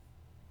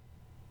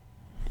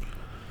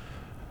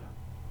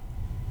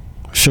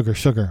 Sugar,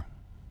 Sugar.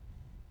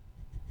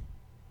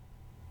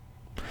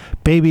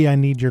 Baby, I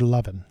Need Your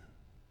Lovin'.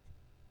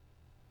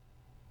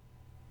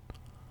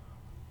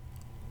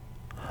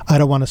 I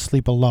Don't Want to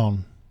Sleep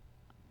Alone.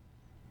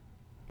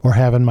 Or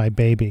Having My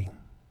Baby.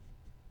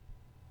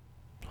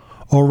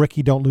 Or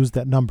Ricky, Don't Lose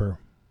That Number.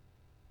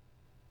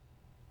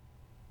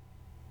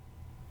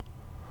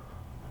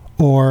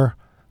 Or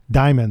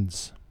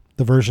Diamonds,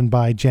 the version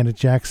by Janet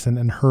Jackson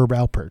and Herb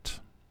Alpert.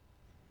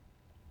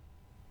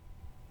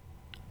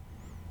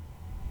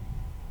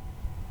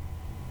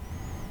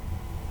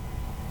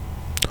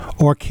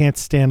 Or Can't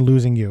Stand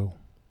Losing You.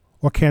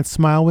 Or Can't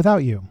Smile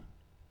Without You.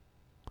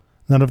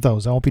 None of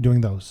those. I won't be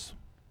doing those.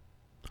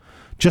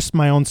 Just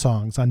my own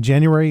songs on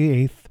January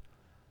 8th,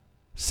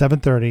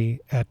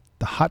 7:30 at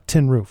the Hot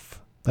Tin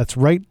Roof. That's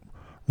right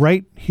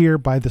here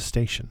by the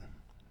station.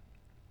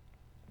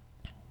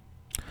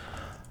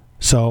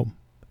 So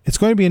it's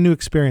going to be a new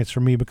experience for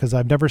me because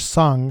I've never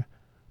sung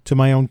to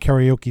my own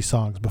karaoke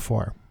songs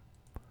before.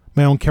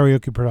 My own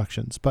karaoke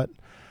productions. But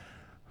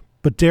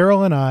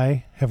Daryl and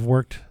I have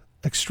worked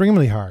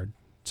extremely hard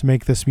to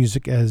make this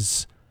music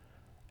as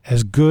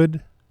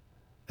good,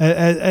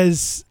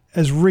 as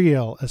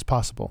real as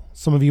possible.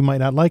 Some of you might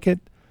not like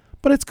it,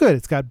 but it's good.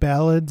 It's got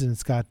ballads and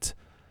it's got,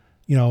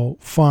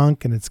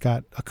 funk and it's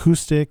got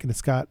acoustic and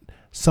it's got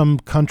some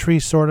country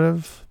sort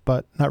of,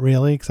 but not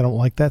really because I don't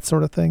like that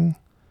sort of thing.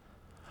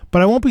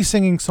 But I won't be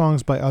singing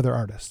songs by other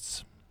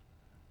artists.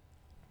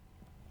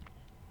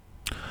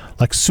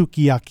 Like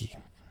Sukiyaki.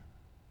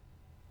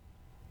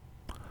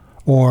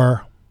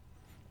 Or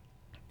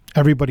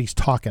Everybody's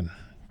Talking.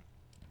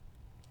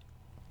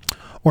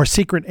 Or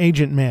Secret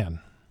Agent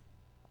Man.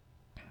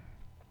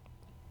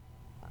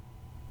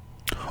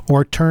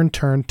 Or Turn,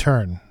 Turn,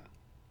 Turn.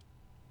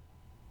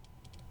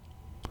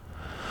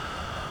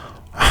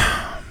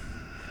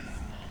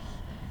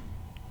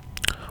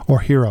 Or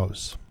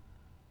Heroes.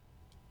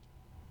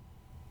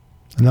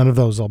 None of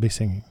those I'll be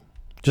singing.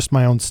 Just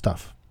my own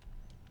stuff.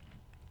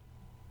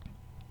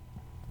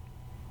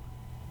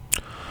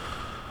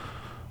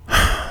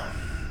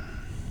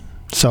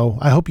 So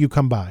I hope you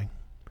come by.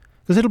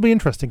 Because it'll be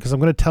interesting. Because I'm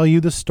going to tell you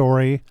the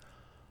story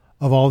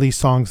of all these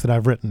songs that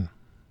I've written.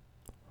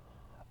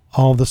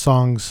 All the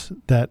songs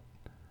that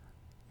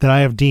I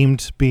have deemed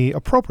to be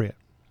appropriate.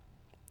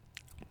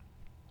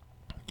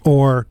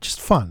 Or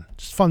just fun.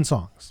 Just fun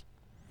songs.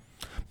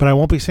 But I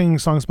won't be singing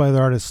songs by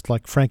other artists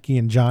like Frankie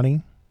and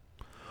Johnny.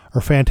 Or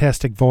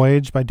Fantastic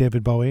Voyage by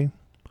David Bowie.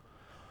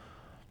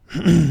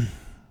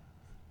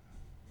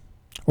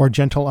 Or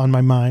Gentle on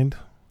My Mind.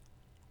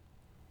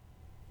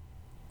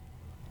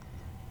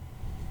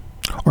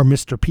 Or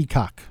Mr.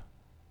 Peacock.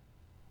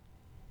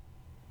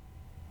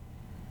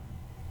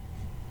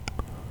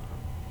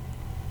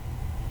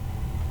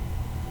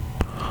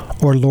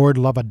 Or Lord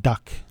Love a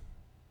Duck.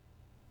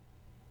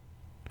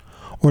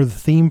 Or the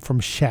theme from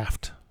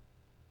Shaft.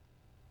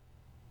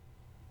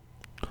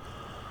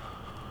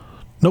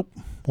 Nope.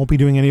 Won't be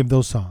doing any of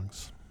those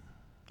songs.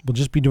 We'll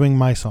just be doing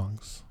my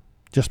songs.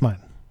 Just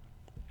mine.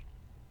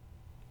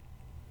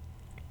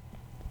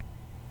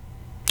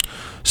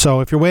 So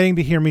if you're waiting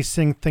to hear me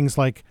sing things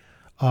like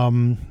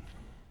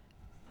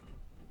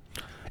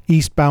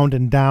Eastbound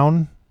and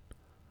Down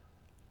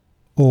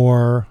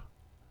or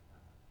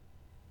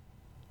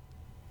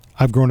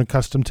I've Grown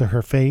Accustomed to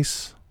Her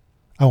Face,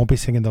 I won't be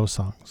singing those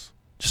songs.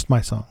 Just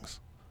my songs.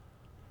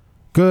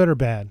 Good or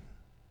bad,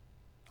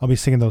 I'll be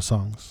singing those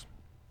songs.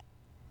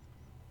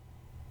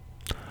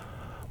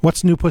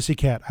 What's New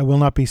Pussycat? I will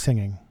not be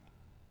singing.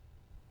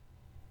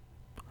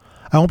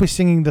 I won't be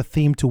singing the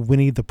theme to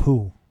Winnie the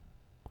Pooh.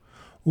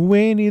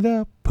 Winnie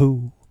the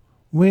Pooh,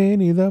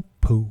 Winnie the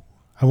Pooh.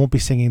 I won't be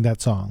singing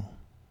that song.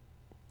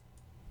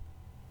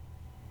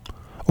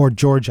 Or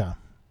Georgia.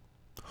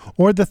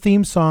 Or the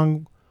theme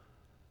song,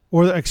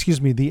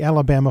 the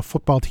Alabama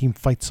football team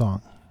fight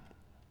song.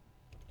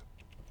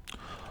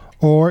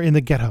 Or In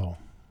the Ghetto.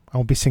 I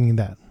won't be singing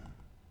that.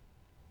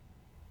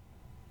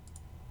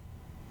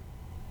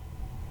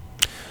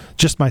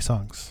 Just my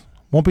songs.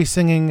 Won't be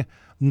singing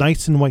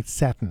Nights in White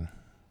Satin.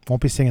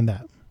 Won't be singing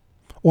that.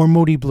 Or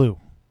Moody Blue.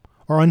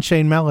 Or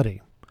Unchained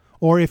Melody.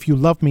 Or If You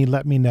Love Me,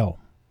 Let Me Know.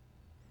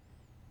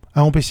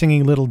 I won't be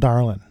singing Little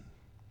Darlin'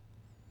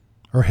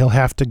 or He'll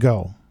Have to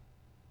Go.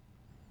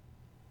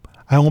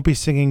 I won't be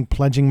singing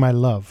Pledging My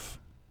Love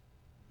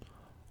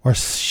or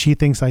She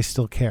Thinks I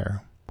Still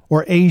Care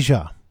or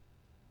Asia.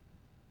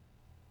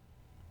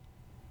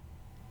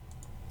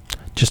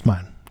 Just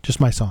mine. Just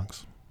my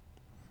songs.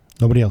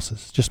 Nobody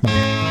else's. Just mine.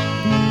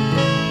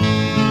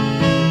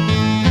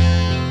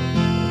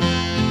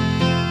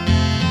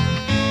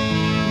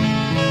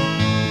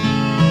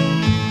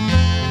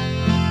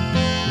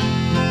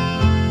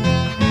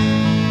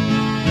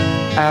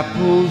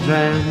 Apples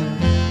and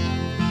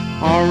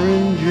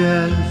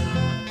oranges,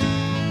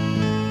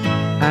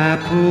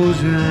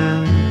 apples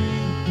and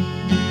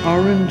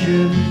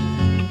oranges,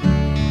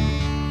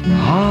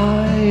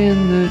 high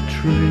in the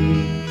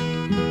tree.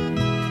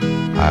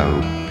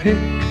 I'll pick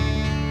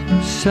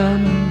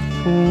some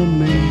for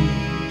me.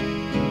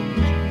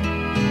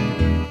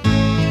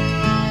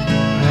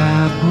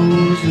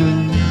 Apples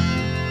and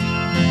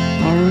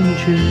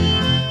oranges,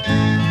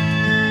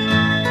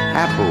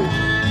 apples,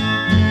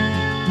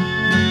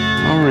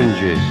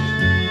 oranges,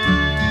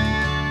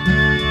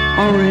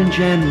 orange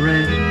and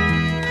red,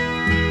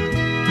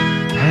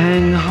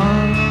 hang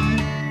high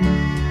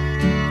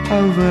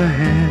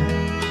overhead,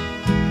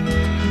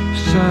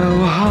 so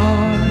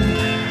high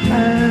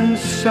and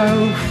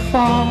so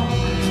far,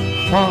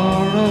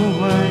 far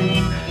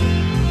away,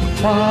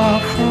 far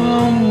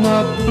from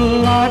the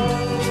blood,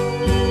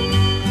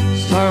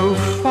 so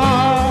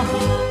far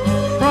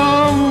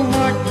from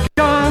the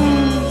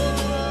guns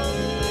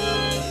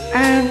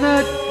and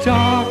the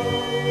dark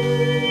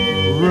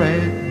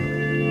red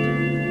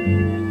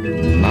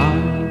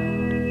mud.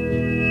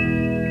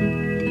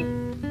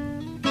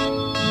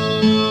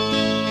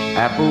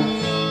 Apples,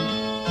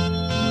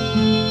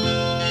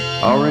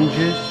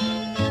 oranges,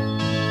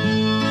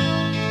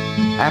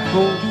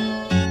 apples,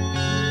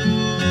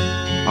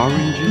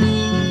 oranges,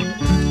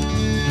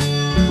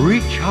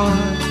 reach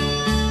high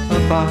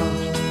above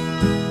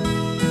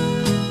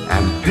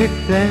and pick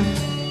them,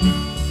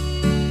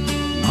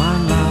 my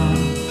love,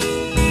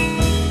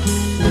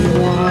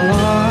 while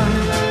I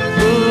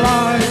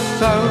lie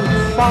so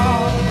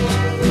far,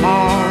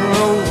 far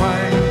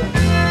away,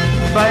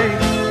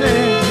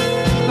 facing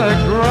the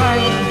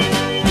grave.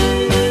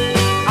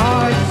 I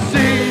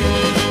see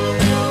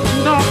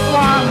not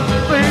one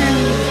thing,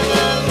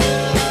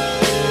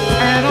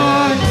 and I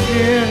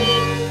hear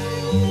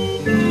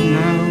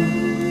no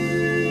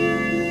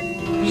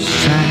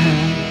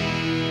sound.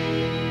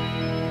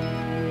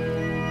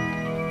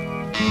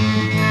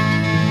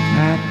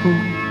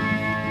 Apple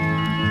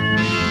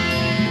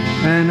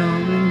and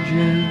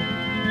oranges,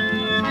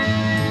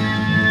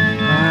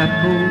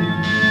 apple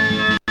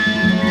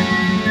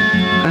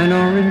and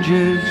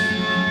oranges,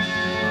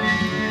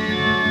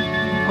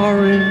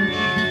 orange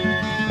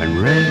and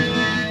red,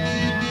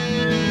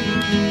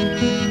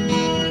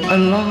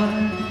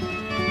 alive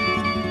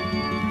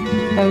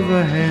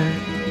overhead.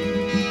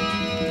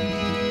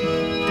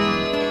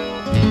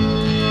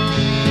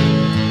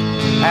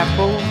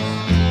 Apples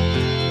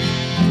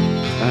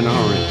and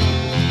oranges,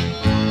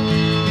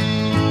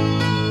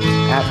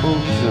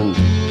 apples and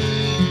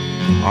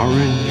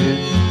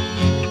oranges,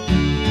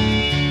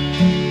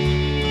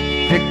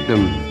 pick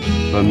them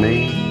for me,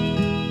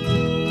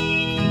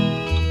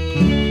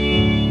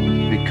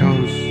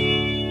 because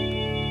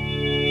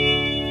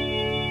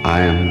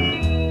I am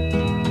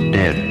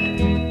dead.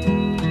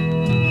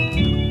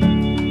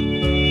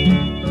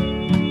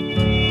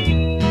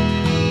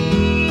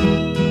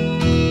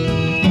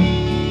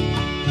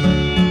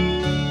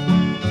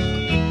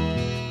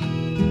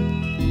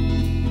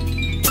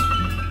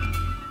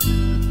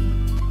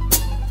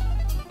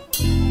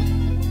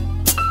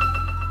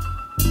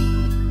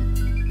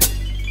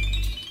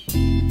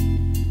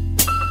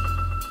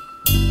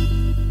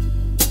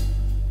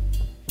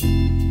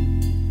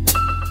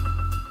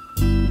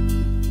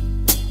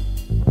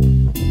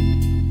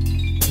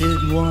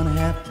 Didn't wanna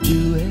have to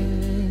do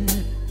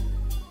it.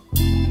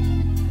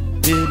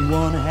 Didn't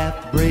wanna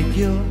have to break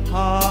your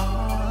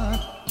heart.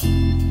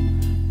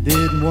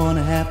 Didn't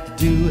wanna have to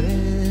do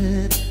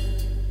it.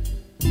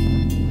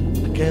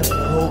 I kept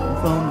hoping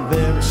from the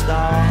very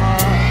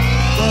start,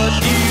 but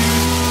you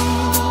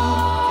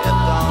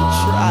kept on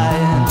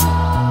trying,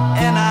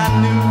 and I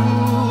knew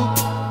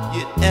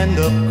you'd end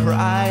up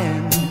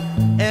crying,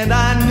 and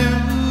I knew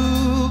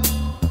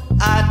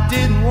I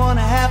didn't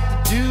wanna have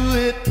to do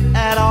it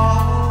at all.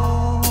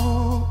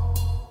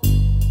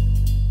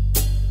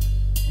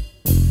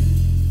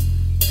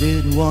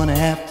 Didn't wanna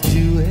have to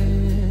do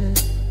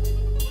it.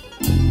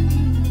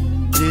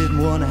 Didn't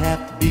wanna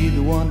have to be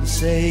the one to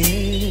say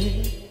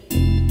it.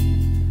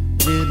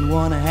 Didn't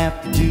wanna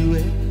have to do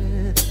it.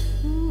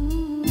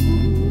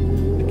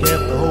 I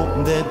kept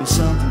hoping there'd be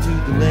something to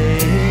delay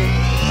it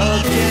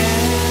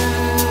again.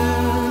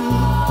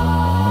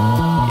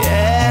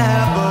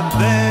 Yeah, but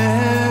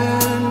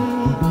then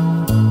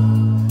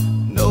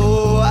no,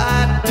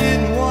 I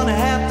didn't wanna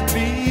have to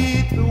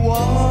be the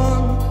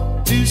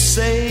one to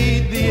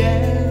say the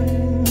end.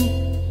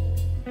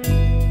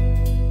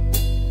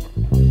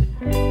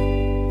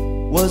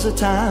 was a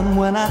time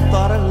when I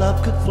thought our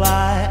love could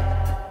fly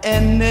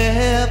and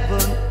never,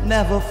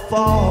 never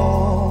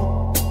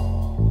fall.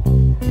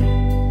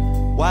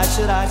 Why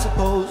should I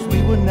suppose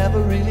we were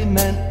never really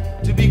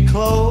meant to be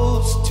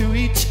close to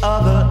each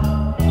other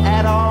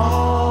at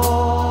all?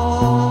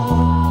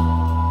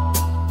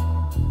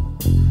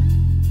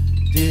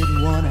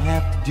 Didn't want to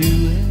have to do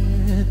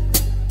it.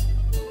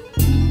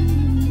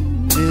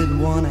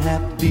 Didn't want to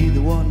have to be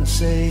the one to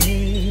say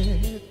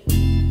it.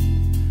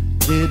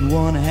 Didn't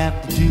want to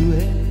have to do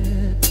it.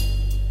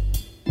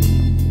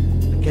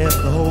 I kept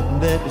hoping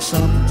there'd be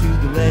something to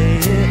delay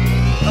it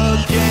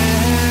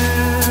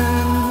again.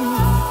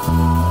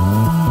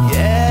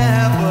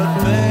 Yeah, but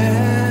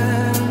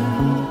then,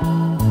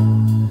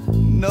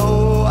 no,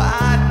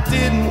 I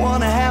didn't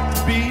want to have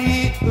to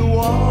be the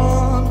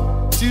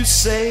one to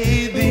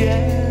say the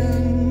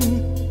end.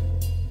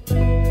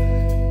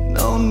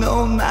 No,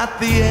 no, not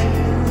the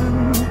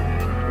end.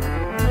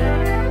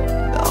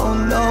 No,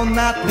 no,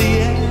 not the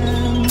end.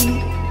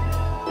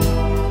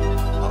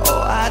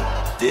 Oh, I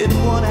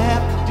didn't want to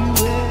have to do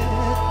it.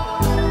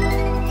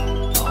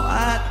 No,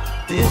 I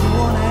didn't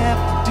want to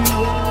have to do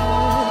it.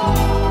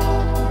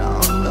 No,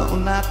 no,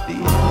 not the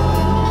end.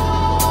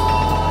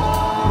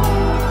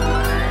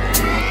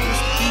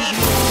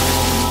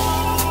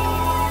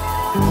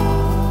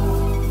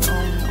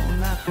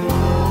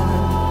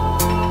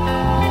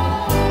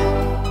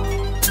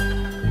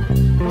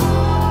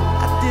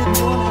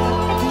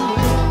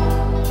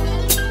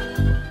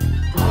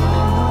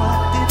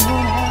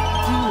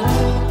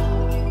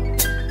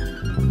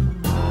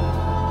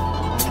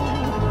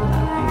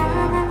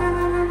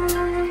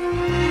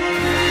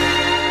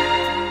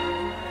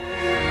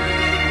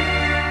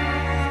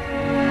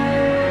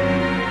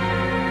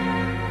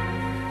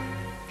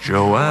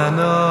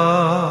 Joanna,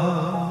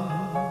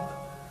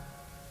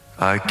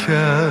 I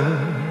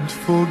can't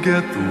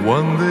forget the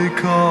one they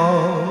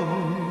call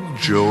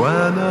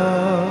Joanna.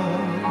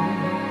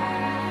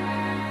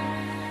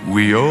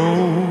 We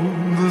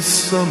own the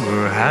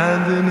summer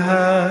hand in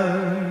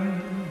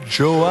hand,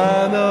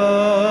 Joanna.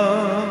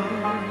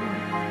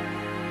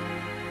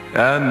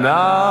 And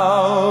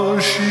now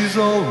she's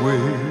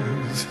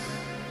always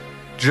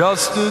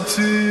just a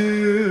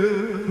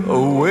tear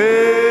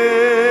away.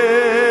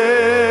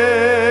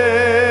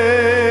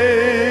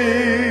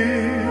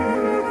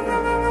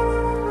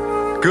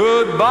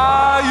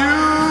 Goodbye,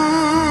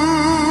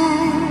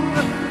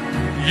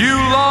 you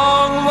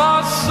long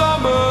lost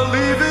summer,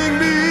 leaving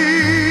me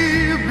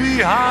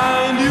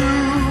behind you,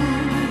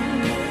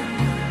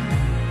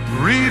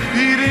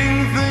 repeating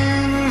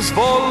things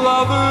for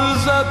lovers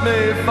that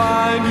may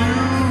find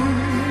you.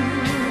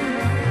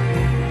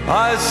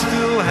 I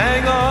still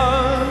hang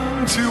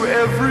on to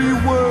every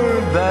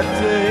word that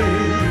day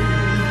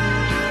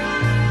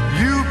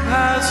you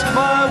passed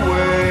my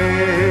way,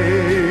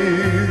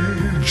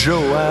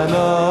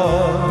 Joanna.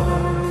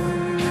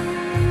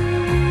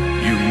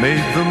 You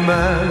made the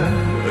man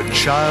a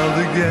child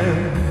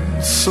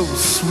again so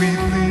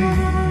sweetly.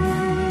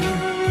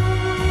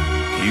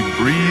 He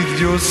breathed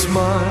your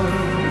smile,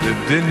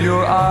 lived in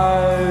your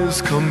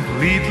eyes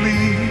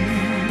completely.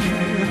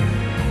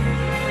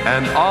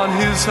 And on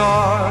his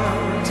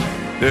heart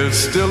there's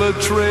still a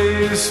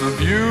trace of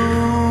you.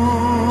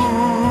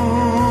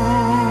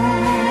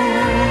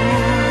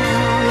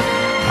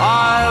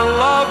 I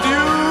loved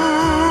you,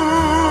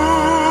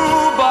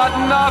 but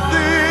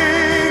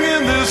nothing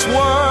in this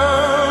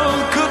world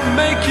could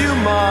make you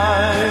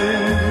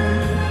mine.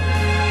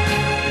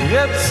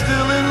 Yet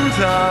still in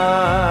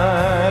time,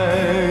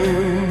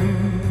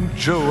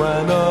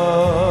 Joanna.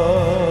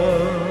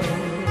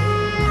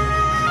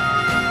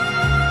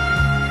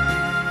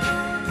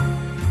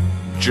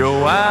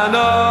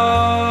 Joanna,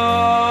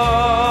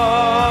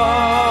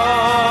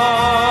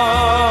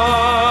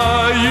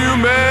 you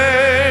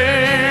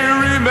may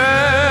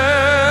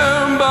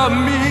remember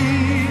me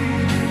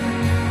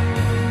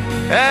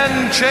and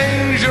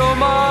change your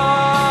mind.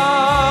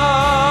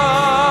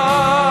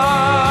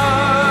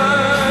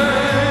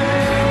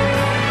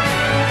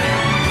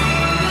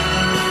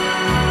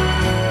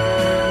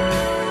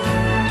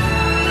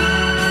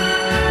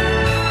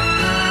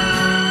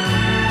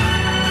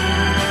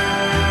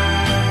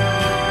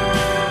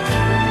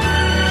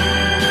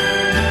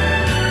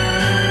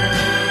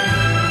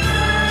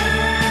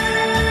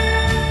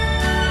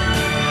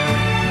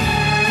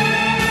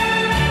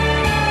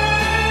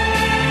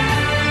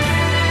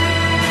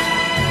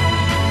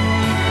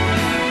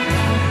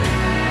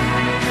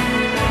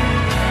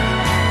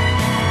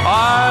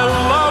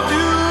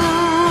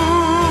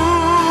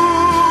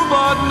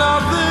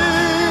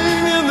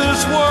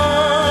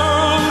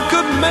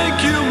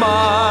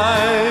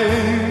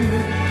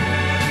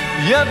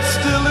 Yet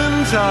still in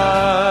time,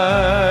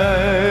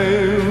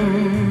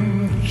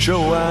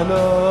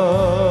 Joanna.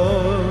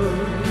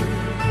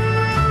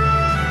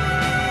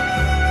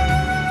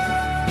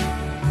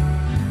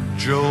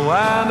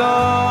 Joanna,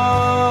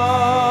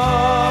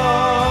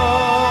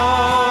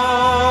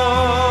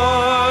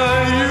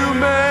 you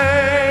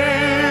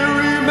may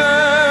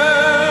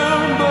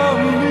remember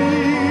me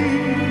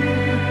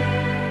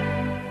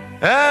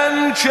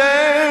and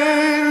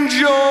change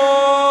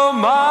your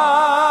mind.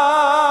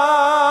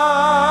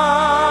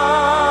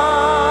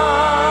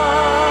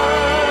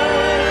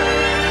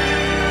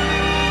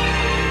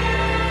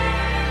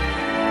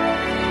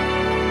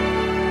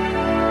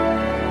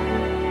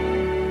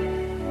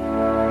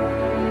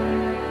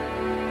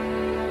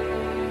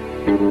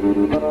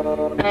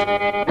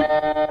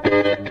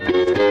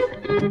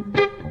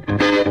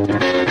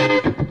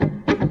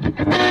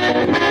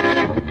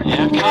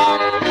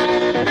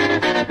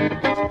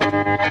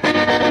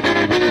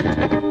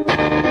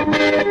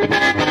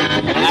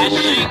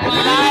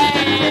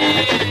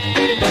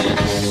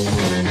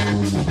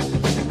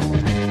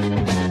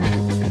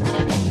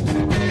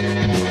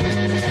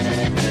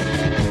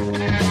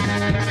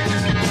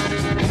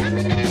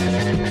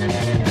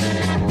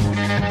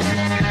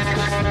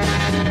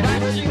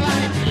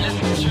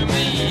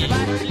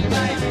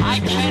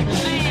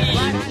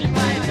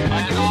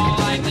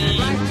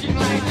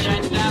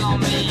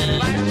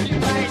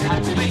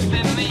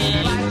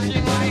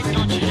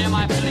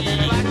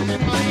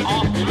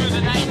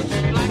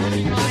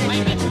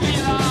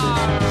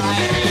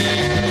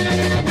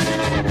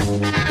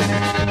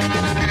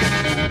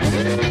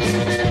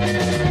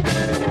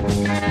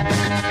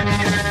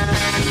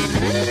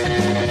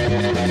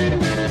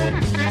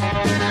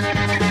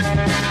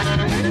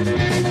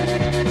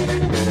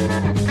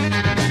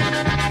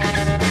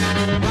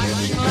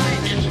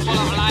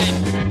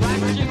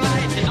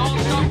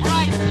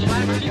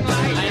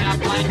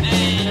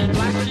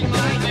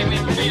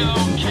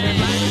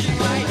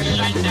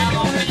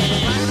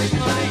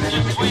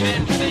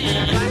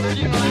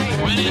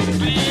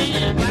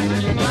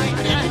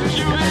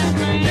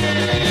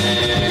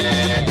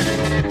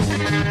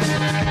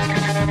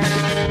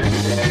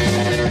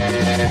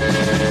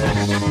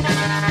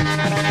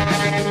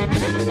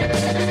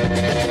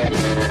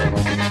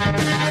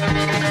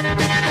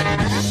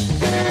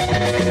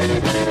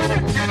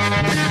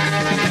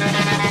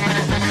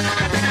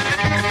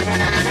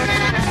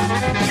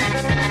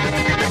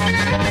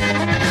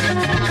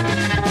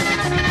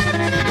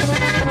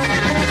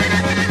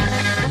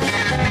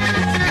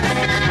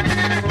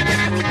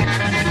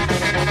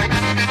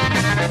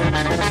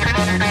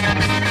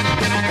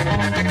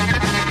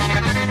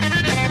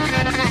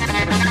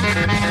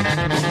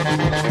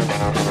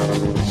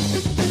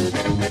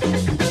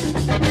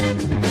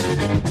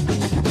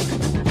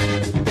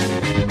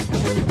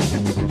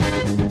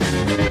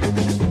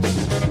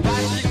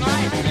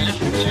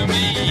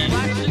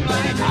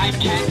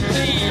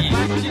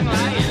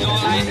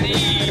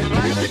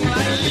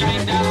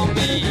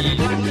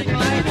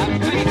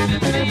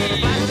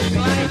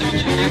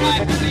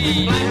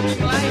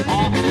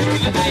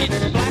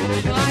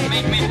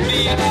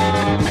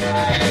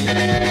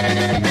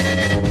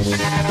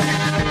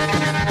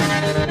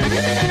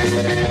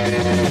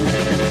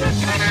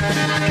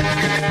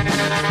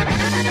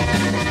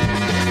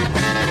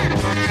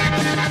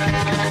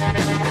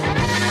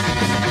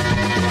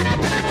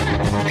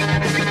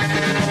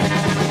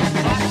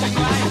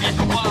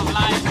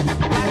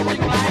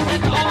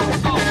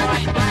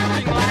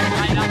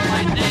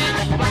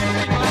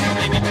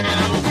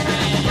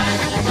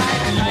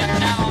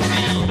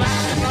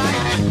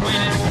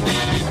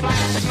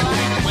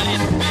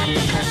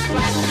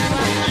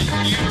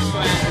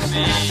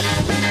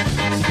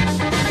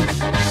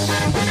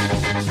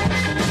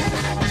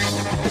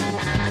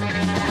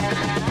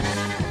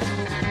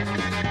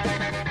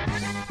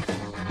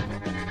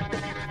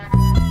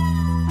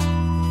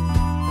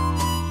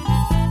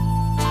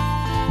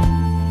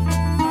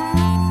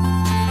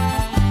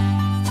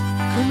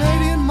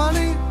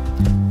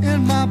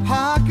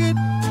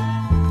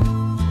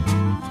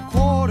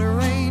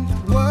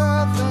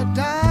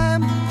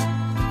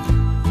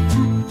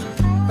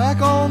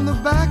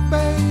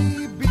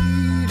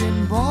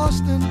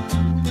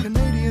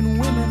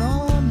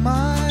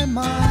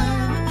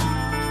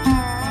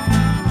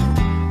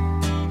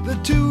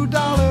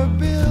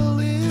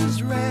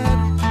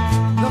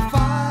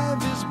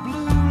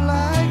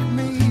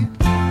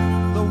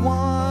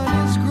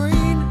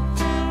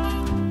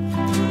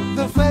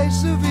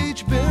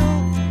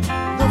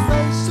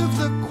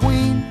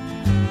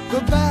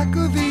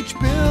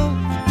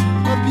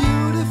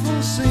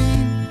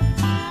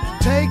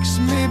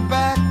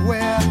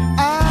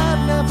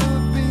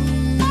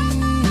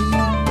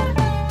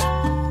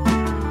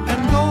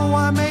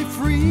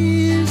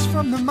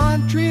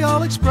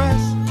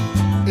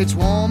 It's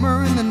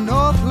warmer in the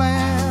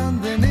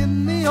Northland than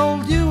in the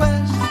old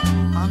US.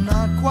 I'm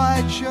not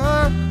quite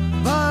sure,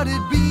 but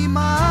it'd be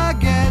my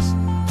guess.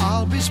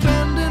 I'll be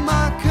spending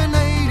my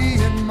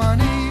Canadian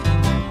money.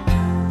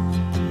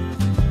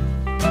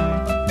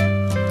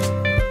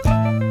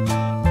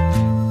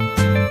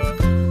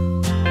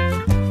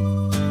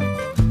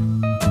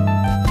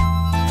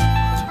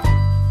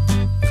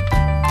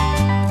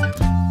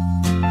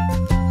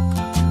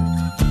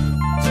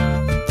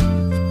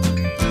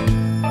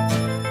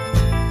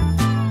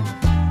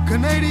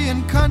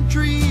 Canadian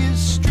country is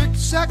strict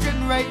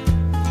second rate.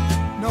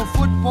 No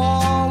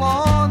football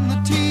on the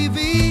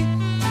TV.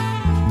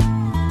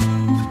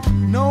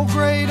 No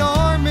great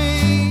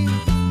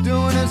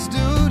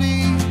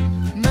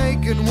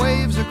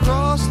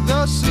across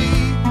the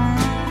sea.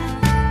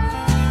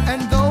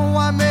 And though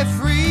I may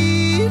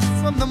freeze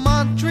from the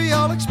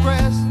Montreal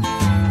Express,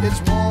 it's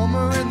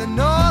warmer in the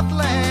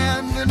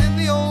Northland than in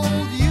the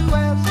old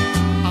U.S.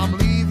 I'm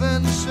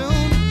leaving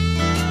soon,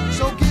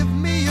 so give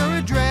me your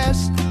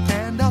address,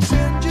 and I'll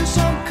send you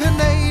some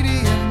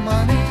Canadian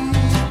money.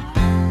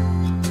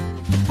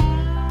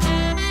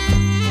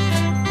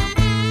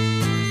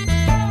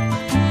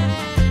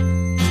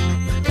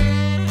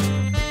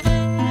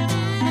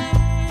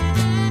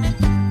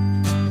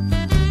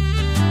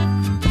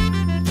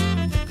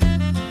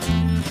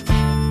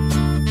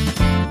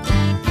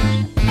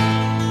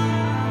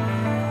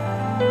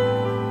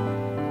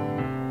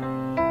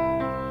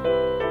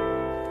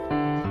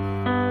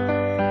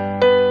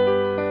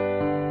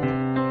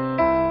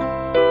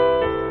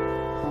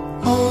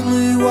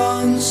 Only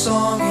one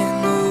song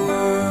in the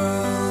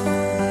world.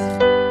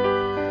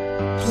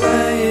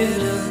 Play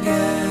it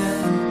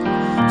again,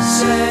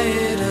 say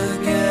it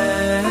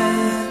again.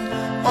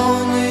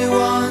 Only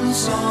one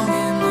song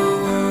in the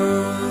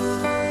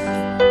world.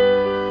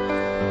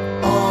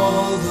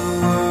 All the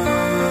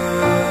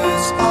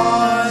words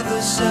are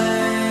the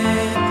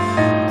same.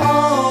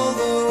 All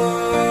the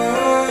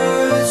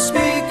words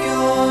speak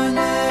your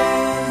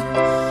name.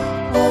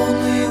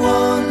 Only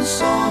one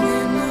song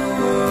in the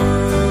world.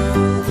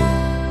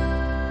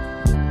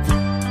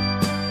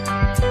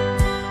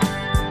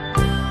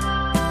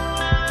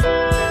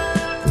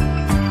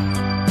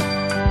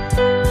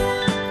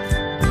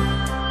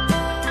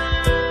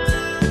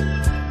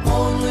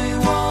 Only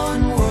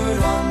one word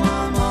on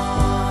my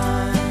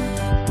mind.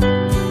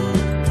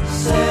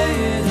 Say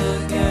it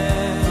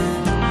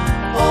again,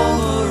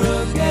 over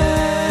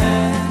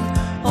again.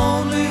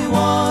 Only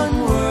one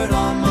word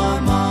on my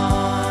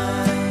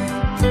mind.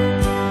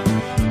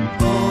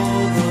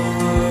 Oh, the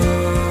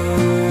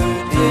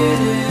word, it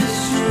is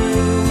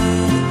true.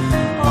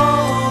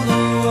 Oh,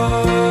 the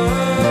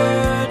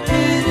word,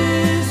 it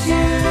is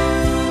you.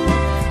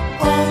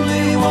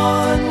 Only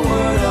one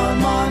word on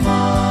my mind.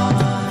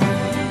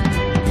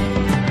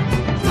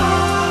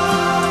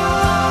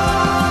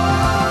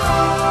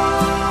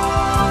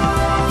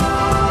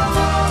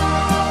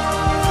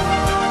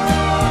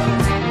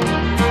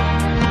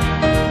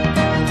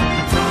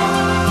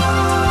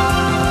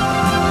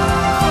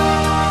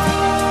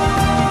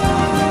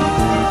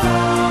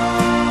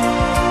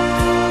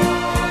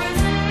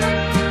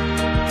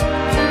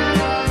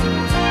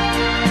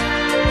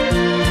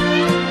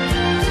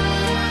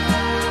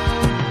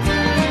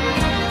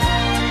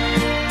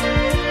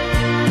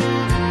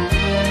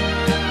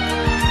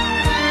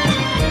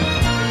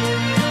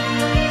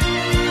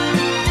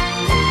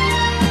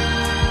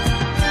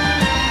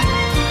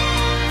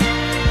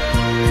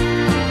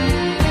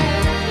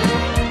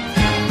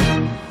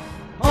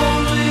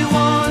 Only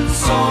one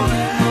song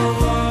in the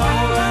world.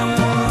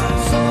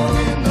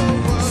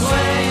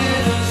 Say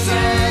it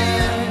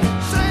again,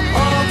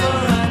 over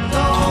and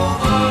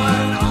over.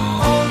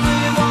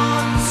 Only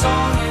one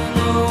song in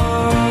the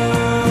world.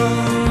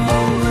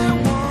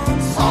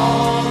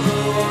 All the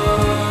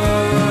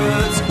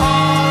words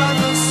are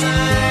the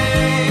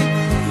same.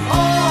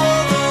 All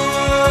the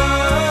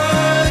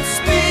words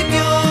speak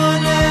your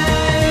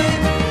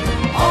name.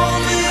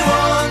 Only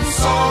one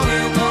song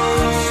in the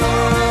world.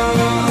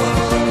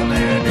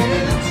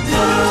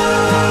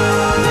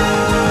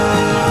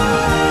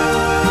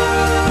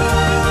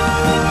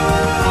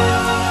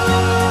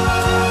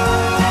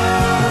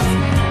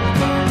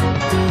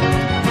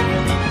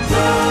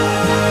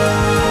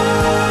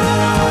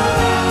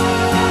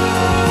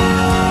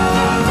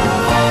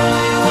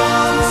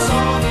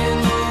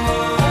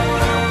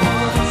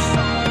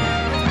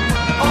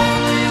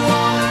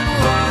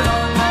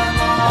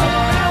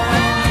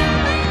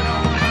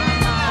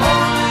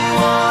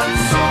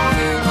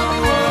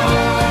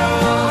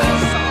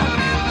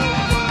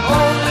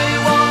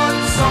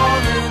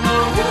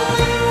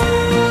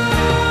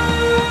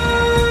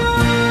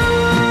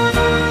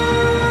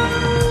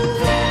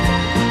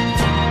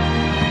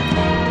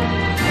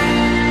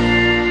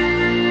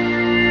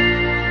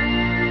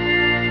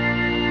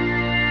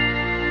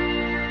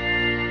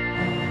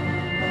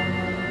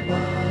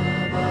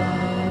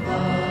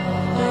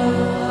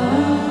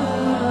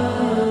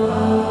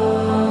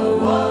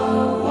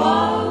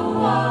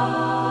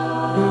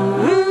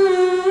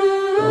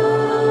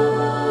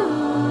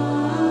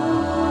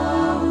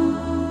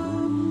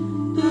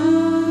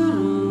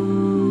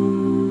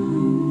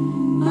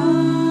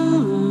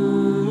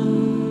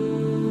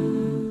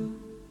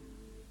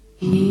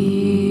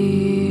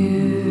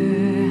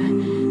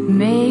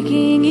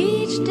 Making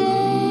each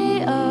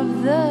day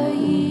of the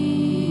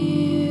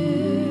year,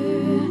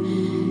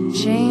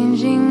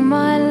 changing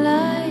my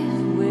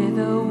life with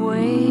a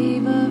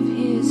wave of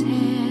his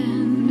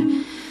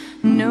hand.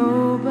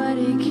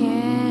 Nobody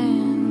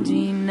can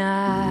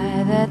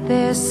deny that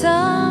there's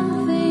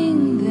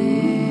something there.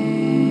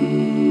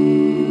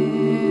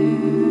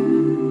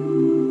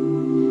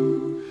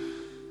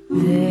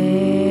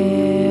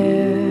 There,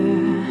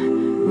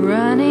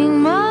 running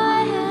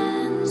my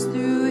hands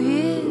through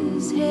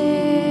his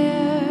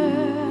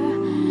hair,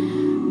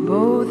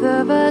 both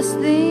was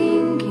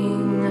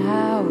thinking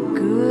how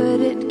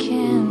good it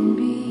can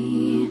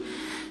be.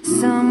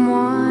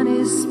 Someone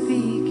is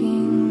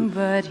speaking,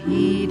 but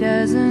he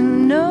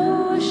doesn't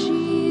know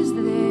she's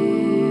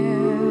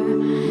there.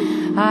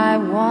 I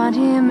want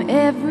him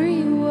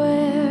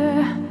everywhere,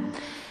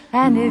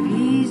 and if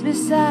he's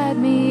beside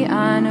me,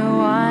 I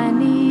know I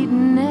need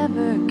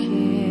never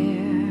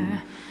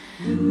care.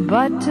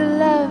 But to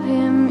love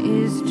him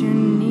is to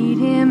need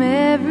him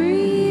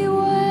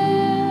everywhere,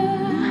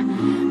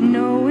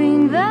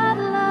 knowing that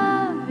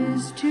love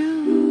is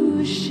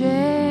to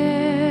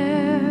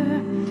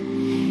share.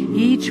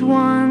 Each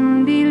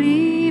one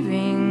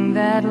believing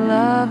that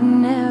love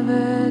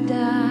never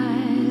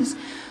dies,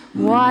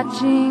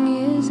 watching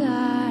his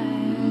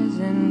eyes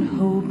and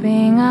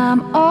hoping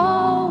I'm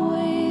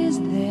always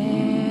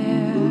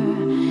there.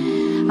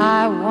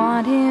 I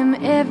want him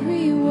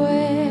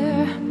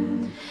everywhere,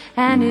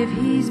 and if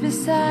he's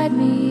beside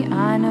me,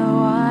 I know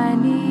I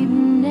need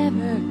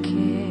never care.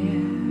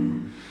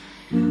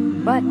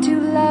 But to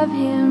love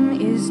him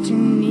is to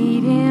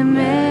need him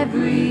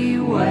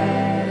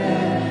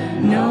everywhere,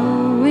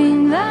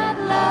 knowing that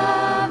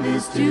love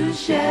is to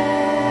share.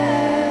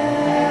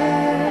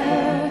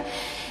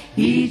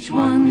 Each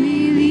one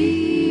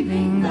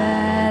believing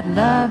that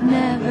love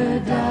never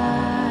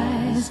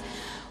dies,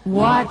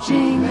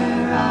 watching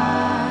her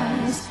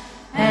eyes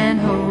and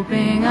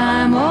hoping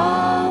I'm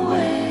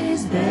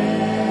always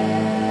there.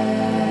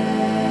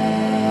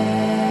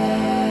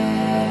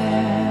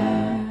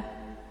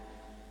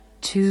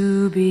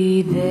 To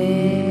be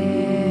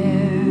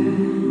there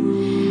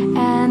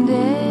and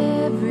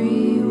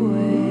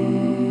everywhere,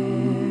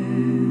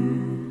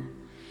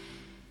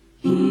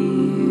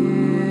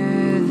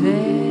 here,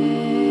 there,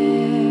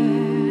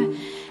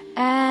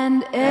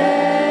 and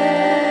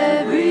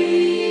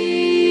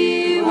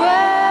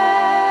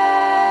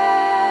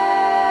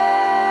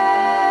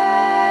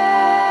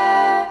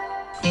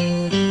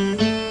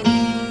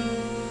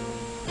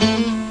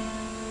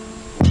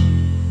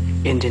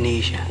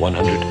Indonesia,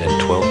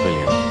 112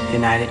 million.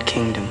 United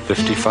Kingdom,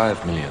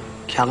 55 million.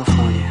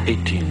 California,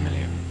 18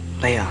 million.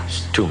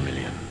 Laos, 2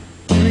 million.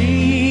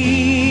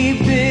 3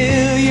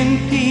 billion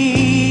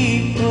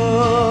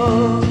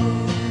people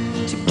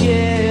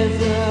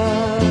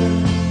together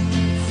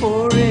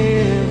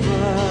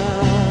forever.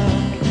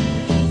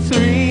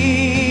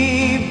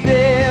 3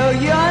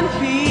 billion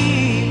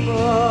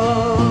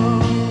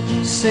people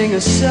sing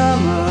a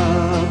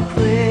summer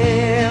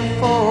prayer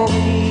for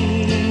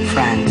me.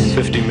 France,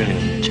 50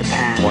 million.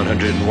 Japan,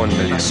 101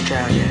 million.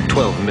 Australia,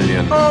 12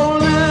 million. Oh,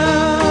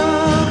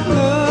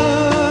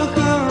 look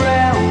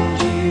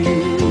around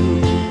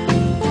you.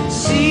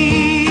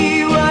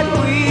 See what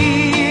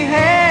we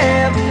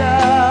have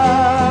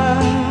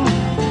done.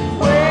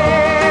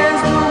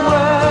 Where's the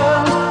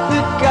world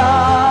that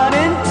God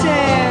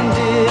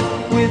intended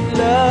with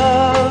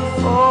love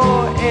for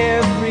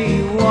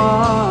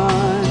everyone?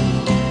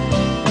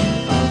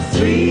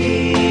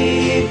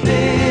 3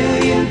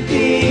 billion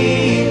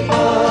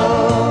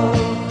people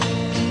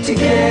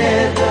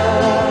together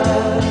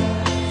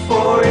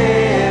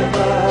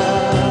forever.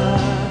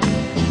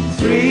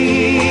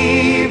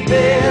 3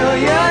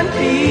 billion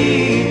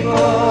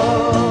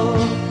people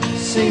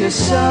sing a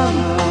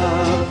summer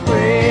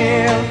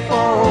prayer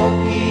for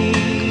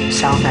peace.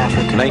 South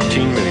Africa,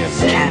 19 million.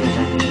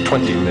 Canada,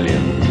 20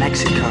 million.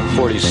 Mexico,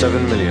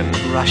 47 million.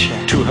 Russia,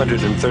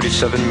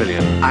 237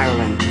 million.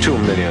 Ireland, 2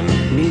 million.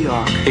 New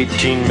York,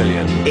 18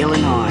 million.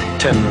 Illinois,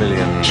 10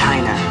 million.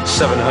 China,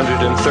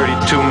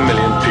 732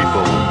 million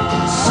people.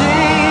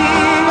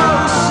 Sing,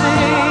 oh,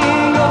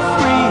 sing of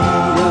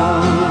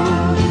freedom.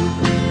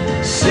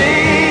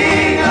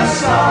 Sing a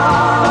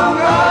song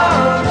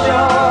of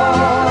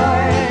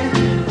joy.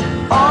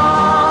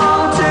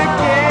 All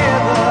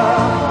together,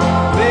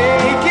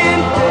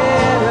 making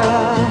better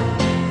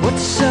what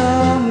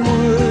some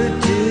would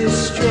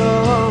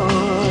destroy.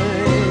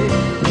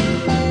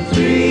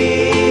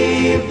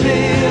 3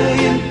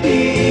 billion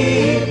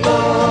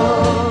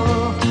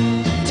people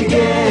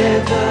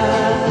together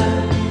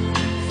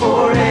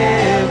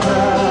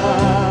forever.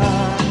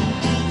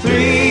 3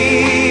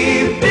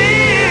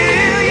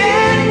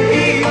 billion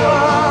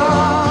people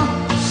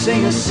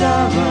sing a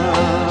summer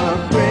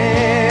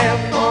prayer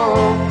for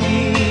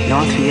peace.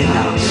 North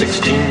Vietnam,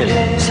 16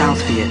 million.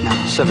 South Vietnam,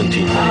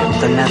 17 million.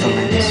 the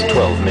Netherlands,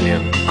 12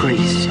 million.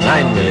 Greece,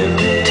 9 million.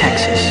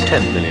 Texas,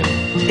 10 million.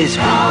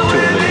 Israel, 2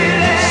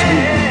 million.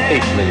 Sweden,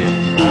 8 million.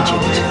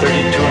 Egypt,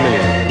 32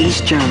 million.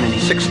 East Germany,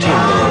 16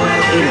 million.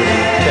 Italy,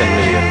 10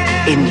 million.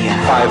 India,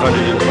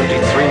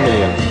 523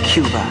 million.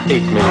 Cuba,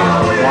 8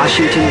 million.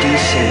 Washington,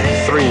 D.C.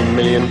 3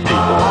 million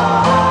people.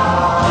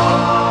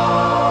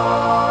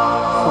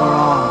 For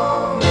all.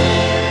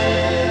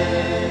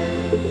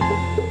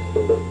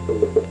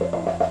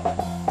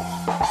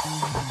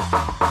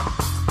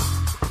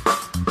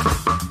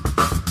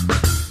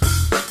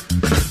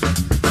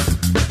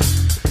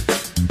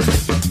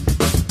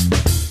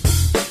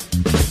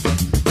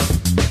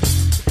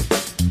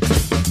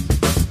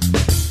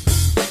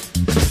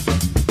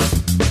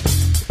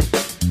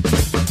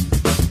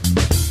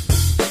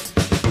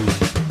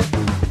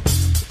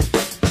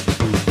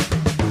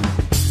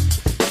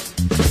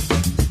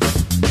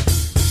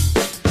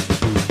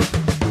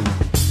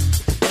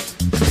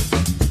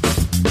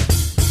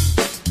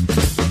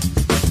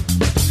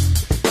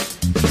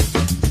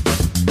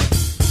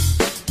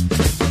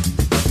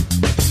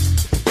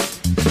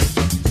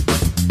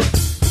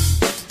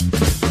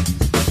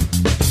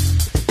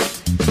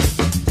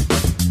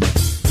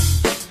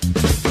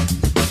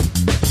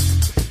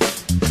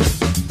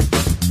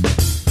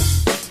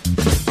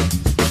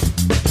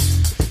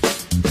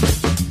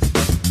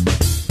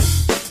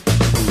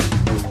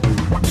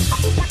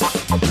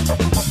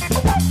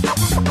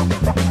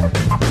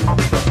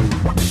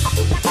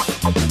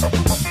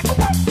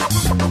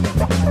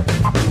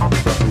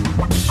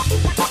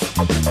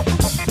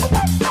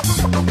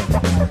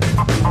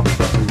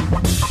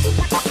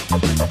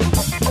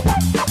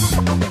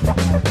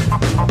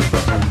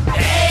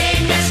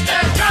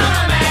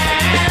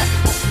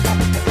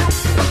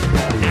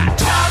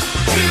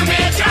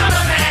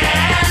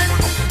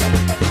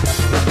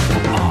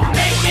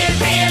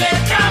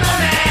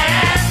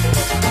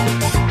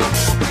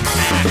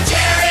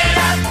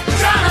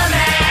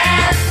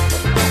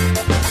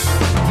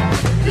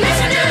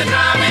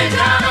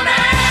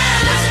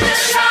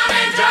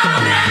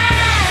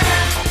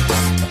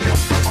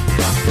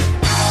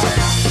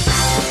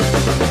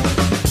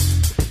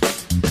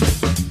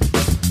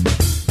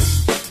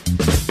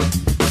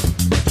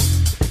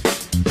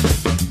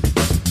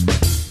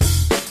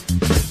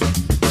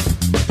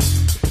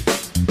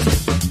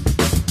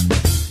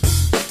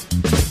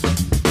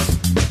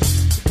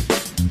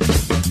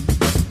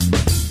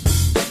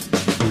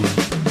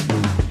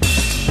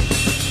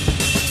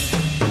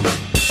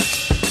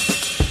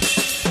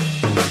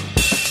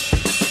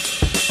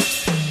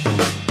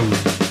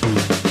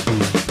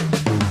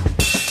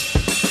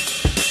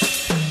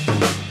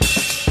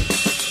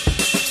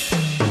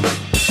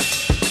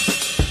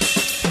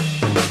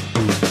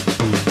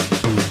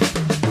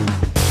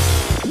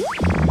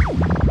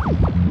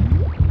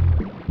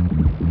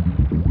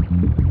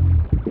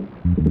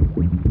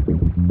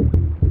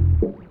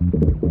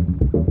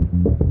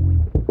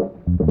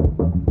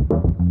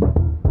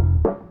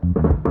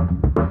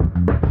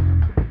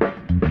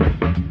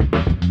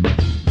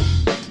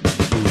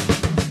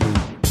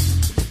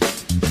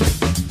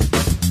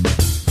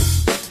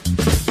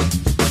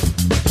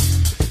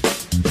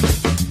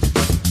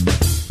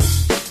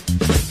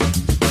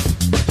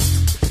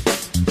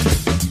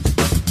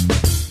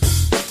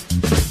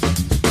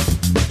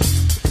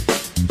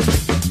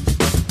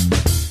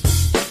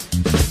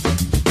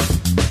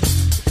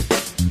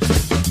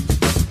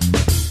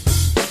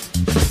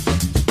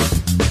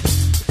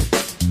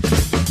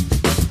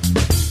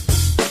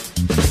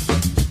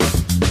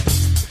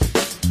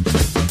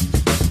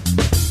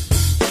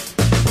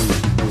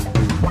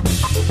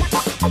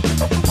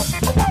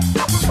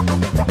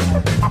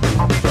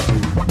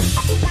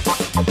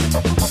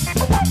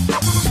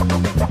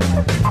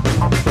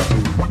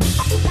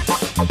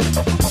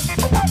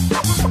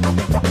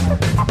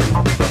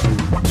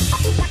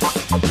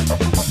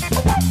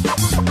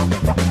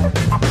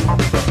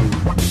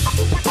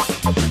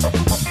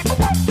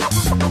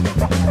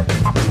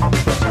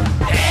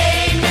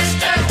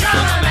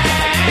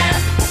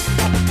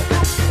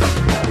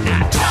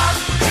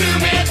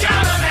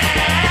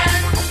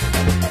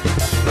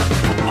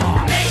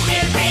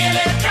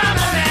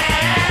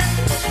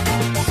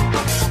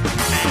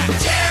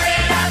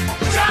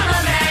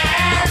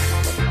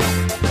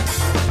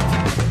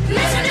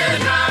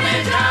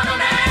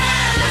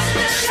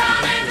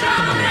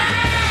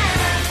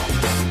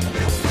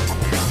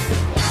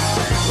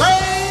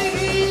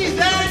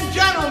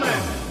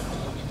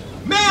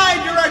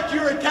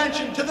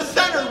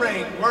 center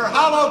ring, where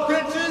hollow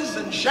princes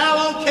and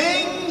shallow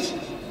kings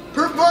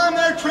perform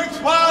their tricks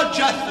while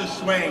justice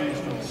swings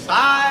from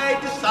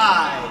side to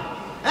side.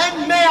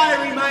 And may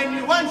I remind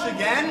you once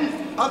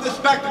again of the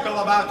spectacle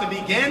about to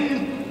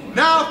begin,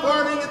 now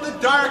forming at the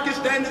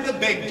darkest end of the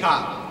big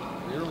top.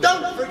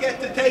 Don't forget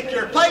to take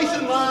your place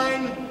in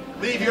line,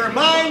 leave your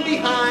mind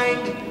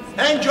behind,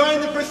 and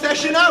join the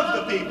procession of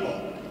the people.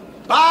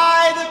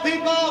 By the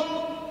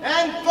people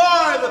and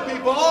for the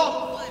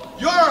people,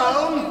 your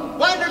own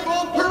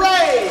wonderful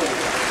parade.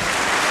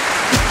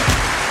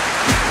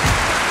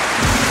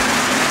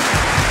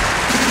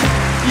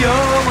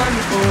 Your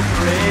wonderful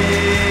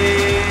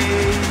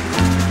parade,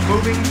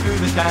 moving through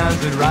the towns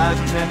that rise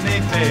and then they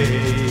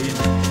fade,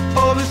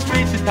 over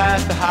streets and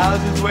past the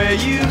houses where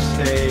you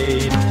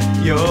stayed.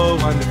 Your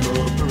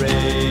wonderful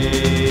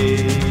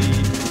parade,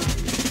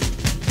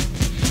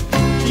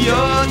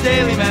 your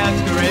daily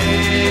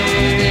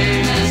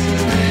masquerade,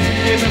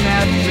 is a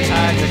map of the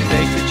time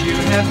mistakes that you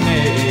have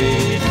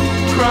made,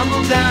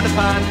 crumble down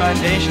upon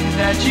foundations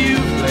that you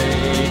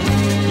laid.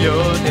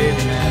 Your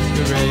daily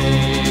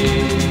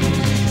masquerade.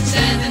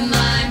 Stand in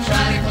line,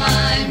 try to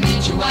climb,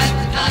 meet your wife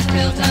for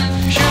cocktail time.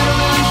 Shoot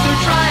once or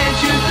try and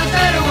choose the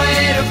better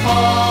way to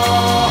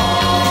fall.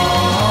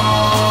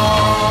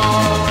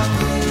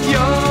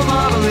 Your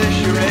marvelous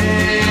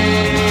charade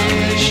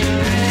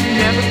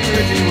never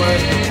could be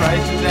worth the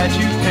prices that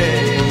you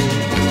pay.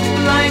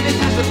 Blindness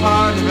is a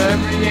part of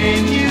every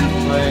game you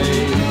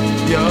play.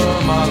 Your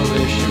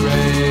marvelous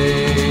charade.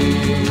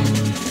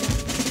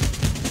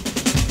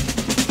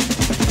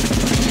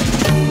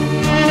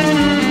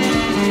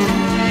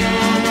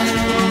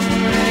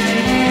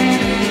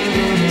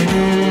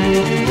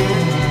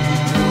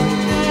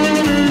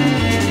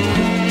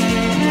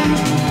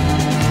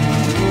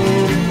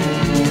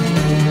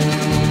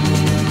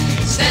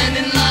 Stand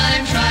in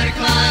line, try to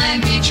climb,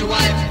 meet your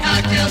wife for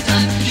cocktail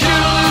time. Shoot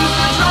or lose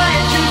or try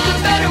and choose the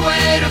better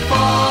way to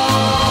fall.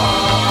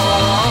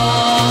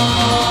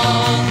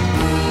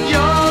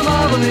 Your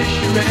marvelous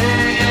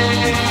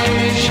charade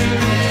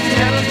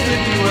never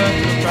could be worth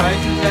the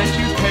prices that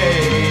you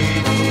pay.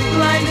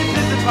 Blindness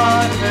is a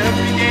part of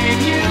every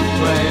game you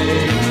play.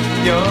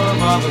 Your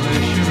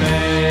marvelous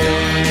charade.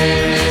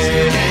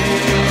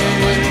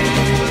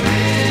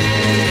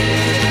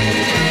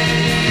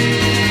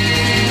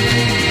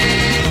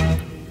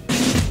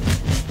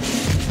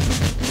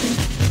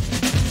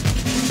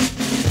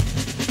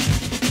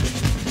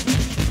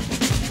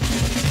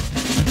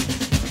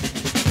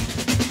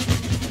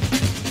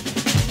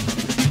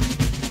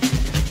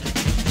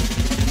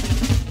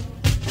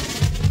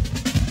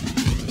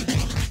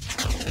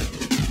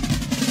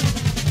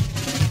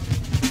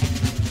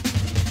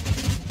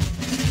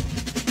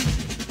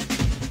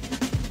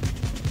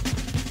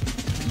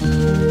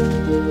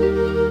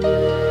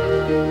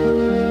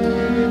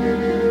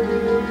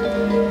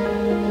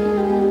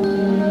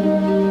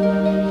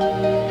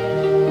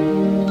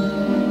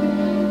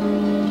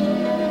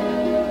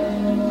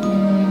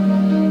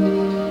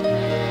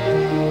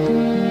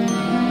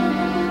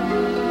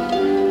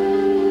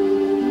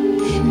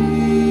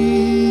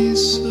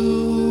 She's so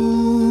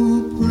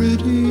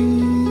pretty,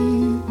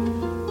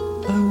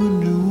 I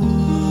wonder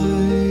why.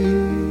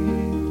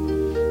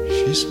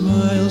 She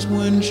smiles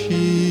when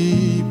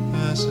she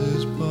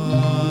passes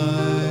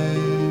by.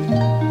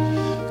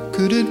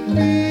 Could it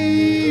be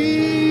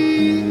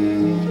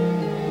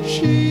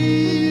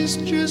she's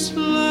just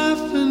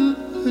laughing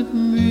at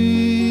me?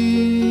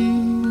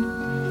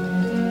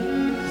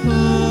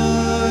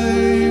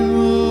 I'm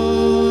a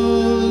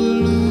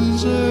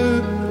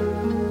loser,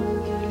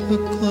 a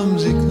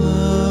clumsy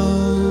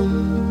clown.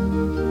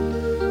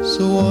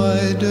 So why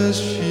does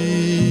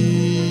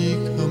she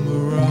come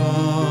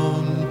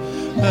around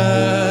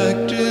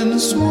acting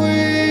sweet?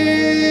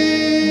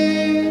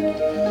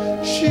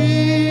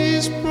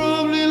 She's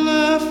probably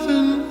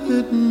laughing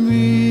at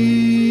me.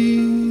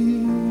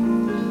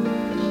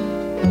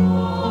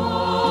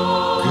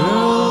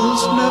 Girl,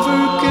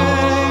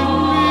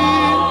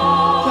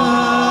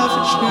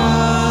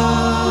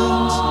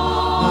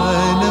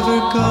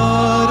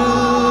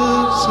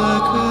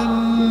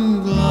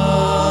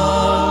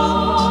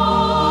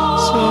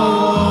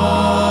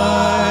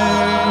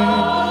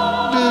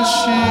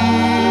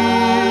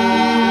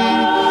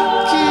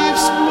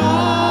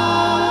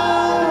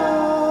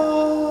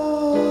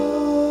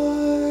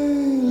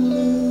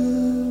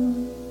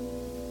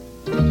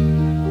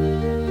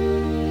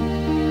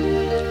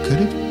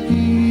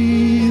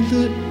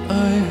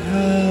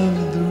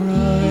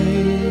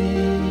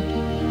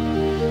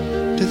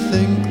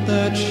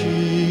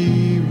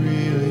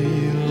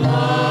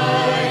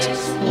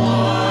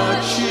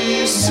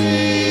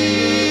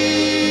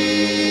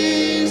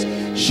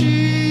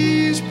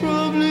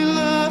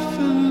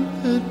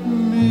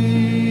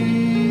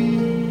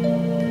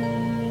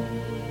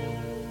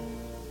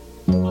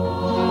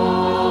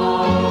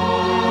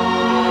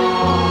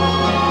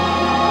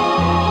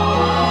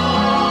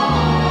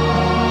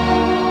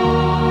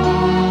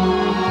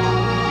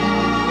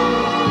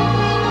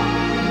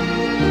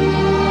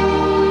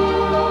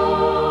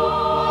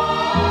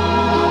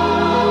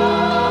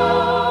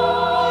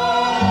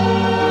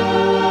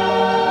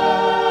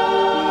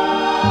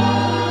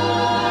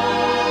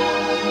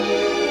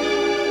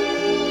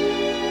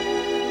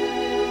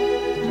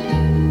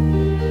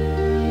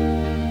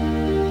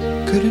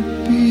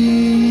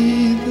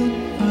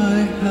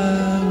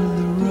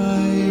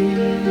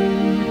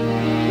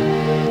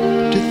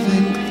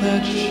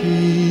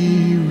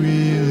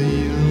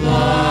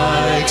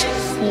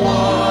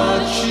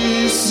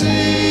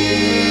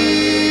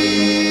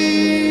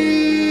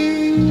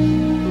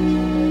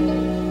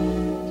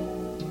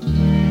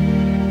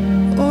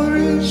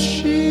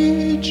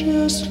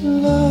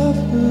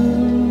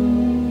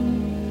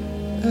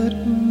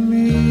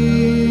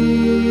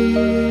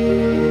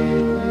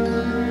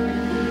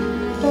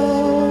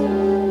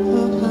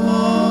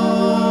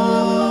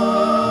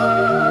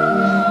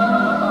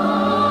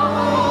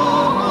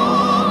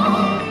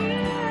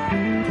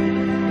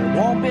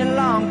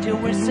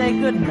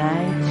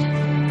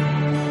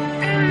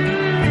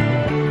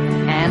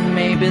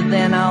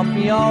 then I'll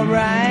be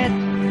alright.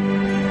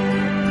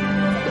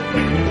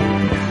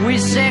 We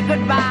say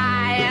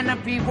goodbye and the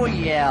people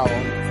yell.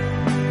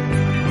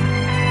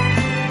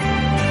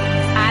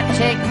 I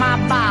take my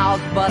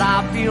bows, but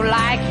I feel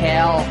like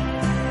hell.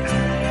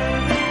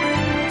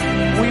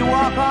 We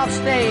walk off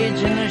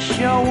stage and the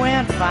show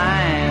went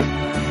fine.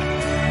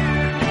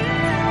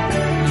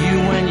 You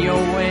went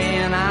your way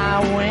and I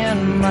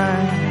went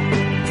mine.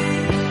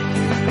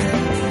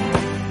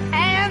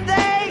 And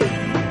they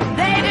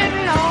didn't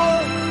know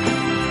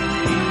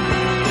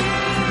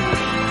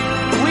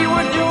we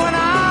were doing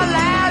our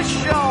last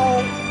show.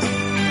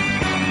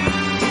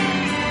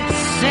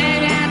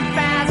 Singing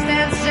fast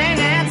and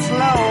singing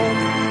slow.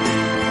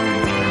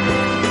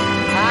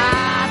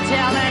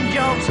 Telling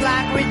jokes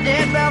like we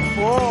did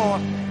before.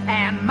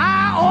 And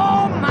my,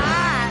 oh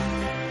my,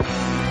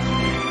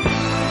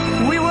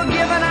 we were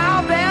giving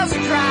our best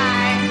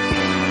try.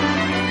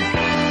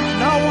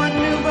 No one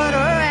knew but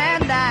her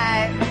and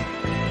I.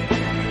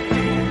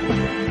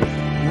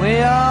 We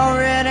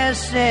already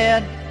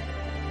said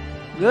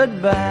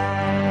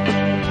goodbye.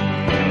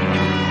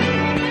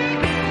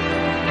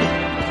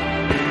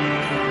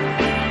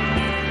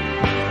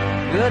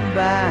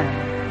 Goodbye.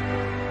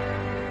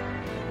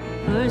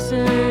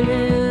 Person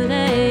who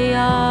they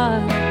are,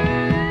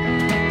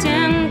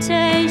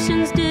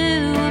 temptations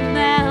do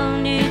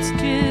abound, it's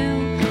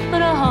true,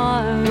 but a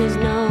heart is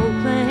no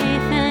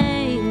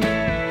plaything.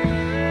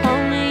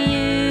 Only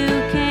you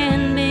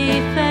can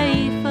be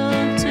faithful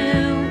to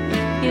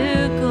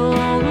your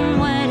golden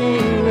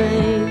wedding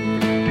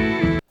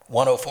ring.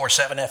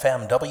 104.7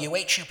 FM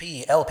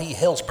WHUP LP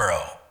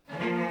Hillsboro.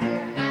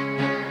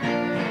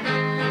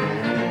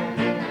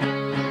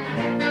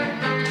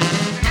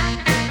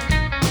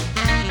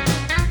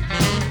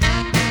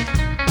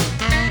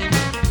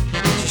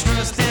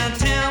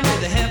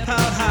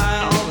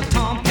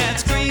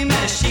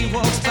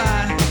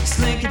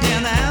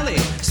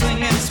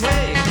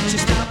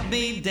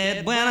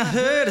 Dead when I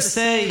heard her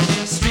say,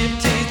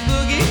 striptease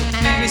boogie,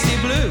 make me see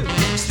blue.